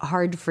it's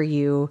hard for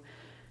you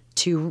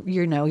to,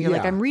 you're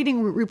like, I'm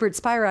reading Rupert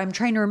Spira, I'm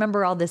trying to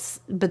remember all this,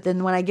 but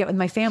then when I get with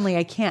my family,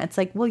 I can't. It's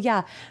like, well,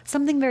 yeah,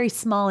 something very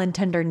small and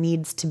tender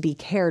needs to be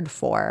cared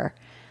for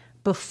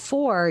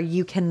before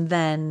you can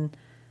then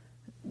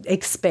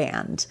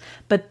expand.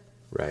 But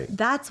Right.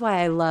 that's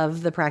why I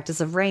love the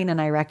practice of rain,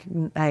 and I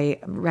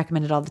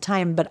recommend it all the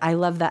time. But I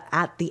love that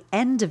at the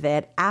end of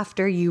it,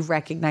 after you've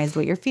recognized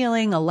what you're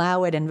feeling,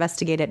 allow it,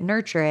 investigate it,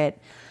 nurture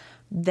it,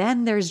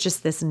 then there's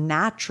just this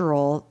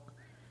natural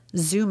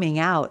zooming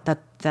out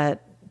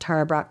that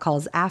Tara Brach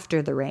calls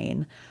after the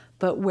rain,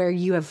 but where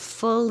you are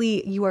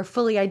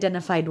fully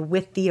identified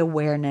with the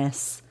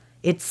awareness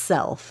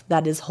itself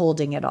that is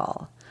holding it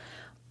all.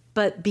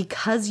 But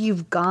because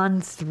you've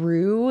gone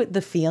through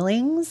the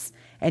feelings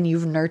and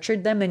you've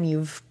nurtured them and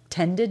you've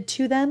tended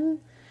to them,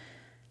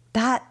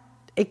 that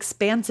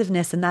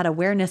expansiveness and that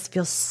awareness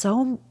feels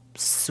so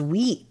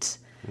sweet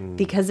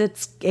because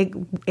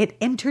it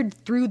entered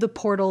through the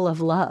portal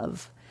of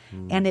love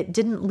and it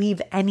didn't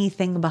leave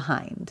anything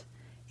behind.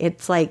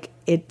 It's like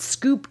it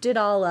scooped it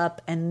all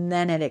up and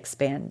then it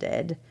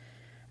expanded,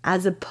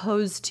 as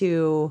opposed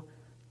to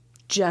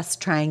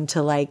just trying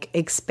to like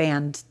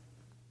expand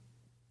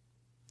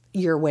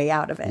your way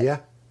out of it. Yeah.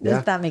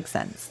 Does that make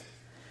sense?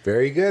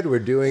 Very good. We're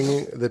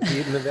doing the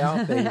Pete and the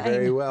Val thing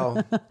very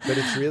well. But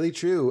it's really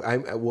true.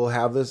 We'll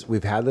have this.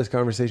 We've had this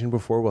conversation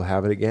before. We'll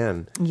have it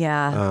again.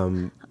 Yeah.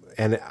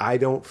 And I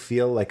don't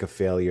feel like a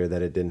failure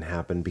that it didn't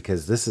happen,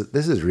 because this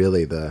is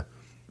really the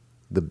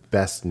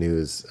best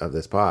news of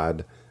this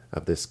pod,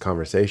 of this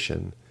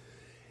conversation,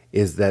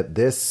 is that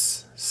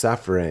this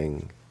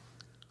suffering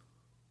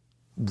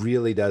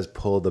really does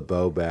pull the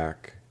bow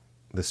back,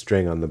 the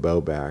string on the bow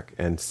back,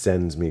 and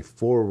sends me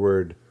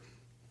forward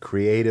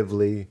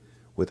creatively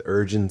with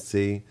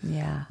urgency.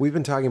 Yeah. We've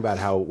been talking about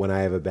how when I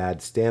have a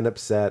bad stand-up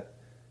set,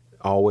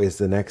 always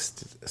the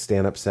next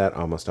stand-up set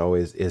almost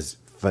always is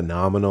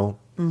phenomenal.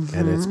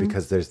 And it's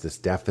because there's this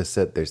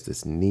deficit, there's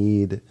this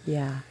need.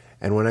 Yeah.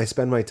 And when I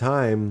spend my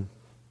time,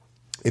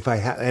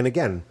 and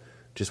again,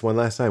 just one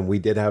last time, we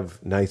did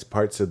have nice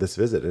parts of this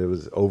visit. It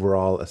was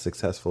overall a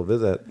successful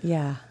visit.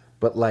 Yeah.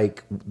 But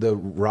like the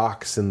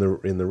rocks in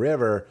the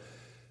river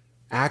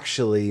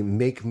actually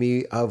make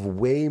me of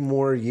way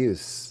more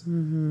use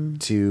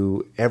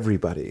to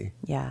everybody.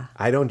 Yeah.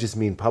 I don't just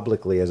mean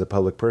publicly as a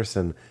public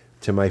person,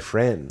 to my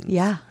friends.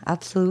 Yeah,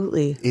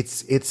 absolutely.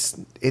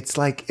 It's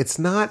like, it's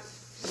not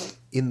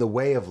in the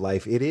way of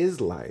life, it is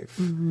life.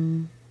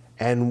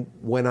 And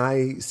when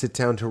I sit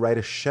down to write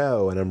a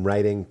show and I'm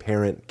writing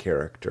parent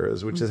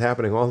characters, which is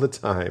happening all the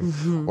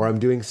time, or I'm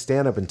doing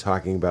stand-up and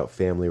talking about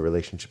family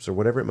relationships or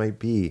whatever it might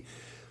be,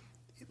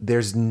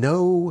 there's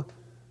no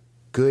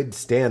good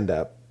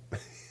stand-up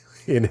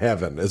in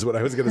heaven, is what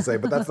I was going to say.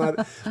 But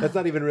that's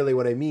not even really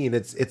what I mean.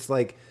 It's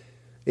like,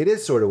 it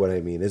is sort of what I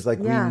mean. It's like,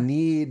 we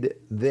need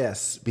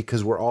this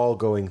because we're all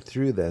going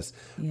through this.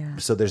 Yeah.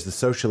 So there's the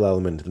social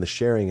element and the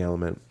sharing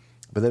element.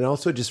 But then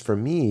also, just for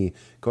me,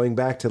 going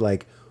back to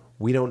like,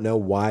 we don't know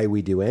why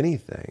we do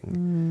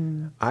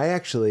anything.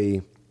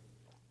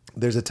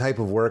 There's a type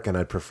of work, and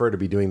I'd prefer to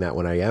be doing that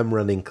when I am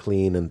running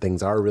clean and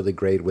things are really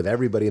great with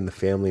everybody in the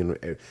family.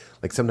 And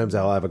like sometimes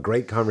I'll have a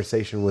great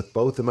conversation with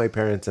both of my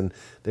parents, and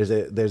there's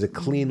a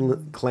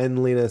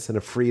cleanliness and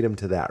a freedom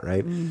to that,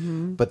 right?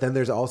 But then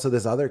there's also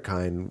this other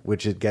kind,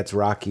 which it gets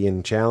rocky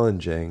and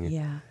challenging.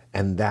 Yeah.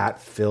 And that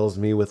fills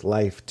me with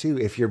life too.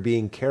 If you're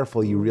being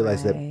careful, you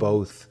realize that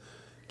both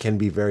can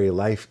be very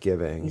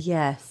life-giving.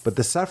 Yes. But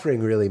the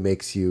suffering really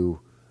makes you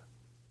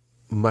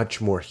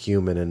much more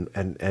human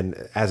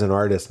and as an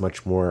artist,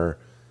 much more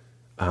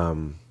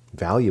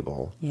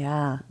valuable.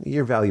 Yeah.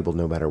 You're valuable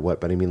no matter what.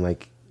 But I mean,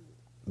 like,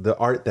 the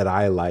art that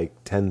I like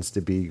tends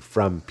to be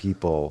from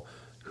people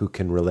who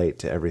can relate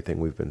to everything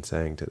we've been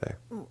saying today.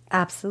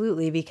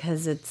 Absolutely,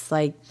 because it's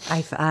like,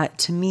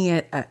 to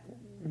me,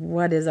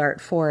 what is art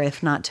for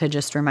if not to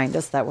just remind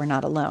us that we're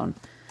not alone?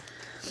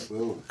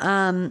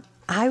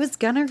 I was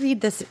going to read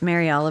this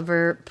Mary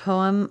Oliver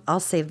poem. I'll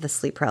save the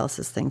sleep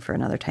paralysis thing for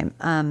another time.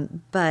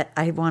 But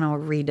I want to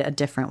read a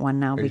different one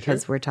now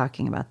because we're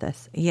talking about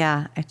this.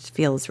 Yeah, it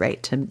feels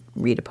right to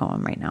read a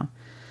poem right now.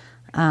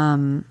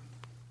 I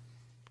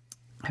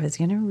was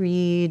going to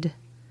read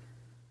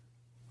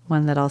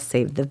one that I'll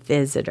save, The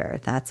Visitor.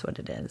 That's what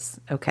it is.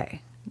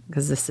 Okay.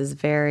 Because this is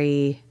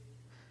very...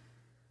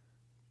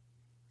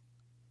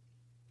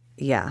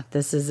 Yeah,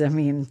 this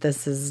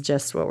is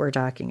just what we're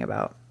talking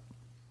about.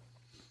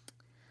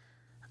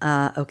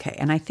 Okay.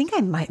 And I think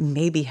I might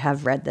maybe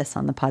have read this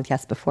on the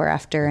podcast before,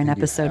 after an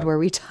episode where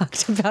we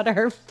talked about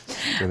our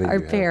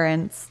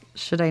parents.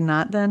 Should I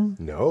not then?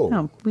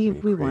 No. We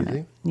want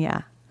it.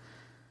 Yeah.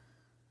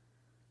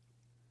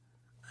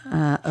 Should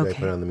I okay.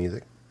 put on the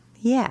music?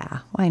 Yeah.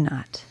 Why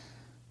not?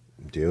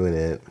 I'm doing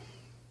it.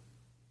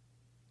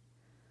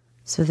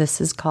 So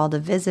this is called A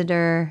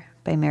Visitor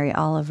by Mary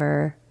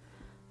Oliver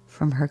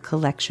from her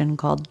collection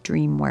called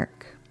Dreamwork.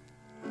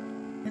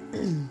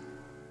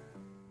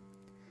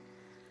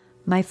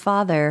 My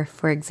father,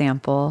 for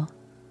example,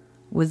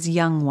 was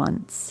young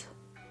once.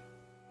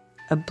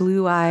 A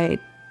blue-eyed...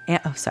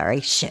 Oh,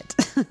 sorry. Shit.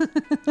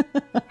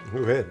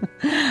 Good.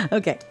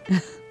 Okay.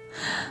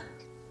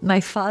 My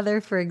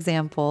father, for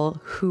example,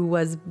 who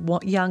was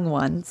young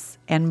once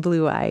and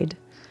blue-eyed,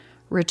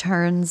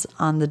 returns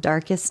on the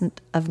darkest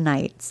of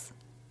nights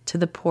to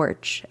the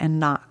porch and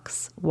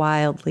knocks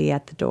wildly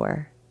at the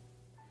door.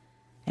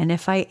 And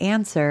if I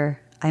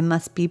answer, I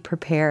must be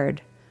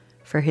prepared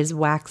for his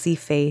waxy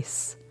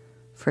face,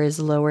 for his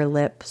lower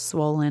lip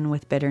swollen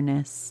with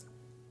bitterness.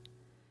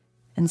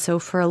 And so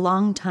for a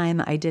long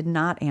time I did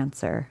not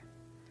answer,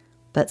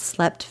 but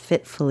slept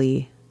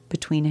fitfully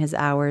between his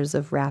hours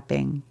of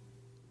rapping.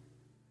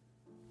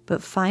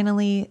 But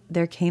finally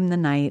there came the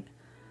night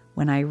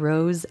when I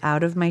rose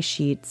out of my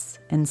sheets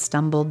and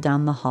stumbled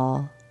down the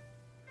hall.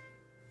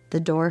 The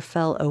door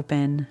fell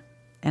open,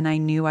 and I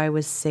knew I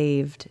was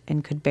saved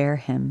and could bear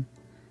him,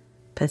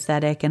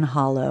 pathetic and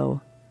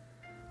hollow,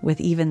 with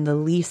even the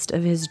least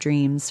of his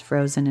dreams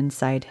frozen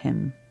inside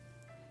him,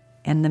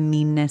 and the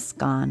meanness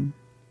gone.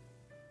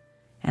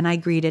 And I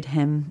greeted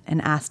him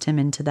and asked him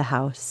into the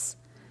house,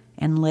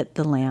 and lit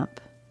the lamp,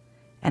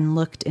 and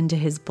looked into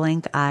his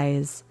blank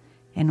eyes,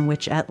 in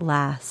which at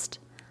last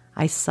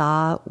I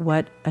saw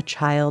what a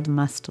child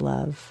must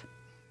love.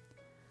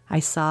 I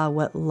saw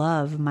what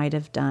love might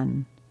have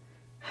done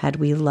had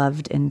we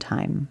loved in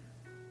time.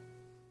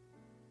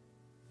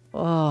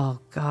 Oh,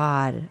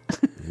 God.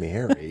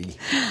 Mary.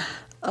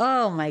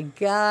 Oh, my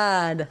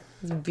God.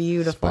 It's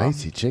beautiful.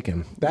 Spicy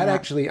chicken. That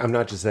actually, I'm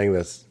not just saying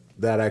this,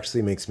 that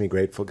actually makes me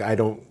grateful.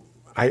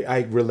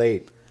 I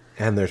relate.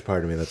 And there's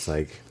part of me that's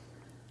like,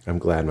 I'm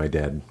glad my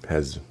dad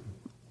has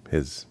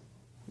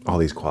all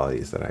these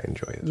qualities that I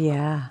enjoy.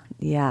 Yeah,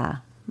 yeah.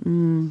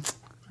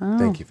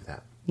 Thank you for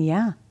that.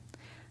 Yeah.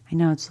 I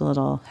know it's a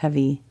little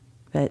heavy,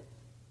 but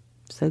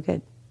so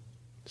good.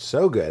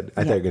 So good.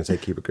 I thought you were going to say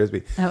keep it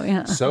crispy. Oh,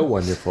 yeah. So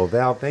wonderful.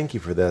 Val, thank you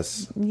for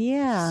this.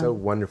 Yeah. So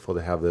wonderful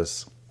to have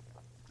this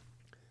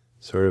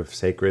sort of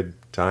sacred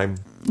time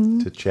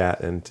to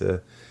chat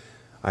and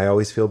I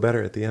always feel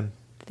better at the end.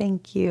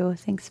 Thank you.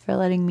 Thanks for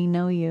letting me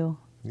know you.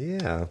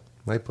 Yeah,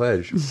 my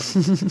pleasure.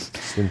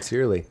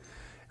 Sincerely.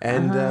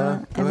 And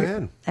go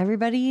ahead.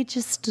 Everybody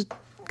just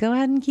go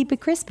ahead and keep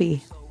it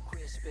crispy.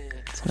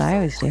 That's what I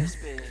always do.